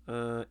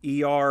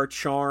 ER,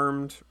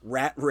 Charmed,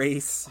 Rat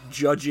Race,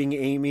 Judging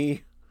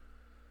Amy.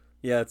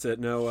 Yeah, that's it.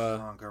 No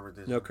Curb.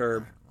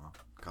 Right, well,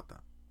 cut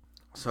that.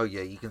 So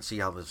yeah, you can see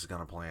how this is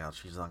going to play out.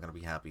 She's not going to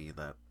be happy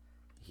that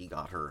he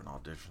got her an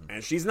audition.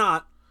 And she's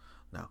not.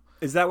 No.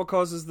 Is that what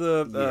causes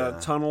the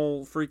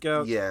tunnel freak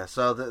out? Yeah.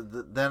 So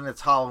then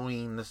it's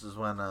Halloween. This is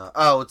when.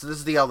 This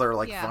is the other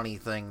funny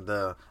thing.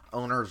 The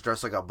owner's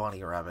dressed like a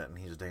bunny rabbit and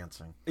he's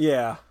dancing.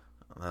 Yeah.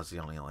 That's the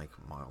only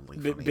mildly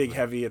funny. Big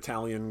heavy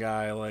Italian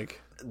guy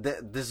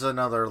This is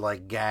another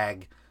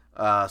gag.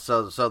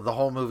 So the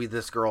whole movie,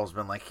 this girl's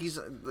been like, is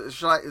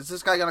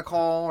this guy gonna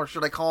call or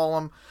should I call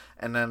him?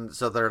 And then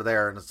so they're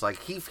there and it's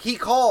like he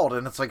called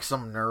and it's like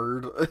some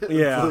nerd.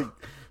 Yeah. Like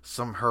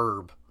some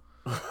herb.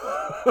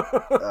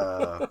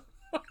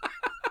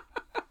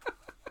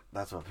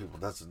 That's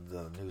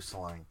the new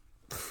slang.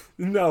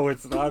 No,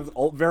 it's not.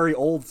 It's very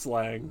old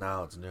slang.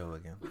 Now it's new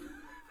again.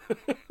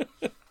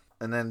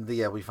 And then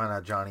we find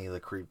out Johnny the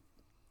creep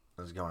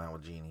is going out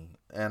with Jeannie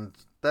and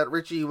that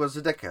Richie was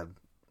a dickhead.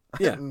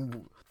 Yeah.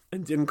 And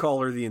didn't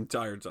call her the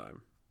entire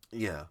time.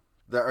 Yeah.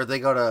 Or they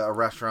go to a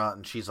restaurant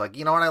and she's like,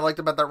 you know what I liked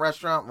about that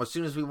restaurant? As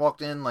soon as we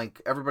walked in,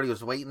 everybody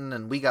was waiting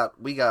and we got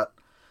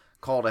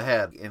called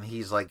ahead. And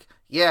he's like,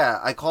 yeah,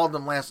 I called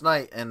them last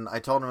night and I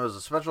told him it was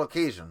a special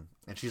occasion.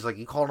 And she's like,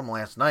 you called him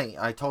last night?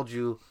 I told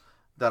you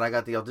that I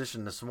got the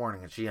audition this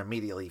morning. And she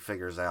immediately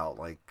figures out,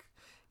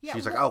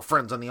 she's like, oh,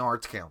 friends on the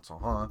Arts Council,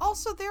 huh?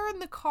 Also, they're in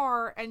the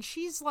car, and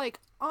she's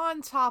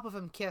on top of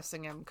him,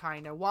 kissing him,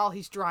 kind of, while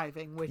he's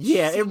driving. Which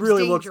it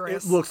really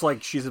dangerous. looks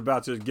like she's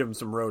about to give him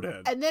some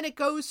roadhead. And then it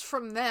goes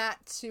from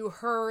that to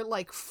her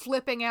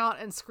flipping out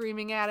and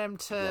screaming at him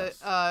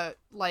to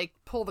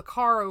pull the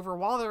car over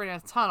while they're in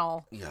a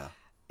tunnel. Yeah.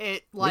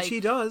 Which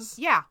he does.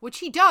 Yeah,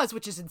 which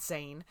is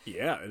insane.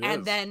 Yeah, it is.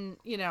 And then,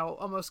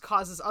 almost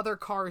causes other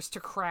cars to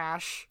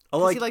crash.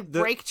 Oh, he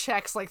brake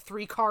checks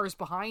 3 cars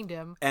behind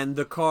him. And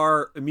the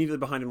car immediately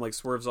behind him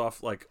swerves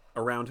off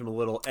around him a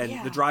little,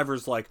 and the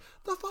driver's the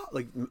fuck,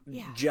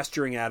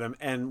 gesturing at him.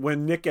 And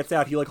when Nick gets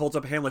out, he holds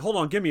up a hand hold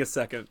on, give me a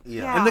second.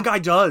 Yeah. And the guy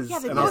does.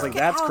 Yeah, and I was like,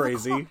 that's out of the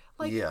crazy.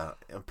 car. Yeah.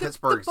 And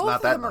Pittsburgh's both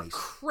not that of them nice. are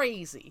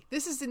crazy.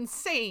 This is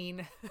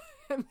insane.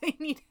 And they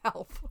need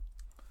help.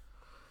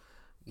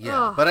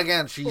 Yeah, oh, but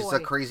again, she's boy. a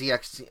crazy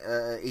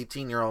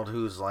 18-year-old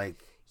who's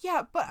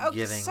yeah, but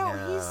getting,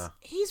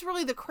 he's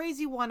really the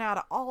crazy one out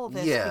of all of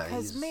this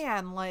because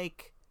man,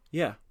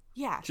 yeah,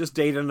 yeah, just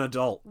date an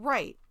adult,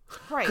 right,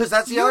 because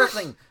that's the other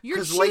thing. You're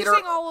Because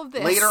choosing all of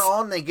this. Later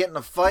on, they get in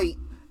a fight,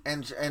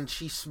 and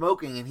she's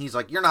smoking, and he's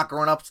like, "You're not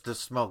grown up to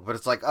smoke," but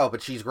it's oh,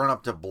 but she's grown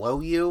up to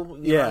blow you.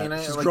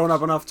 She's grown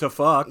up enough to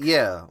fuck.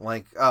 Yeah,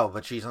 oh,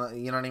 but she's not.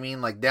 You know what I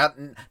mean? That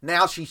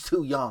now she's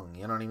too young.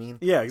 You know what I mean?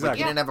 Yeah, exactly.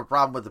 You didn't have a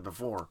problem with it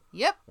before.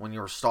 Yep. When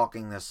you were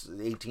stalking this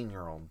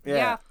 18-year-old.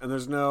 Yeah. And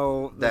there's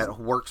no that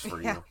works for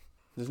you.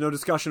 There's no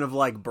discussion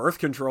of birth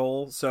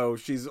control, so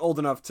she's old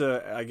enough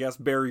to, I guess,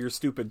 bury your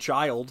stupid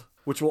child,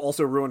 which will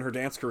also ruin her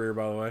dance career,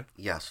 by the way.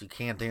 Yes, you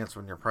can't dance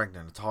when you're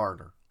pregnant. It's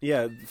harder.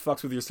 Yeah, it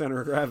fucks with your center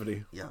of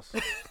gravity. Yes.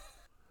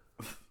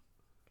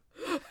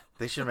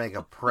 They should make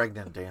a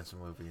pregnant dancing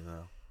movie,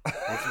 though.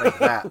 Let's make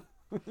that.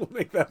 We'll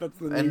make that. That's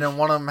the niche. And then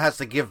one of them has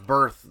to give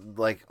birth,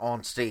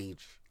 on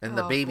stage. And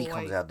the baby boy.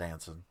 comes out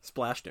dancing.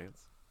 Splash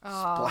dance.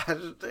 Splash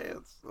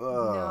dance.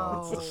 Oh,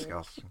 No. that's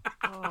disgusting.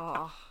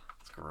 Oh.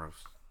 It's gross.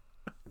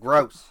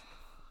 Gross.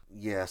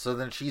 Yeah, so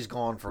then she's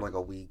gone for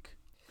a week.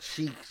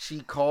 She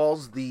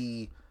calls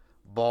the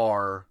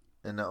bar,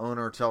 and the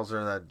owner tells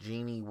her that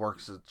Jeannie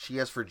she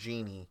asks for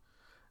Jeannie,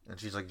 and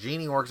she's like,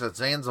 Jeannie works at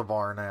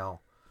Zanzibar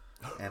now.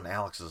 And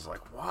Alex is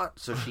like, what?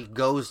 So she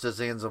goes to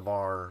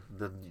Zanzibar,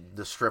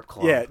 the strip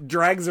club. Yeah,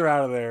 drags her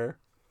out of there,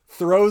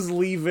 throws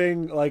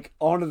Leaving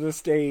onto the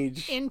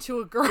stage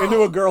Into a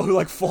girl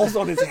who falls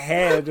on his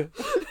head.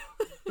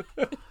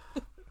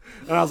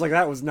 And I was like,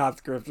 that was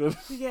not scripted.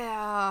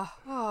 Yeah.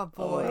 Oh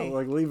boy.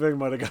 Leaving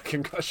might have got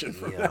concussion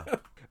from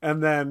that.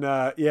 And then,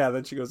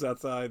 then she goes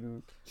outside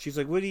and she's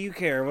like, what do you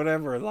care?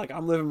 Whatever.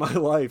 I'm living my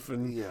life.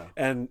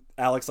 And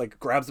Alex,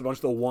 grabs a bunch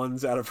of the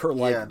ones out of her,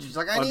 and she's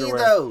like, I underwear. need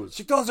those.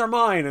 She those are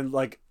mine. And,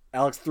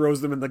 Alex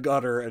throws them in the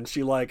gutter and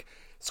she,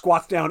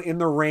 squats down in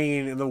the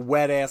rain in the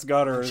wet-ass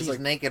gutter. And she's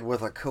naked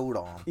with a coat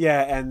on.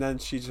 Yeah, and then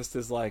she just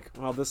is like,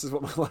 well, this is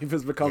what my life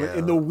has become.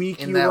 In the week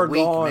in you were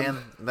week, gone. Man,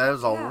 that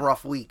was a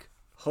rough week.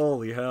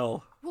 Holy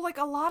hell. Well,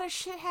 a lot of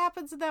shit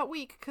happens in that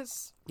week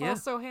because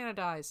also Hannah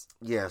dies.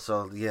 Yeah,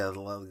 so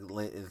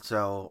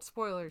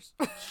Spoilers.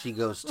 She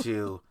goes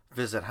to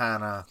visit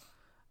Hannah,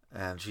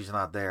 and she's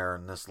not there,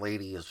 and this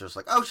lady is just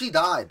like, oh, she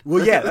died.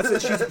 Well, yeah,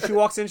 that's it. She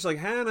walks in, she's like,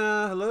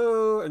 Hannah,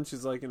 hello, and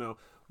she's like,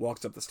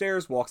 walks up the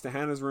stairs, walks to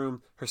Hannah's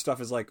room. Her stuff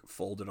is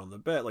folded on the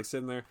bed,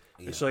 sitting there.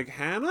 Yeah. And she's like,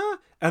 Hannah?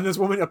 And this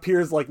woman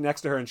appears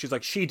next to her and she's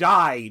like, she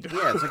died.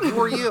 Yeah, it's who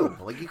are you?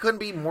 You couldn't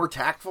be more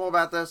tactful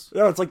about this?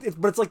 No, it's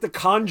The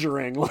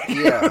Conjuring.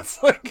 Yeah. It's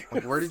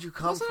where did you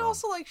come Wasn't from? it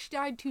also she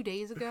died 2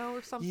 days ago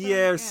or something?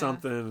 Yeah, or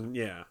something.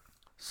 Yeah.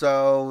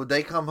 So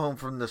they come home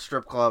from the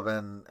strip club,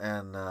 and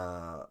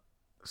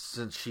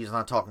since she's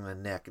not talking to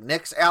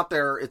Nick's out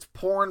there. It's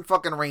pouring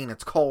fucking rain.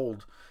 It's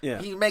cold.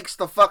 Yeah. He makes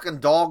the fucking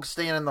dog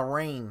stand in the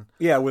rain.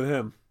 Yeah, with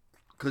him.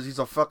 Because he's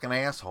a fucking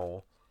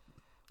asshole.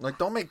 Like,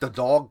 don't make the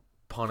dog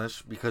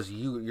punish because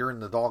you're in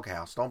the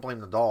doghouse. Don't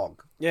blame the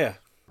dog. Yeah.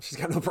 She's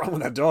got no problem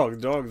with that dog. The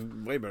dog's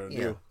way better than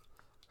you.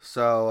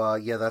 So,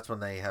 that's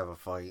when they have a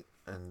fight.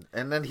 And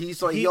then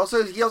he's like,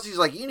 he's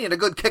like, you need a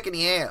good kick in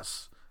the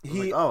ass.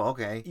 Like, oh,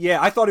 okay.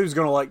 Yeah, I thought he was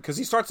going to, like, because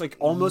he starts, like,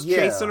 almost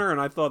chasing her, and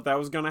I thought that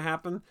was going to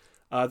happen.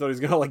 I thought he was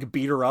going to, like,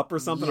 beat her up or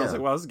something. I was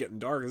like, wow, this is getting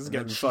dark. This is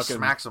getting she fucking...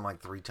 smacks him,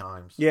 like, 3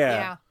 times.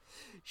 Yeah.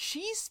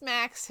 She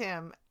smacks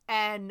him,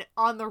 and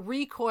on the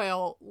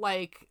recoil,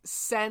 like,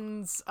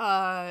 sends,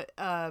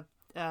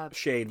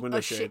 shade,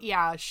 window shade.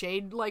 a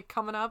shade, like,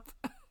 coming up.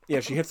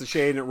 Yeah, she hits the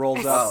shade and it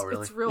rolls up. Oh,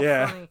 really? It's real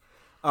funny.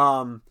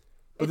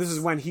 But this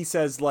is when he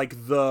says,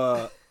 like,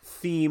 the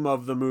theme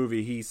of the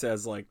movie. He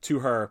says, like, to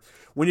her,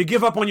 when you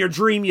give up on your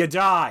dream, you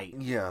die.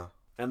 Yeah.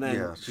 And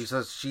then she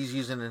says she's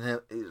using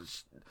it.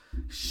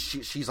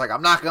 She's like,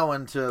 I'm not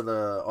going to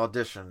the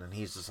audition, and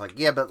he's just like,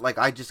 yeah, but like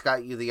I just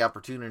got you the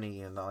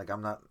opportunity, and like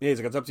I'm not. Yeah, he's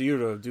like, it's up to you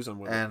to do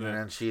something with it.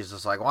 Yeah. And she's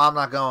just like, well, I'm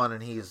not going,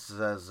 and he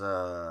says,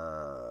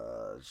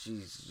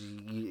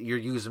 you're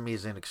using me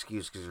as an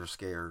excuse because you're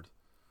scared.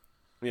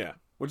 Yeah,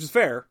 which is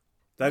fair.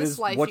 That is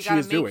life, what she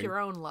is doing. You gotta make your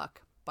own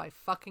luck by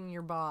fucking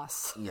your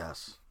boss.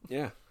 Yes.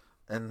 Yeah.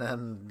 And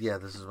then,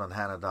 this is when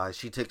Hannah dies.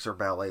 She takes her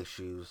ballet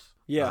shoes.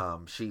 Yeah.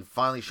 She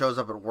finally shows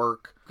up at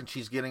work, and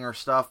she's getting her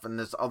stuff, and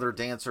this other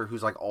dancer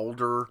who's, like,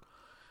 older,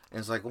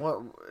 and is like,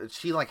 what?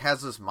 She, like,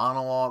 has this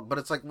monologue, but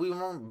it's like, we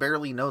won't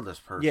barely know this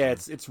person. Yeah,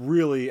 it's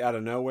really out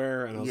of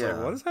nowhere, and I was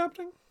like, what is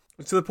happening?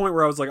 To the point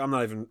where I was like, I'm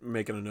not even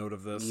making a note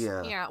of this.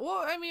 Yeah. Yeah,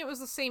 well, I mean, it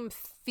was the same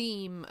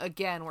theme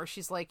again, where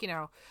she's like,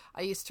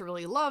 I used to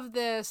really love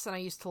this, and I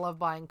used to love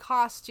buying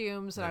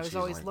costumes, and I was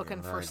always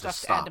looking for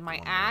stuff to add to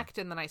my act,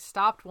 and then I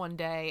stopped one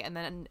day, and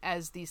then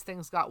as these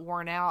things got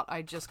worn out,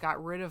 I just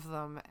got rid of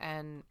them,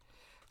 and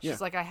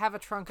she's like, I have a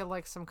trunk of,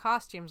 like, some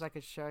costumes I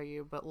could show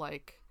you, but,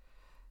 like,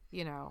 I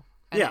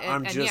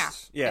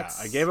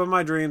gave up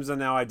my dreams, and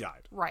now I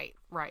died. Right.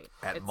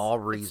 At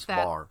Maureen's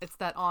bar. It's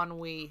that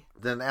ennui.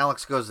 Then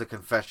Alex goes to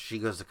confession. She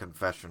goes to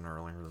confession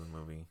earlier in the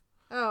movie.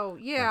 Oh,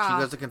 yeah. And she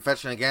goes to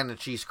confession again, and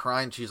she's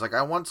crying. She's like,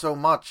 I want so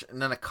much.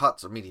 And then it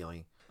cuts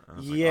immediately.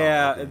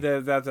 Yeah, like,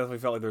 that definitely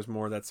felt like there's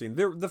more of that scene.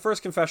 The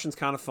first confession's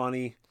kind of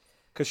funny,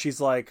 because she's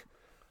like,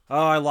 oh,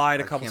 I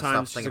lied a couple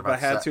times. She's like, I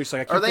had to. She's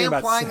like, I Are they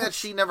implying that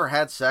she never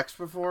had sex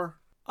before?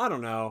 I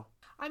don't know.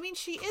 I mean,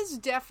 she is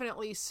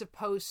definitely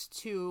supposed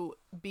to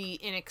be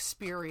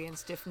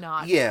inexperienced, if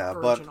not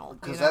virginal.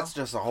 Because that's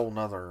just a whole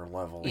nother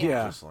level.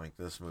 Yeah. Just like,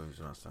 this movie's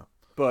messed up.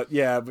 But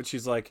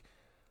she's like,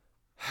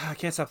 I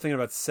can't stop thinking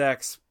about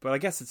sex, but I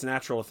guess it's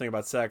natural to think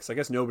about sex. I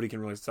guess nobody can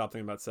really stop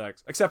thinking about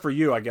sex. Except for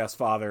you, I guess,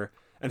 Father.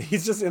 And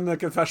he's just in the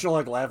confessional,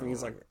 like, laughing.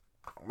 He's like,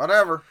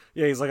 whatever.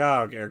 Yeah, he's like,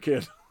 I don't care,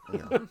 kid.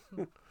 Yeah.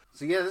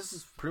 So this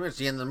is pretty much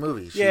the end of the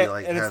movie. She,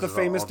 and it's the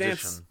famous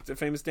dance. The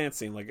famous dance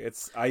scene. Like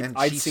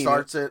she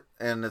starts it,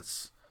 and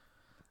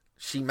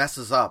she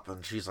messes up,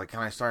 and she's like,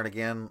 "Can I start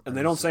again?" And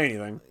they don't say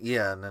anything.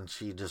 Yeah, and then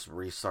she just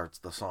restarts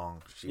the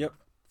song.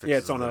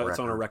 It's on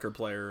a record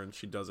player, and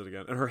she does it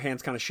again. And her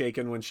hand's kind of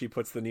shaking when she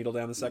puts the needle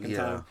down the second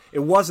time. It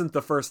wasn't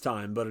the first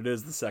time, but it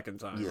is the second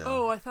time. Yeah.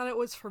 Oh, I thought it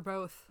was for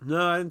both.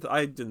 No,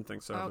 I didn't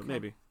think so, but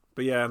maybe.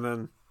 But and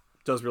then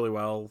does really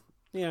well.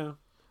 Yeah.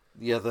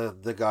 Yeah,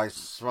 the guy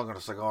smoking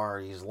a cigar,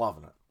 he's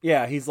loving it.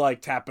 Yeah, he's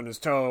like tapping his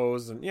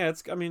toes, and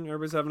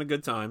everybody's having a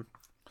good time.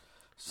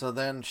 So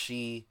then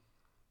she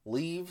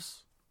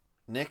leaves.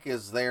 Nick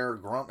is there.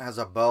 Grunt has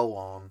a bow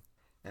on,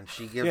 and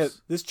she gives. Yeah,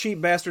 this cheap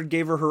bastard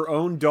gave her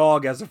own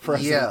dog as a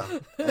present. Yeah,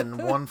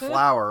 and one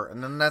flower,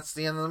 and then that's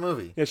the end of the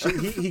movie. Yeah,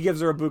 he gives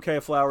her a bouquet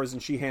of flowers,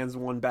 and she hands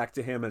one back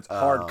to him, and it's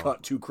hard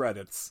cut 2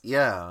 credits.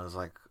 Yeah, I was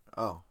like,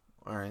 oh,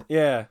 all right.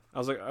 Yeah, I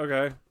was like,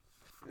 okay.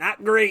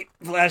 Not great,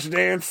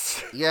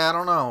 Flashdance. Yeah, I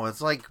don't know.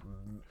 It's like...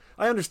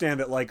 I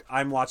understand that, like,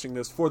 I'm watching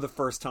this for the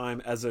first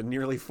time as a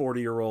nearly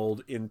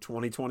 40-year-old in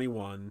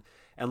 2021,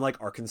 and, like,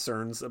 our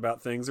concerns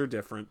about things are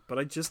different, but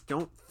I just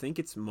don't think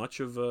it's much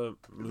of a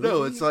movie.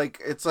 No, it's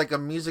like a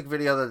music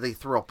video that they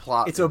threw a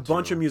plot It's into. A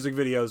bunch of music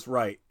videos,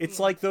 right. It's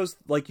like those,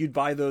 like, you'd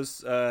buy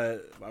those,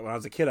 when I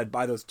was a kid, I'd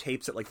buy those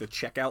tapes at, like, the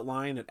checkout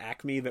line at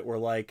Acme that were,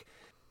 like...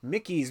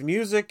 Mickey's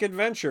Music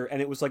Adventure,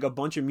 and it was like a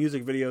bunch of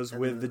music videos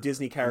with the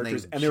Disney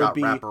characters, and there would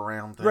be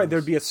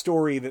there'd be a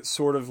story that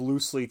sort of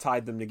loosely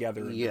tied them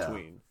together in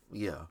between.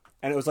 Yeah,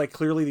 and it was like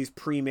clearly these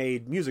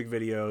pre-made music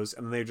videos,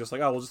 and they're just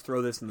like, oh, we'll just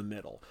throw this in the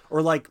middle,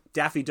 or like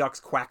Daffy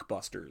Duck's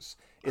Quackbusters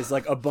is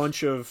like a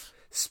bunch of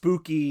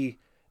spooky,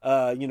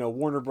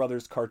 Warner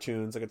Brothers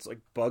cartoons, like it's like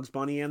Bugs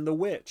Bunny and the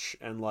Witch,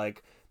 and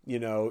like.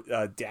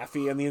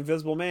 Daffy and the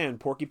Invisible Man,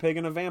 Porky Pig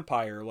and a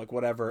Vampire, like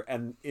whatever.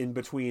 And in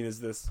between is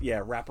this,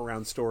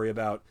 wraparound story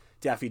about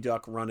Daffy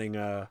Duck running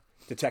a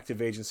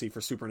detective agency for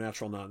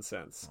supernatural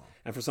nonsense. Oh.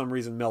 And for some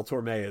reason, Mel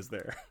Torme is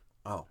there.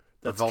 Oh,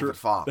 the Velvet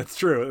Fog. That's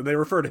true. And they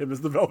refer to him as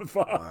the Velvet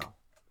Fog.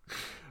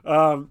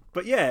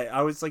 But yeah,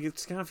 I was like,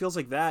 it kind of feels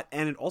like that,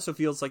 and it also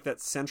feels like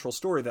that central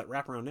story, that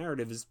wraparound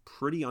narrative, is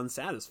pretty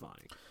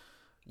unsatisfying.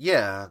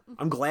 Yeah,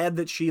 I'm glad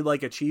that she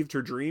like achieved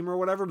her dream or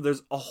whatever, but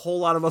there's a whole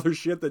lot of other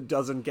shit that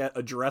doesn't get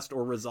addressed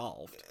or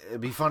resolved.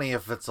 it'd be funny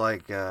if it's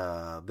like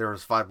there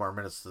was 5 more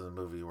minutes to the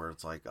movie where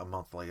it's like a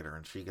month later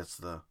and she gets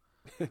the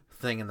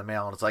thing in the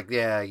mail and it's like,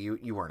 yeah,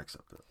 you weren't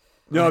accepted.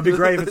 No, it'd be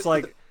great if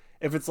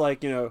it's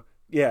like, you know,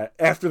 yeah,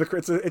 after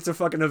the it's a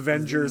fucking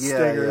Avengers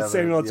stinger. yeah,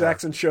 Samuel L. yeah.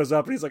 Jackson shows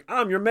up and he's like,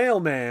 "I'm your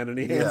mailman," and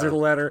he hands Yeah. her the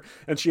letter,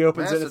 and she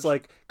opens it. Message. It's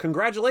like,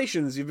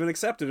 "Congratulations, you've been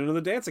accepted into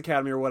the dance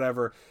academy," or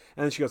whatever.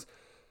 And then she goes,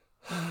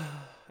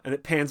 and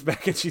it pans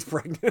back and she's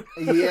pregnant.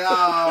 Yeah,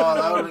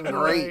 that would have been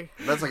great.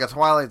 That's like a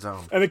Twilight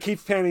Zone. And it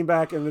keeps panning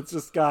back, and it's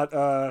just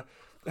got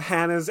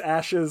Hannah's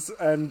ashes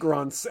and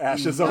Grunt's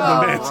ashes on the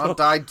Oh, mantle. Grunt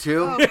died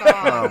too? Oh,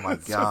 God. Oh, my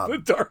It's the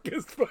God.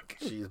 darkest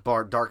fucking. She's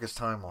darkest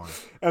timeline.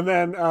 And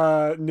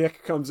then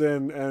Nick comes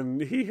in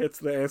and he hits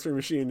the answering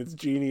machine. It's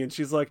Jeannie, and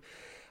she's like,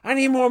 "I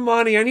need more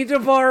money. I need to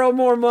borrow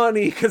more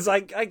money because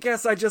I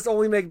guess I just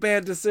only make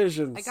bad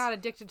decisions. I got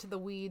addicted to the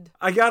weed.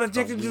 I got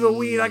addicted to the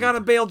weed. I got to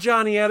bail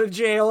Johnny out of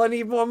jail. I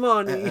need more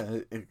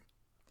money."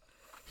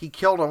 He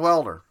killed a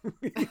welder.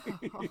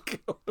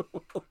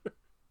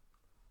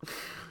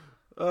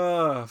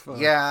 Oh, fuck.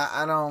 Yeah,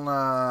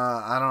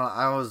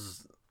 I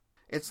was.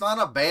 It's not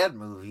a bad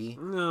movie,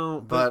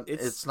 No, but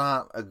it's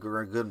not a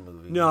good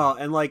movie. No,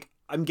 and like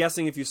I'm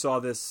guessing if you saw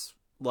this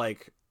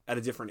like at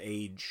a different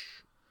age,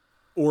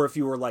 or if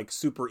you were like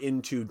super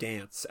into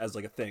dance as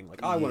like a thing,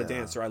 like, oh, I want to Yeah.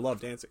 dance or I love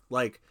dancing,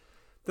 like,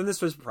 then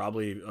this was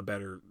probably a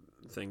better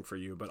thing for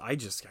you. But I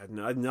just had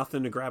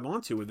nothing to grab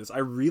onto with this. I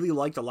really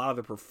liked a lot of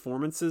the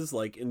performances,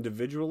 like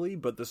individually,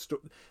 but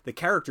the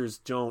characters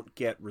don't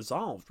get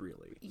resolved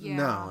really. Yeah.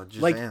 No, it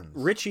just Like ends.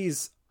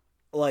 Richie's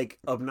like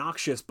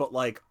obnoxious, but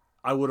like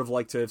I would have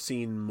liked to have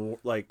seen more,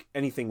 like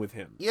anything with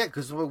him. Yeah,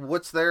 because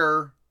what's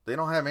there? They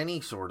don't have any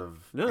sort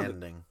of No,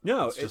 ending.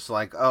 no, it's just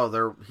like,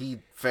 oh, he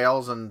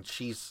fails and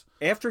she's.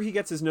 After he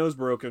gets his nose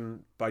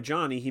broken by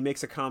Johnny, he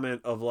makes a comment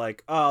of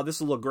like, "Oh,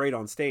 this will look great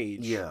on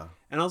stage." Yeah.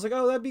 And I was like,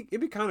 "Oh, it'd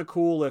be kind of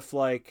cool if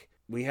like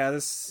we had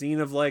a scene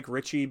of like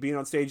Richie being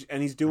on stage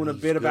and he's doing And a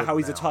he's bit about good how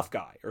he's a now. tough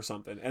guy or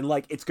something, and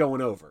like it's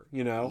going over,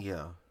 you know?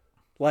 Yeah.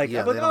 Like,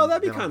 Yeah, I'm like, they oh, don't-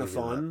 that'd be they don't kind of give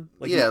you fun.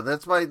 that. Like, yeah,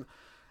 that's why.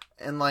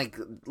 And like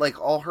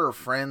all her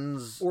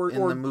friends Or- in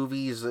or- the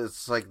movies,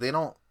 it's like they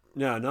don't.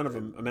 no, none of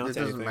them amount It to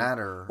doesn't anything.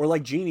 matter. Or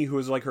like Jeannie, who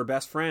is like her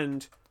best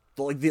friend.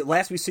 But like the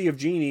last we see of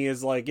Jeannie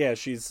is like, yeah,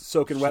 she's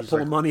soaking wet, She's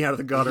pulling like- money out of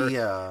the gutter.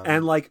 Yeah.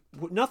 And like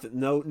nothing,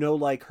 no,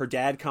 like her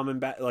dad coming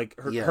back, like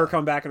her Yeah.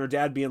 coming back, and her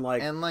dad being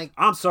like, And like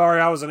 "I'm sorry,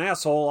 I was an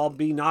asshole. I'll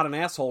be not an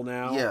asshole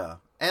now." yeah,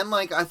 and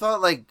like I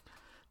thought like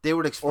they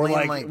would Or explain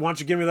like, like why don't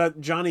you give me that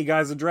Johnny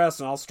guy's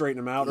address and I'll straighten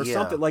him out, or Yeah.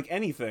 something, like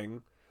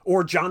anything.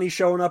 Or Johnny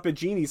showing up at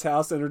Jeannie's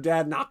house and her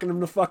dad knocking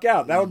him the fuck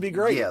out. That would be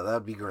great. Yeah,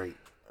 that'd be great.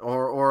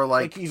 Or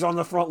Like he's on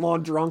the front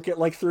lawn drunk at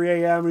like 3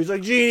 a.m. and he's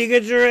like, "Jeannie,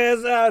 get your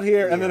ass out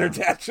here!" And then her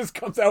dad just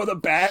comes out with a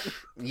bat.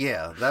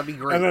 yeah, that'd be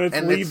great. And then it's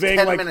leaving,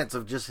 10 like- minutes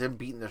of just him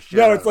beating the shit.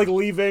 No, out it's of like him.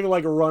 leaving,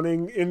 like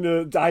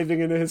diving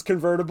into his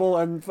convertible,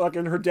 and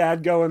fucking her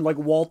dad going like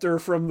Walter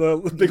from the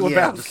Big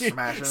Yeah,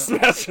 Lebowski, just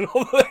smashing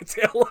all the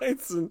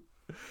taillights, and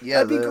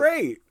yeah, that'd be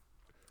great.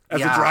 As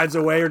it Yeah. drives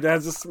away, her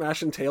dad's just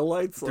smashing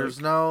taillights. Like, There's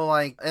no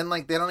like, and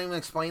like they don't even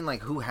explain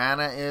like who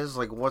Hannah is,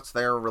 like what's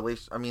their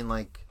relation. I mean,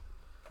 like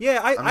yeah,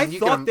 I you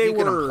thought can, they you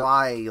can were.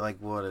 imply like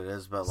what it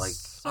is, but like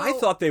I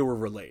thought they were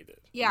related.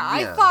 Yeah,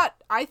 Yeah.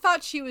 I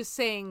thought she was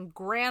saying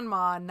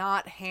grandma,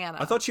 not Hannah.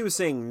 I thought she was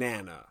saying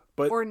Nana,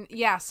 but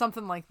yeah,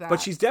 something like that.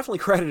 but she's definitely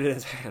credited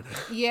as Hannah,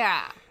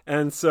 yeah.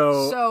 and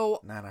so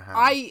So Nana Hannah.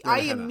 I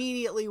Hannah.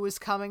 immediately was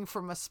coming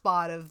from a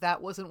spot of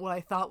that wasn't what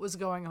I thought was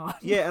going on.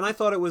 yeah, and I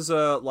thought it was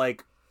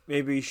like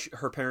maybe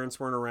her parents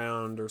weren't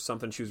around or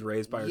something. She was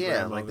raised by her yeah,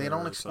 grandmother. like they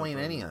don't or explain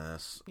something. any of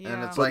this, and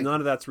Yeah. it's But like none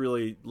of that's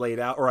really laid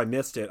out, or I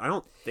missed it. I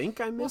don't think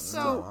I Well, missed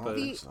so No, I it. don't But...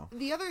 think so.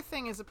 the other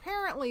thing is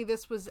apparently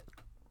this was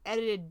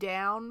edited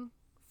down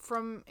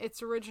from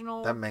its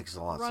original. that makes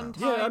a lot of sense.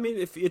 Runtime. Yeah, I mean,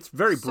 if it's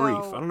very brief.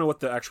 So- I don't know what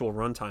the actual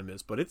runtime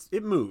is, but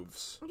it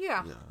moves.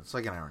 Yeah. Yeah, it's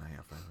like an hour and a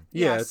half. I think.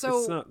 Yeah, Yeah, it's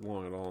so- not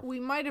long at all. We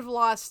might have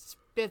lost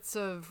bits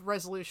of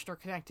resolution or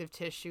connective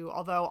tissue,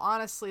 although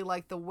honestly,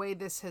 like the way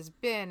this has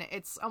been,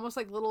 it's almost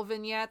like little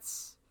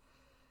vignettes.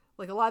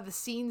 Like a lot of the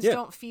scenes Yeah.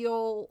 don't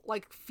feel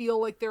like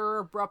there are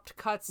abrupt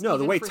cuts. No,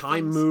 the even way for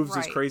time things- moves is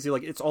right. crazy.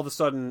 Like it's all of a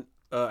sudden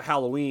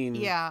Halloween.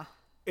 Yeah,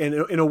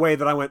 In a way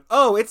that I went,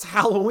 oh, it's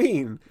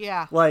Halloween.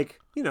 yeah, Like,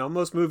 you know,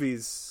 most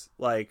movies,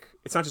 like,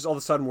 it's not just all of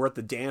a sudden we're at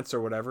the dance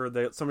or whatever.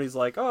 Somebody's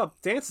like, oh,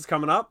 dance is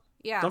coming up.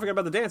 yeah. Don't forget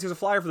about the dance. Here's a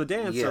flyer for the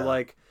dance. Yeah. Or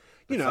like,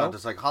 you It's know, not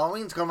just like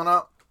Halloween's coming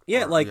up.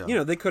 yeah, Or, like, yeah. you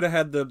know, they could have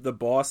had the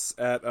boss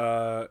at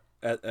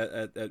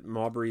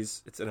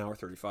Maubrey's. It's an hour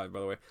 35, by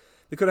the way.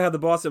 They could have had the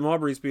boss at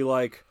Maubrey's be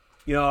like,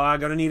 you know, I'm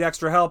going to need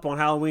extra help on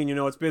Halloween. You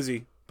know, it's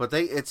busy. But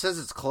it says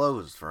it's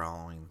closed for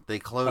Halloween. They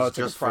closed Oh, it's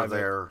like a just for private-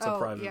 their It's a oh,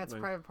 private yeah, it's a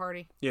thing. private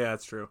party. Yeah,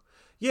 that's true.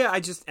 Yeah,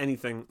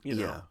 anything, you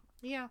know. yeah.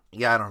 Yeah,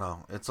 Yeah, I don't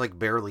know. It's like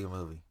barely a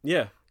movie.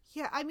 Yeah.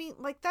 Yeah, I mean,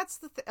 like, that's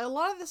a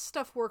lot of this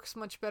stuff works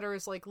much better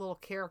as, like, little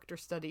character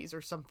studies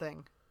or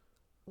something.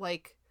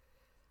 Like,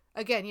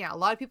 again, yeah, a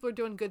lot of people are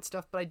doing good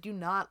stuff, but I do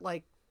not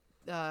like,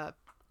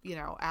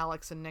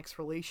 Alex and Nick's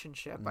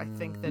relationship. I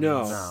think that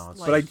No, No,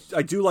 but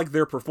I do like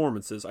their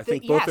performances. I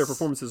think both their yes.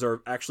 performances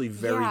are actually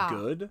very Yeah.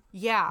 good.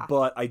 Yeah.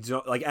 But I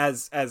don't like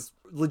as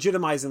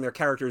legitimizing their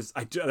characters.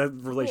 That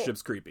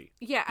relationship's creepy.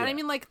 Yeah, and I Yeah.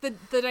 mean, like, the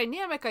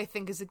dynamic, I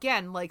think, is,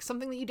 again, like,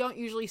 something that you don't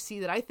usually see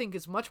that I think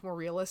is much more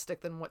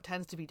realistic than what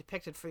tends to be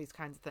depicted for these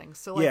kinds of things.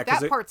 So, like, Yeah, 'cause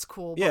that it- part's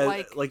cool, Yeah,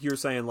 but, like, you were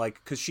saying, like,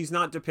 because she's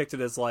not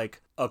depicted as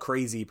like a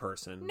crazy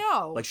person.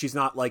 No. like she's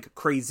not like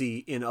crazy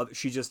in other.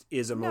 She just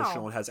is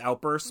emotional No. and has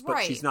outbursts, but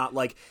Right. she's not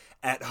like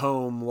at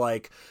home,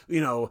 like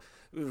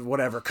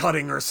whatever,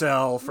 cutting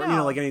herself or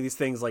No. like any of these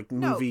things, like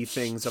No, movie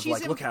things of she's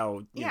like, look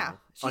how yeah,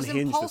 she's unhinged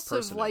this impulsive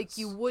person like is.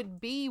 you would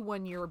be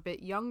when you're a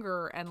bit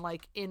younger and,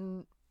 like,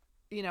 in,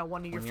 one of your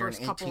When you're an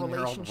first couple 18-year-old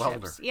relationships.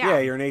 welder. Yeah,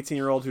 you're an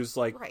 18-year-old who's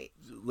like Right.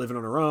 living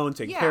on her own,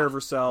 taking Yeah. care of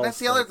herself. That's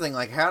the other like- thing.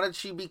 Like, how did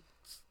she be?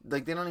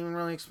 Like, they don't even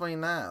really explain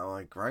that.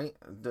 Like, right?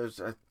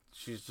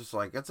 She's just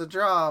like, it's a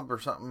job or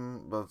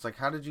something. But it's like,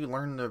 how did you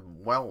learn to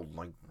weld?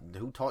 Like,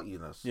 who taught you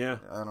this? Yeah.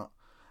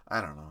 I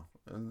don't know.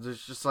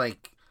 It's just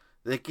like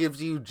it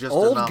gives you just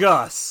Old enough.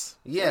 Gus.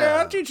 Yeah.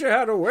 I'll teach you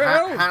how to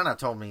weld. Hannah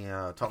taught me.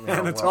 How to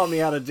Hannah weld. taught me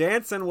how to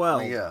dance and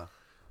weld. Yeah.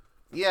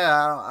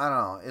 Yeah. I don't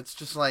know. It's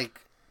just like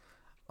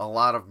a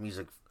lot of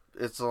music.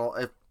 It's all.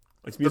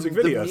 It's music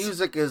the videos.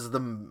 music is the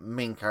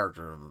main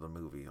character of the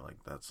movie.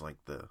 Like, that's like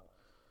the.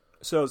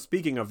 So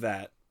speaking of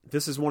that,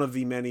 this is one of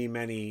the many,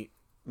 many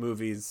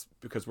movies,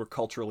 because we're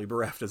culturally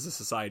bereft as a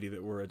society,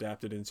 that were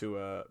adapted into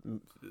a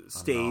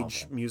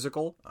stage novel.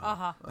 musical,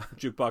 Uh-huh.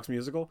 jukebox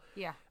musical,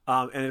 Yeah.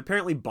 and it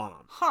apparently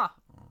bombed. Huh.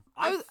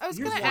 I was here's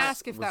going to why-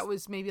 ask if that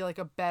was maybe, like,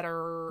 a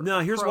better No,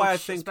 here's why I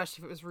approach, think-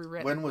 especially if it was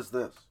rewritten. When was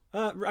this?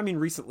 I mean,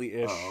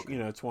 recently-ish, Oh,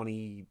 okay.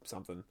 20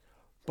 something.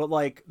 But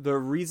like the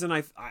reason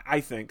I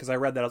think, because I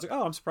read that, I was like,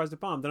 oh, I'm surprised it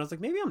bombed. Then I was like,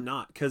 maybe I'm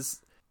not,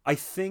 because I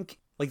think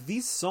like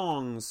these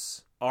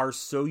songs are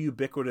so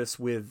ubiquitous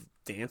with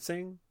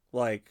dancing,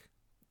 like,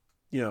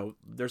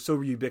 they're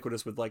so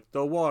ubiquitous with like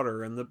the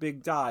water and the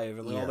big dive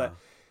and all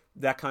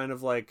that kind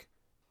of like.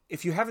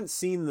 If you haven't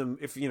seen them,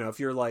 if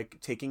you're like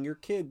taking your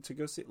kid to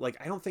go see, like,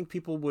 I don't think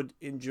people would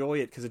enjoy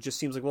it, because it just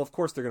seems like, well, of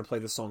course they're going to play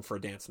this song for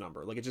a dance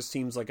number. Like, it just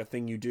seems like a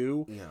thing you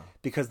do, Yeah.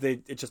 because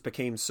it just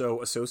became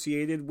so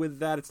associated with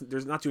that.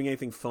 They're not doing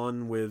anything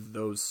fun with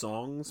those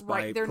songs by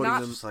Right, they're putting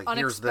not them. Just like,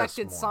 here's this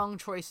unexpected more. song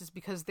choices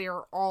because they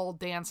are all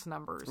dance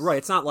numbers. Right,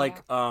 it's not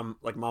like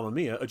Mamma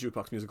Mia, a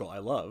jukebox musical I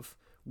love,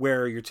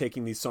 where you're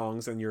taking these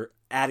songs and you're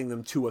adding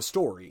them to a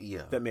story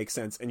that makes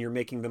sense, and you're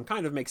making them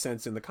kind of make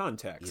sense in the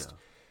context.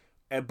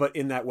 But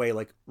in that way,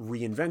 like,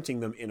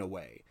 reinventing them in a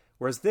way.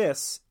 Whereas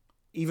this,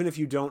 even if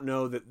you don't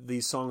know that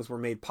these songs were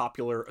made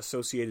popular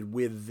associated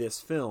with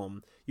this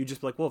film, you just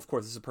be like, well, of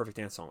course, this is a perfect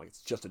dance song. Like,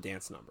 it's just a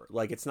dance number.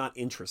 Like, it's not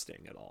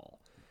interesting at all.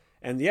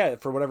 And yeah,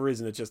 for whatever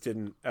reason, it just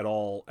didn't at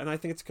all. And I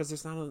think it's because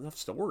there's not enough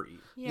story.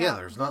 Yeah,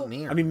 there's not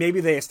near. I mean, maybe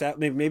they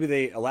maybe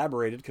they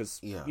elaborated because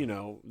Yeah.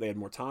 they had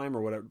more time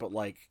or whatever. But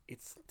like,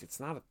 it's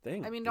not a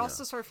thing. I mean, it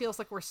also sort of feels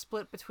like we're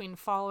split between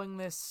following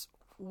this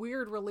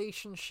weird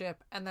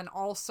relationship and then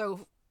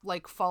also,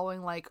 like,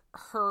 following, like,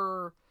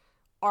 her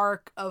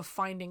arc of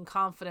finding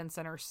confidence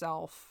in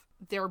herself.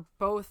 They're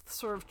both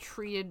sort of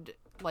treated,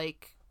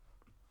 like,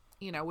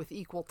 with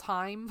equal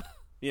time.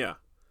 yeah.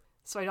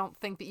 So I don't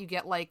think that you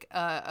get, like,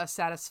 a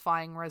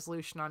satisfying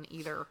resolution on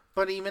either.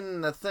 But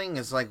even the thing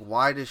is, like,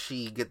 why does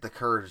she get the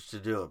courage to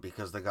do it?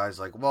 Because the guy's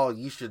like, well,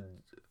 you should.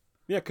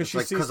 Yeah, because she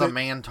Like, sees because that, a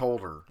man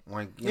told her.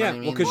 Like, you Yeah, know what I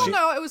well, mean? 'cause Well, she-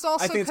 no, it was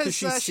also I think it's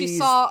because 'cause she she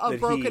saw sees a that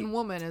broken he-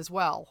 woman as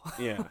well.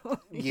 yeah. You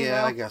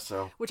yeah, know? I guess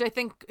so. Which I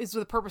think is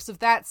the purpose of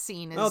that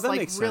scene. Is Oh, that like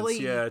makes really,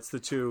 sense. Yeah, it's the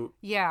two.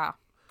 yeah,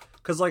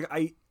 Because like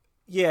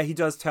he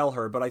does tell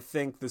her, but I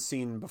think the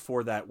scene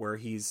before that where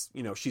he's,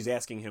 she's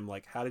asking him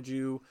like, how did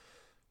you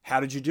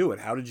do it?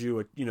 How did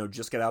you,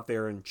 just get out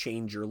there and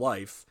change your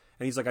life?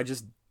 And he's like, I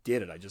just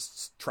did it. I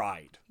just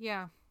tried.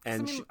 yeah. 'Cause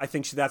And I mean, I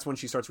think that's when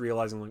she starts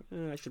realizing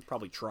like, I should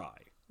probably try.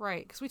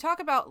 right? Because we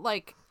talk about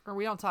like, or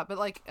we don't talk, but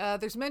like,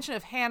 there's mention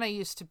of Hannah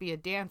used to be a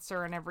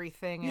dancer and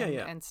everything, and,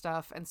 Yeah. and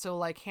stuff, and so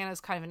like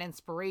Hannah's kind of an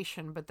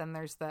inspiration. But then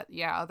there's that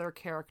other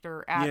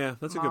character at Yeah,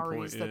 that's a good point,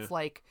 Maury's yeah. that's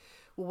like,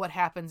 well, what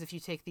happens if you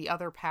take the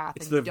other path?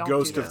 It's and the you don't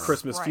ghost do of this?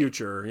 Christmas Right.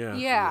 future. Yeah.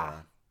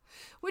 Yeah.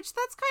 Which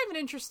that's kind of an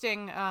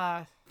interesting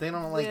They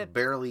don't, the like,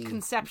 barely.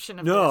 conception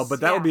of No, this.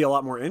 but that yeah. would be a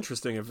lot more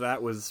interesting if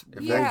that was.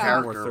 If Yeah.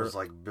 that more character thorough. was,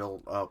 like,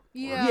 built up.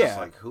 Yeah. Or just Yeah.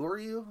 like, who are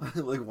you?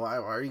 Like, why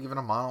are you giving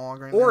a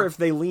monologue right now? Or if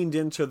they leaned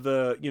into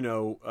the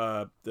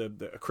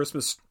the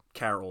Christmas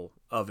Carol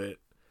of it,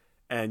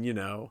 and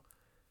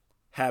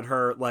had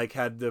her like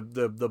had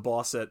the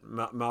boss at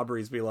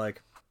Mabry's be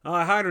like, oh,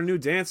 I hired a new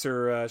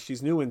dancer,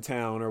 she's new in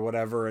town or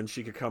whatever, and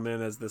she could come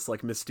in as this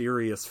like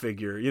mysterious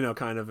figure,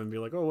 kind of, and be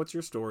like, oh, what's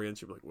your story? And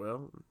she'd be like,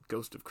 well,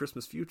 Ghost of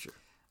Christmas Future,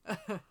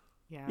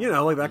 Yeah.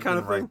 like that you kind can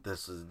of thing. write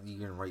this you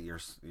can write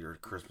your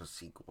Christmas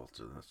sequel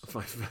to this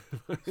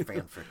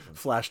fan fiction.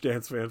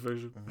 Flashdance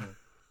fanfiction.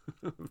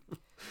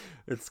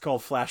 It's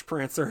called Flash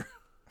Prancer.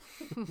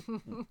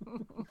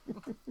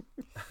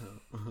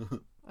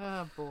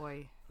 Oh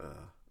boy.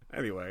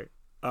 Anyway,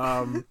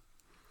 I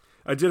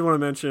did want to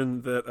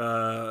mention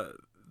that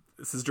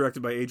this is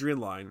directed by Adrian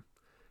Lyne.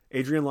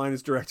 Adrian Lyne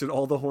has directed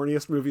all the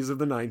horniest movies of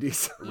the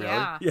 90s.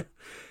 Yeah. Yeah.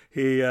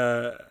 He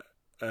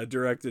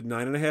directed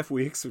 9.5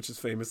 Weeks, which is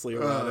famously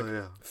erotic.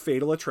 yeah.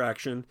 Fatal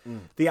Attraction.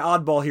 The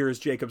oddball here is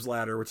Jacob's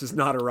Ladder, which is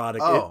not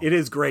erotic. Oh. It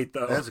is great,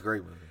 though. That's a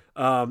great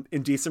movie.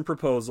 Indecent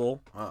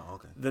Proposal. Oh,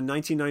 okay. The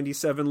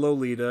 1997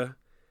 Lolita.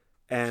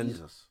 And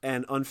Jesus.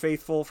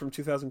 Unfaithful from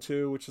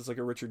 2002, which is like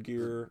a Richard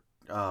Gere.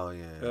 Oh,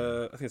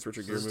 yeah. I think it's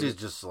Richard So Gere this movie.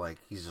 dude's just like,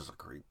 he's just a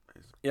creep.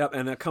 Basically. Yep,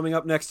 and coming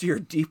up next year,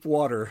 Deep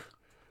Water,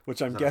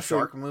 which I'm Is that a guessing.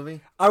 shark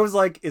movie? I was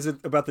like, is it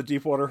about the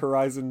Deepwater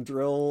Horizon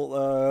drill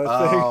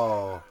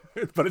Oh.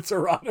 thing? But it's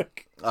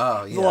erotic. Oh,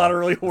 yeah. There's a lot of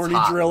really horny It's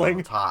hot, drilling. though.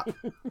 It's hot.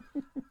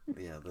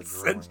 Yeah, the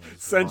drilling. is the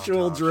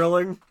Sensual montage.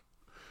 drilling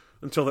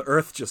until the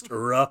earth just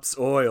erupts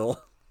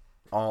oil.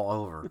 All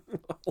over.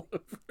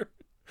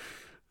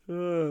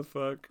 Oh,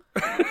 fuck.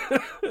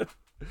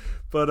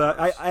 But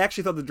I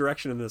actually thought the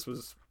direction in this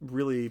was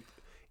really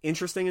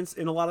interesting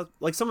in a lot of,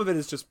 like, some of it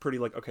is just pretty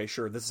like, okay,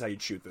 sure, this is how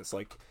you'd shoot this.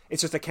 Like,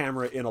 it's just a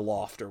camera in a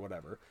loft or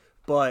whatever.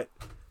 But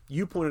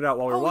you pointed out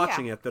while we were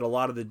watching it that a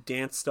lot of the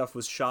dance stuff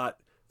was shot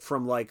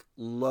from like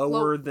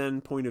lower than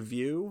point of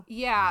view.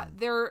 Yeah,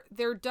 they're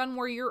done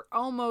where you're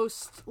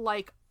almost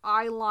like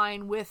eye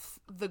line with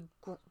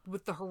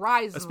the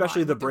horizon,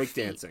 Especially line the with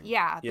their feet. breakdancing.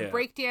 Yeah, the Yeah.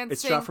 breakdancing.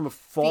 It's shot from the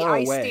far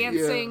ice away.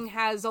 dancing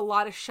has a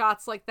lot of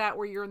shots like that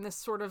where you're in this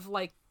sort of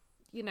like,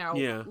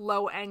 Yeah.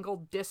 low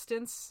angled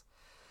distance.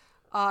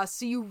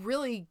 So you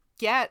really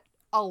get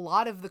a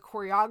lot of the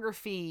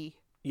choreography.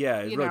 Yeah,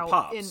 it you really know,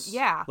 pops.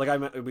 yeah.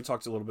 Like we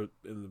talked a little bit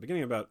in the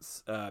beginning about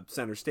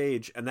Center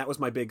Stage, and that was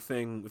my big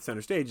thing with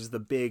Center Stage is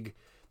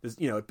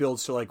it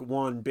builds to like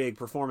one big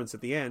performance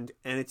at the end,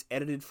 and it's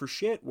edited for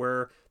shit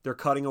where they're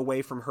cutting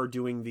away from her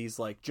doing these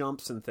like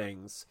jumps and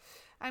things.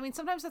 I mean,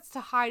 sometimes that's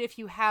to hide if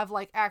you have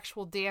like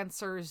actual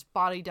dancers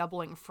body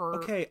doubling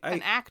for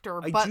an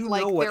actor, I but do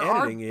like know what there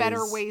are editing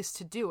better is. ways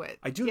to do it.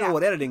 I do Yeah. know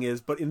what editing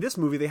is, but in this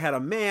movie they had a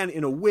man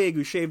in a wig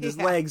who shaved his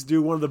Yeah. legs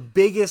do one of the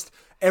biggest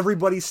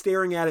everybody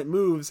staring at it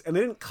moves, and they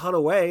didn't cut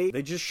away.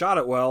 They just shot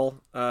it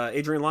well.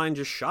 Adrian Lyne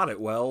just shot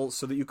it well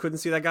so that you couldn't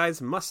see that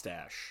guy's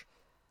mustache.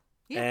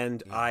 Yeah.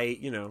 And I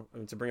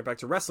mean, to bring it back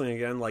to wrestling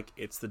again, like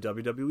it's the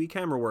WWE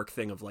camera work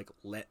thing of like,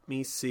 let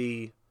me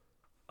see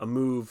a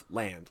move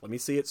land. Let me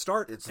see it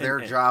start. It's and their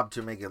end. job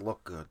to make it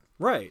look good.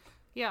 Right.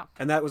 Yeah.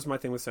 And that was my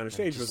thing with Center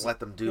Stage. Just was let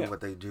them do yeah.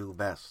 what they do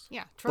best.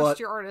 Yeah. Trust But-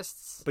 your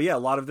artists. But yeah, a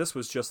lot of this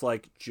was just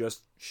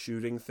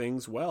shooting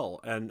things well.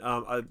 And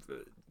a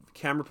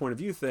camera point of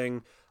view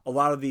thing, a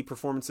lot of the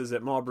performances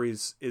at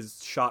Mulberry's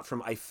is shot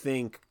from, I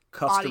think,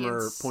 customer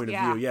Audience, point of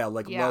yeah. view. Yeah,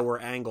 Yeah. lower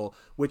angle,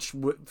 which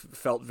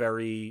felt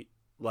very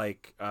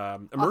like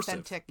immersive.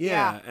 Authentic,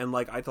 Yeah, yeah. and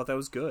like I thought that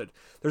was good.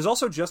 There's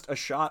also just a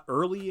shot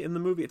early in the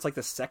movie. It's like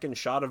the second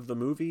shot of the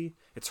movie.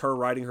 It's her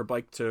riding her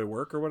bike to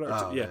work or whatever.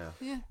 Oh, yeah.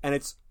 Yeah.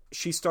 And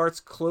she starts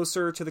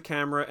closer to the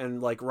camera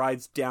and like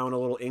rides down a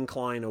little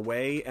incline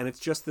away, and it's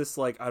just this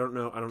like I don't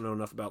know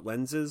enough about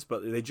lenses,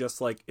 but they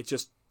just like it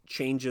just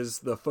changes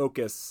the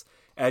focus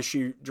as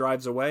she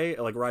drives away,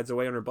 like rides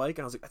away on her bike,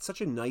 and I was like, that's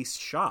such a nice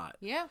shot.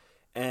 Yeah.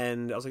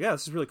 And I was like, yeah,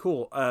 this is really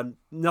cool.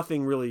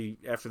 Nothing really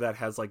after that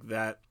has like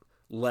that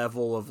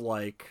level of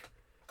like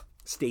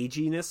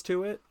staginess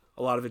to it.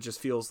 A lot of it just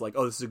feels like,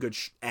 oh, this is a good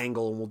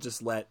angle, and we'll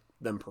just let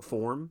them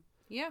perform.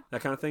 Yeah.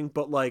 That kind of thing.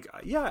 But like,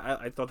 yeah,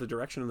 I thought the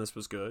direction in this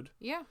was good.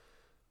 Yeah.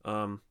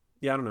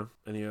 Yeah, I don't know.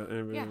 Any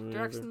Yeah.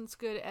 Direction's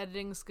good.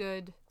 Editing's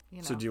good.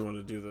 So do you want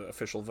to do the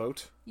official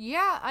vote?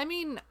 Yeah. I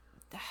mean,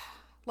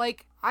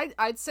 like,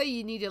 I'd say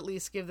you need to at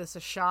least give this a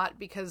shot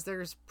because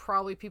there's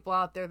probably people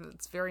out there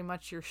that's very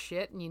much your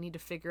shit, and you need to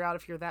figure out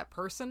if you're that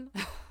person.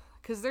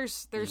 Because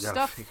there's You gotta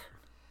stuff. figure-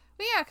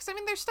 But yeah, because I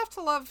mean, there's stuff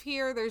to love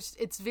here.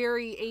 It's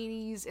very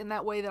 80s in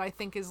that way that I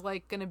think is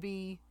like going to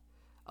be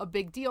a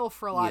big deal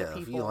for a lot of if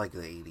people. you like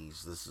the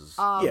 80s, this is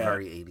Yeah.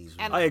 very 80s.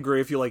 And- I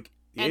agree. If you like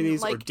the And,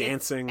 80s like, or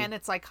dancing. and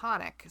it's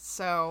iconic.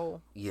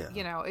 So yeah,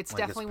 it's like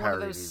definitely one of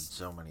parodied those.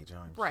 so many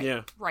times. Right.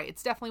 Yeah. Right.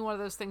 It's definitely one of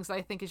those things that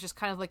I think is just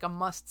kind of like a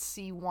must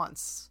see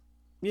once.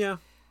 Yeah.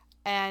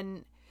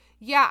 And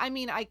yeah, I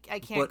mean, I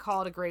can't But-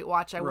 call it a great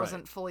watch. I Right.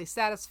 wasn't fully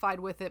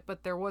satisfied with it,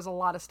 but there was a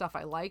lot of stuff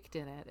I liked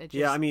in it. It just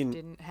Yeah, I mean-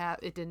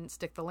 didn't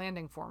stick the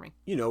landing for me.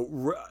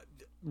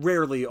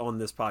 Rarely on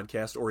this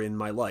podcast or in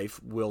my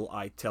life will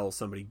I tell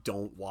somebody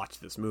don't watch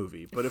this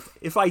movie. But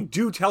if I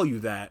do tell you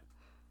that,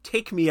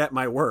 take me at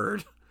my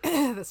word.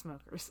 The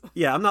smokers.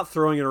 Yeah, I'm not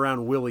throwing it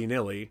around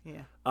willy-nilly.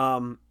 Yeah.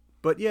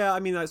 But yeah, I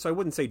mean, so I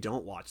wouldn't say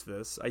don't watch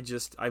this.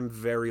 I'm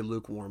very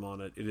lukewarm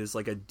on it. It is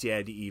like a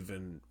dead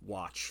even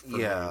watch for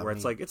Yeah, me, where I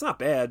it's mean- like, it's not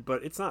bad,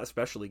 but it's not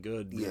especially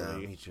good. Yeah,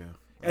 really. me too.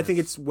 I think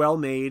it's well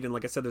made, and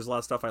like I said, there's a lot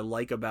of stuff I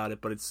like about it,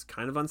 but it's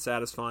kind of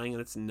unsatisfying, and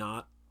it's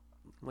not,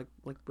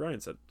 like Brian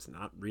said, it's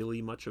not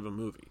really much of a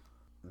movie.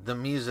 The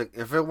music.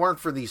 If it weren't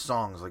for these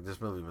songs, like this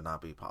movie would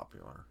not be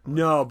popular.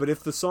 No, but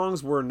if the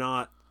songs were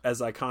not as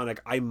iconic,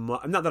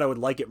 not that I would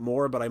like it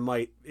more, but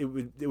it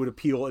would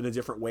appeal in a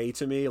different way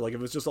to me. Like if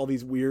it was just all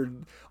these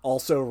weird,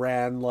 also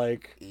ran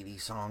like 80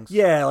 songs.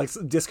 Yeah, like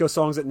disco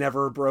songs that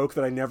never broke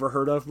that I never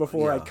heard of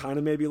before. Yeah. I'd kind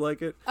of maybe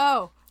like it.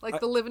 Oh, like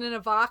the Living in a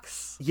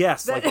Box.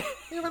 Yes, like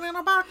Even in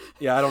a box.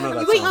 yeah, I don't know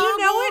that Wait, song. you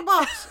know it?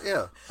 Box.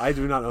 Yeah. I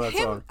do not know that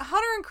song.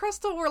 Hunter and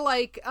Crystal were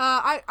like,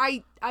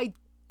 I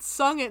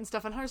sung it and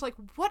stuff, and Hunter's like,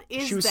 what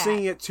is that? She was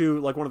singing it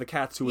to like one of the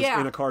cats who was Yeah.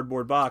 in a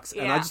cardboard box,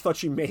 and I Yeah. just thought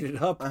she made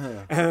it up.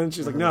 And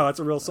she's like, "No, that's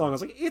a real song." I was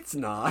like, "It's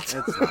not."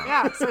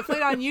 Yeah, so I played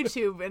it on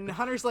YouTube, and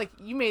Hunter's like,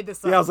 you made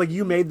this up. Yeah, I was like,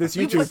 "You made this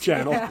YouTube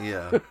channel."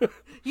 Yeah.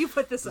 You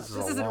put this up. This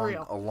This is isn't a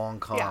real. long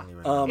con. Yeah.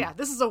 You've been Yeah,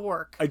 this is a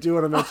work. I do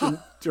want to mention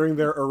during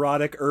their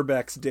erotic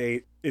Urbex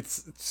date,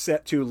 it's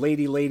set to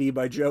 "Lady Lady"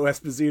 by Joe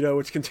Esposito,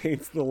 which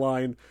contains the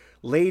line,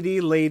 "Lady,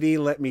 lady,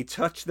 let me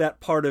touch that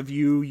part of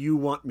you you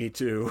want me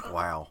to."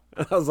 Wow.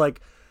 And I was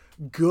like,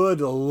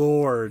 "Good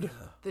Lord."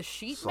 The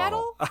sheet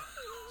Subtle. metal?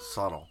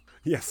 Subtle.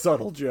 Yeah,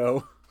 subtle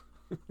Joe.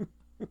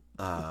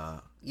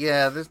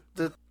 Yeah,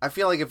 I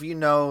feel like if you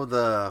know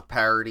the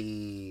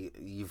parody,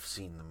 you've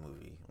seen the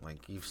movie.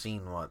 Like, you've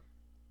seen what...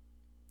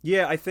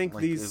 Yeah, I think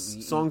Like, these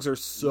you- songs are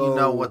so... You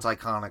know what's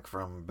iconic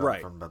from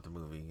Right. about the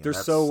movie. And They're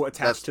that's- so attached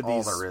that's to all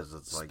these there is.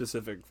 It's like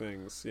specific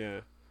things, yeah.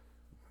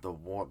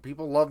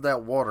 people love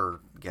that water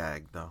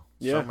gag, though.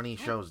 Yeah. So many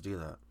shows do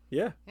that.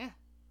 Yeah.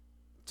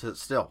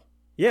 Still.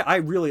 Yeah,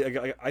 I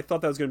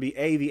thought that was going to be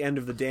A, the end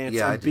of the dance,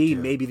 Yeah, I and did B,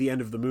 too. maybe the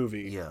end of the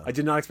movie. Yeah. I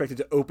did not expect it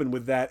to open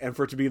with that and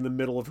for it to be in the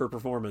middle of her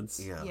performance.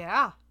 Yeah.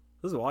 Yeah.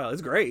 This is wild.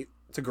 It's great.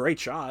 It's a great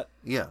shot.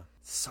 Yeah.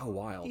 So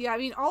wild. Yeah, I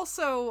mean,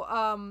 also,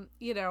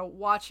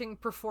 watching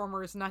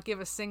performers not give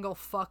a single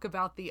fuck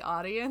about the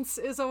audience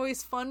is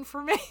always fun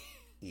for me.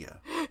 Yeah.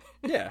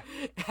 Yeah.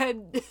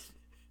 And,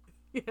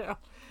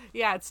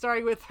 it's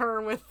starting with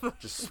her with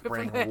Just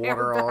whipping spraying the hair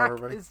water all back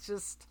everybody. is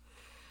just,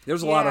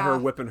 There's a lot of her Yeah.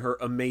 whipping her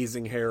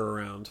amazing hair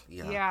around.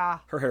 yeah.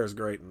 Her hair is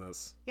great in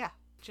this.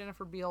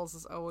 Jennifer Beals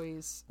is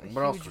always a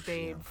What else was huge she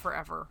babe in?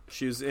 forever.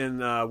 She was in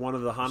one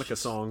of the Hanukkah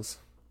songs.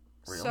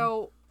 Really?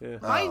 So, Yeah.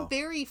 my Oh.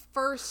 very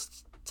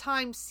first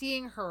time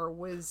seeing her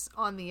was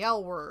on the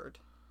L Word.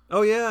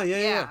 Oh,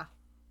 yeah.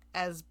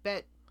 As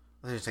Bet.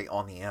 They just say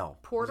on the L.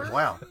 Porter?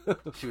 Wow.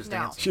 She was No.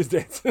 dancing. She's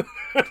dancing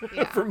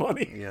Yeah. for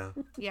money. Yeah.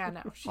 Yeah,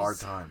 no. She's, Hard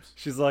times.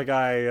 She's like,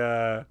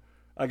 I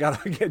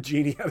gotta get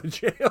Jeannie out of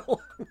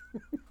jail.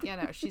 Yeah,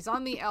 no. She's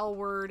on the L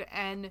Word.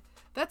 And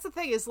that's the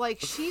thing is, like,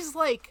 she's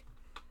like,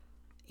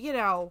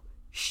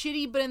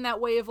 shitty, but in that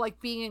way of, like,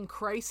 being in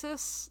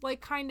crisis,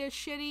 like, kind of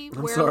shitty.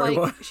 Where, sorry,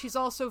 like, what? she's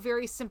also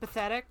very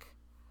sympathetic.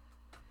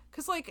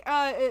 Because, like,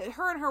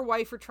 her and her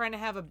wife are trying to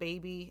have a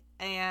baby.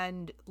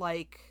 And,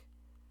 like,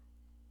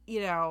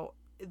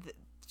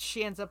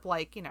 she ends up,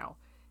 like,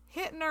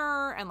 hitting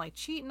her and, like,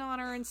 cheating on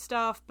her and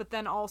stuff. But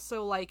then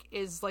also, like,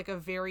 is, like, a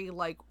very,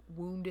 like,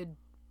 wounded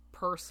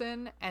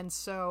person. And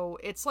so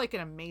it's, like,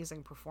 an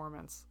amazing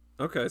performance.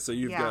 Okay, so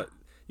you Yeah.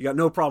 got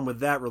no problem with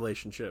that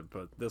relationship,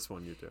 but this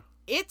one you do.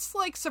 It's,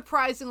 like,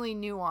 surprisingly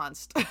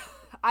nuanced.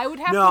 I would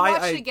have No, to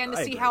watch I it again to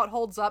I see agree. how it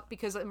holds up,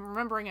 because I'm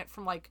remembering it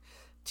from, like,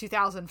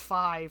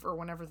 2005 or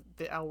whenever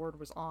the L Word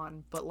was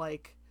on. But,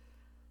 like,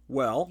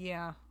 Well,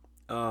 yeah.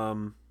 I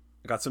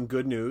got some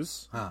good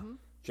news. Huh.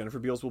 Jennifer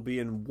Beals will be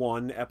in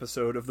one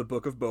episode of the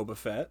Book of Boba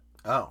Fett.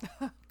 Oh.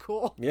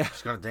 Cool. Yeah,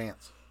 She's going to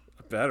dance.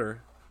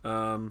 better.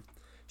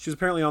 She was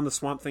apparently on the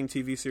Swamp Thing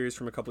TV series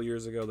from a couple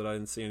years ago that I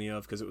didn't see any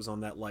of because it was on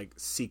that like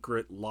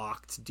secret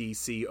locked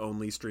DC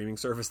only streaming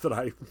service that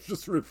I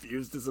just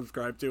refused to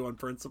subscribe to on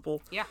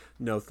principle. Yeah.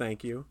 No,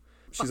 thank you.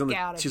 Fuck She's on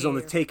outta the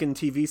here. Taken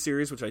TV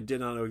series, which I did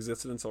not know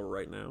existed until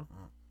right now.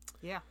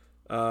 Yeah.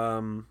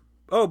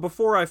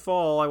 Before I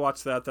Fall, I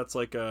watched that. That's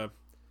like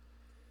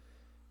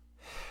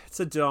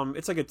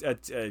it's like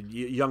a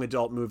young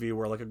adult movie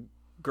where like a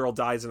girl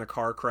dies in a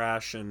car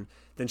crash and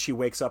then she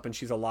wakes up and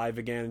she's alive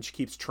again and she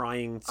keeps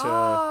trying to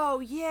Oh,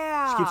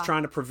 yeah. she keeps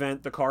trying to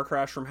prevent the car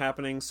crash from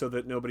happening so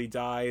that nobody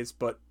dies,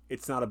 but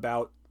it's not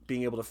about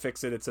being able to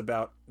fix it. It's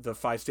about the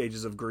 5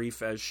 stages of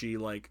grief as she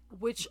like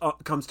Which,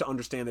 comes to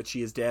understand that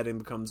she is dead and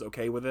becomes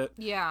okay with it.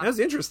 yeah. That was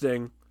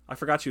interesting. I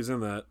forgot she was in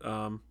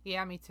that.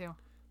 Yeah, me too.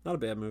 Not a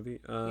bad movie.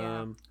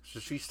 Yeah. So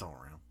she's still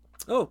around.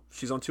 Oh,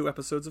 she's on 2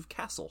 episodes of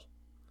Castle,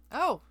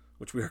 Oh,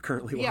 which we are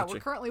currently yeah, watching. we're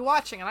currently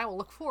watching, and I will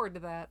look forward to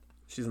that.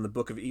 She's in The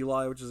Book of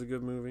Eli, which is a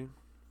good movie.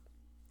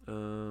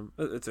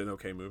 It's an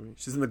okay movie.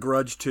 She's in The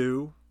Grudge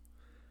 2.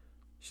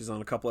 She's on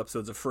a couple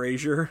episodes of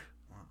Frasier.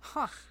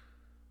 Huh.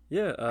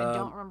 Yeah. I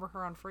don't remember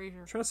her on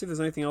Frasier. Trying to see if there's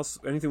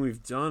anything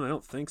we've done. I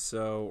don't think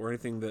so, or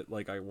anything that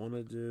like I want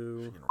to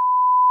do.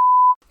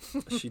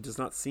 She does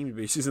not seem to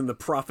be. She's in The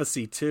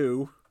Prophecy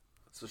 2.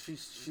 So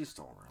she's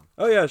still around.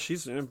 Oh yeah,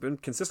 she's been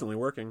consistently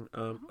working.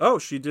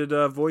 She did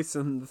voice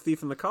in The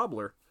Thief and the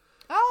Cobbler,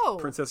 Oh,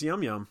 Princess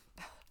Yum Yum.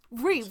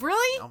 wait,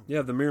 really?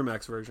 Yeah, the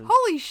Miramax version.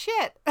 Holy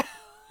shit.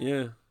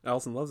 Yeah,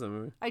 Allison loves that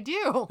movie. I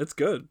do. It's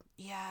good.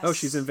 Yes. Oh,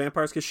 she's in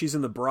Vampires because she's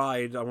in The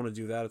Bride. I want to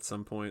do that at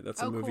some point.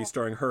 That's a Oh, movie cool.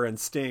 starring her and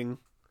Sting.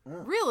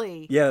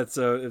 Really? Yeah, it's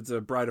a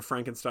Bride of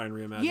Frankenstein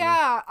reimagining.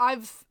 Yeah,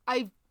 I've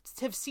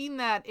have seen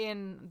that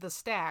in the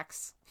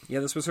stacks. Yeah,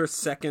 this was her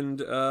second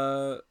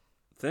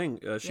thing.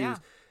 She Yeah. was,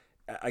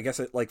 I guess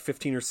at like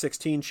 15 or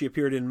 16, she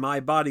appeared in My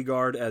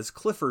Bodyguard as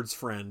Clifford's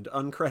friend,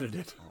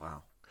 uncredited.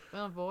 Wow.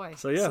 Oh boy!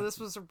 So, yeah. So this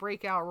was a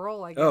breakout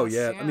role, I guess. Oh,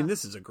 yeah. I mean,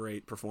 this is a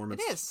great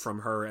performance It is.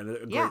 from her and a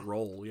Yeah. great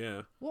role,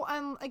 yeah. Well,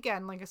 and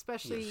again, like Yeah,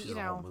 especially she's you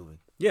the whole know, movie.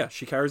 Yeah,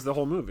 she carries the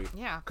whole movie.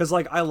 yeah. Because,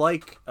 like, I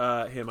like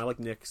him. I like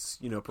Nick's,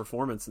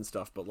 performance and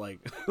stuff, but, like,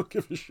 I don't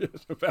give a shit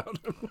about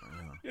him.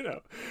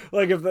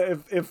 Like,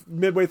 if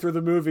midway through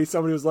the movie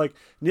somebody was like,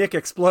 Nick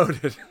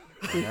exploded,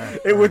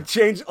 it would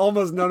change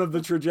almost none of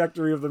the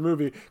trajectory of the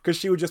movie, because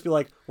she would just be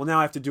like, well, now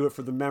I have to do it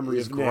for the memory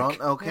Is of Grunt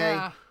Nick. okay?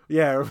 Yeah.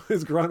 Yeah,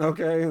 is Grunt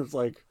okay? And it's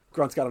like,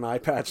 Grunt's got an eye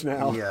patch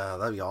now Yeah,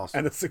 that'd be awesome.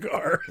 and a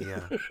cigar.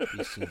 Yeah.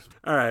 He seems...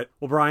 All right.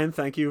 Well, Brian,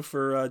 thank you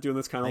for doing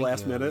this kind of Thank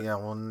last you. minute. Yeah,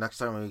 well, next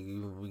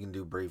time we can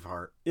do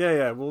Braveheart.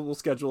 Yeah. We'll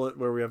schedule it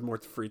where we have more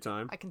free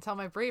time. I can tell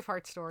my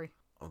Braveheart story.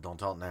 Oh, don't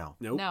tell it now.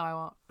 Nope. No, I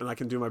won't. And I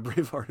can do my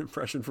Braveheart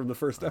impression from the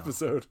first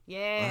episode.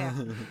 Yeah.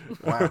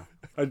 Wow.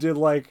 I did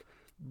like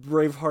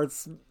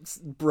Braveheart's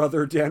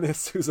brother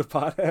Dennis, who's a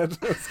pothead.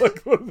 That's like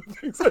one of the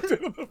things I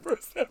did in the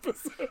first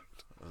episode.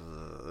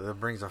 It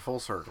brings a full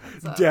circle.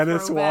 It's a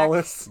Dennis throwback.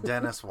 Wallace.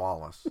 Dennis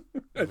Wallace.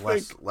 I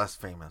Less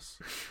famous.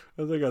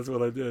 I think that's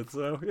what I did.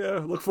 So yeah,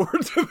 look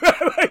forward to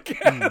that, I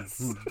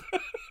guess.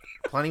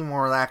 Plenty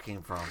more where that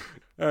came from.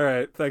 All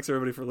right. Thanks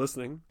everybody for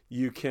listening.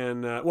 You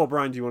can,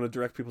 Brian, do you want to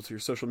direct people to your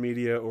social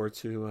media or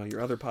to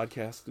your other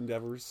podcast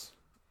endeavors?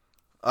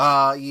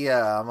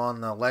 Yeah, I'm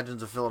on the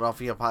Legends of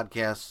Philadelphia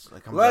podcast.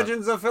 It comes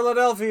Legends of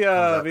Philadelphia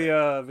out-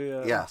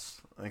 via.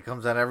 Yes. It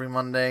comes out every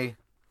Monday.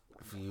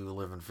 If you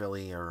live in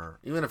Philly, or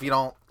even if you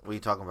don't, we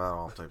talk about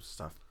all types of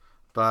stuff.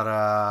 But,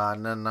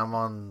 and then I'm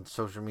on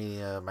social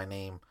media, my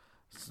name,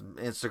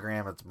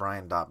 Instagram, it's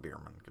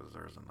Brian.Bierman, because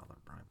there's another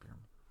Brian Bierman.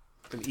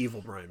 An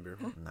evil Brian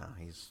Bierman. No,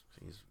 he's,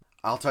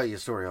 I'll tell you a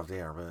story off the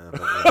air, but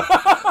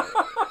yeah.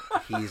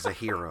 He's a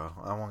hero.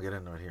 I won't get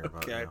into it here.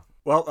 But, Okay. you know.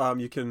 Well,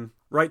 you can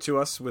write to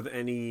us with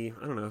any,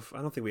 I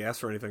don't think we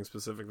asked for anything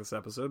specific this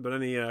episode, but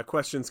any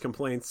questions,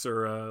 complaints,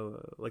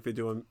 or like they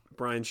do on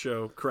Brian's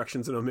show,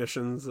 corrections and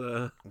omissions.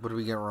 What did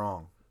we get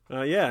wrong?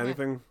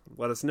 Anything,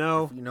 let us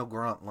know. If you know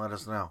Grunt, let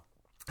us know.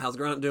 How's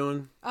Grant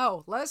doing?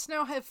 Oh, let us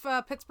know if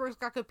Pittsburgh's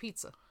got good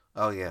pizza.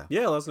 Oh, yeah.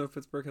 Yeah, let us know if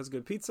Pittsburgh has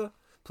good pizza.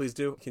 Please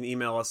do. You can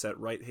email us at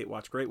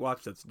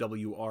WriteHateWatchGreatWatch. That's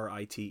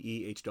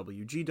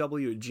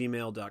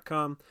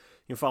WRITEHWGW@gmail.com. You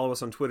can follow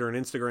us on Twitter and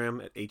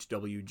Instagram at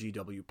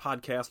HWGW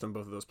Podcast on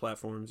both of those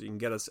platforms. You can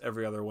get us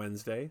every other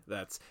Wednesday.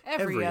 That's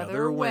Every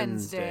other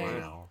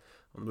Wednesday. Wow.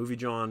 on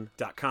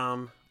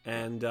MovieJawn.com.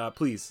 And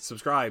please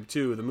subscribe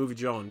to the Movie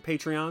Jawn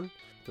Patreon.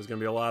 There's going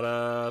to be a lot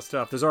of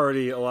stuff. There's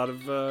already a lot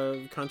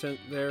of content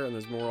there, and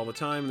there's more all the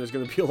time. And there's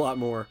going to be a lot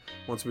more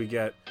once we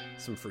get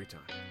some free time.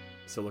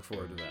 So look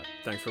forward to that.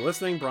 Thanks for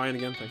listening. Brian,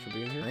 again, thanks for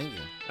being here. Thank you.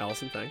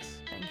 Allison, thanks.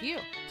 Thank you.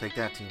 Take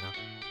that, Tina.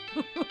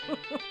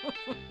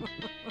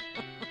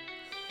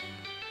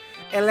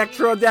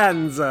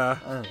 Electrodanza.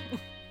 Oh.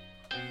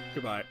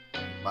 Goodbye.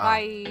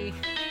 Bye.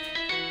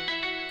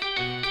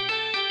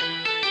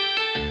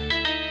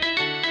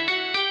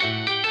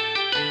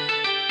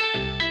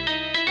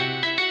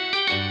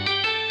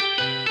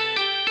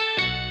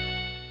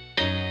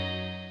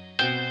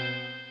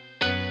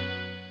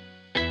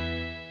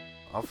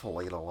 I'll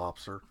fillet the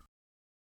lobster.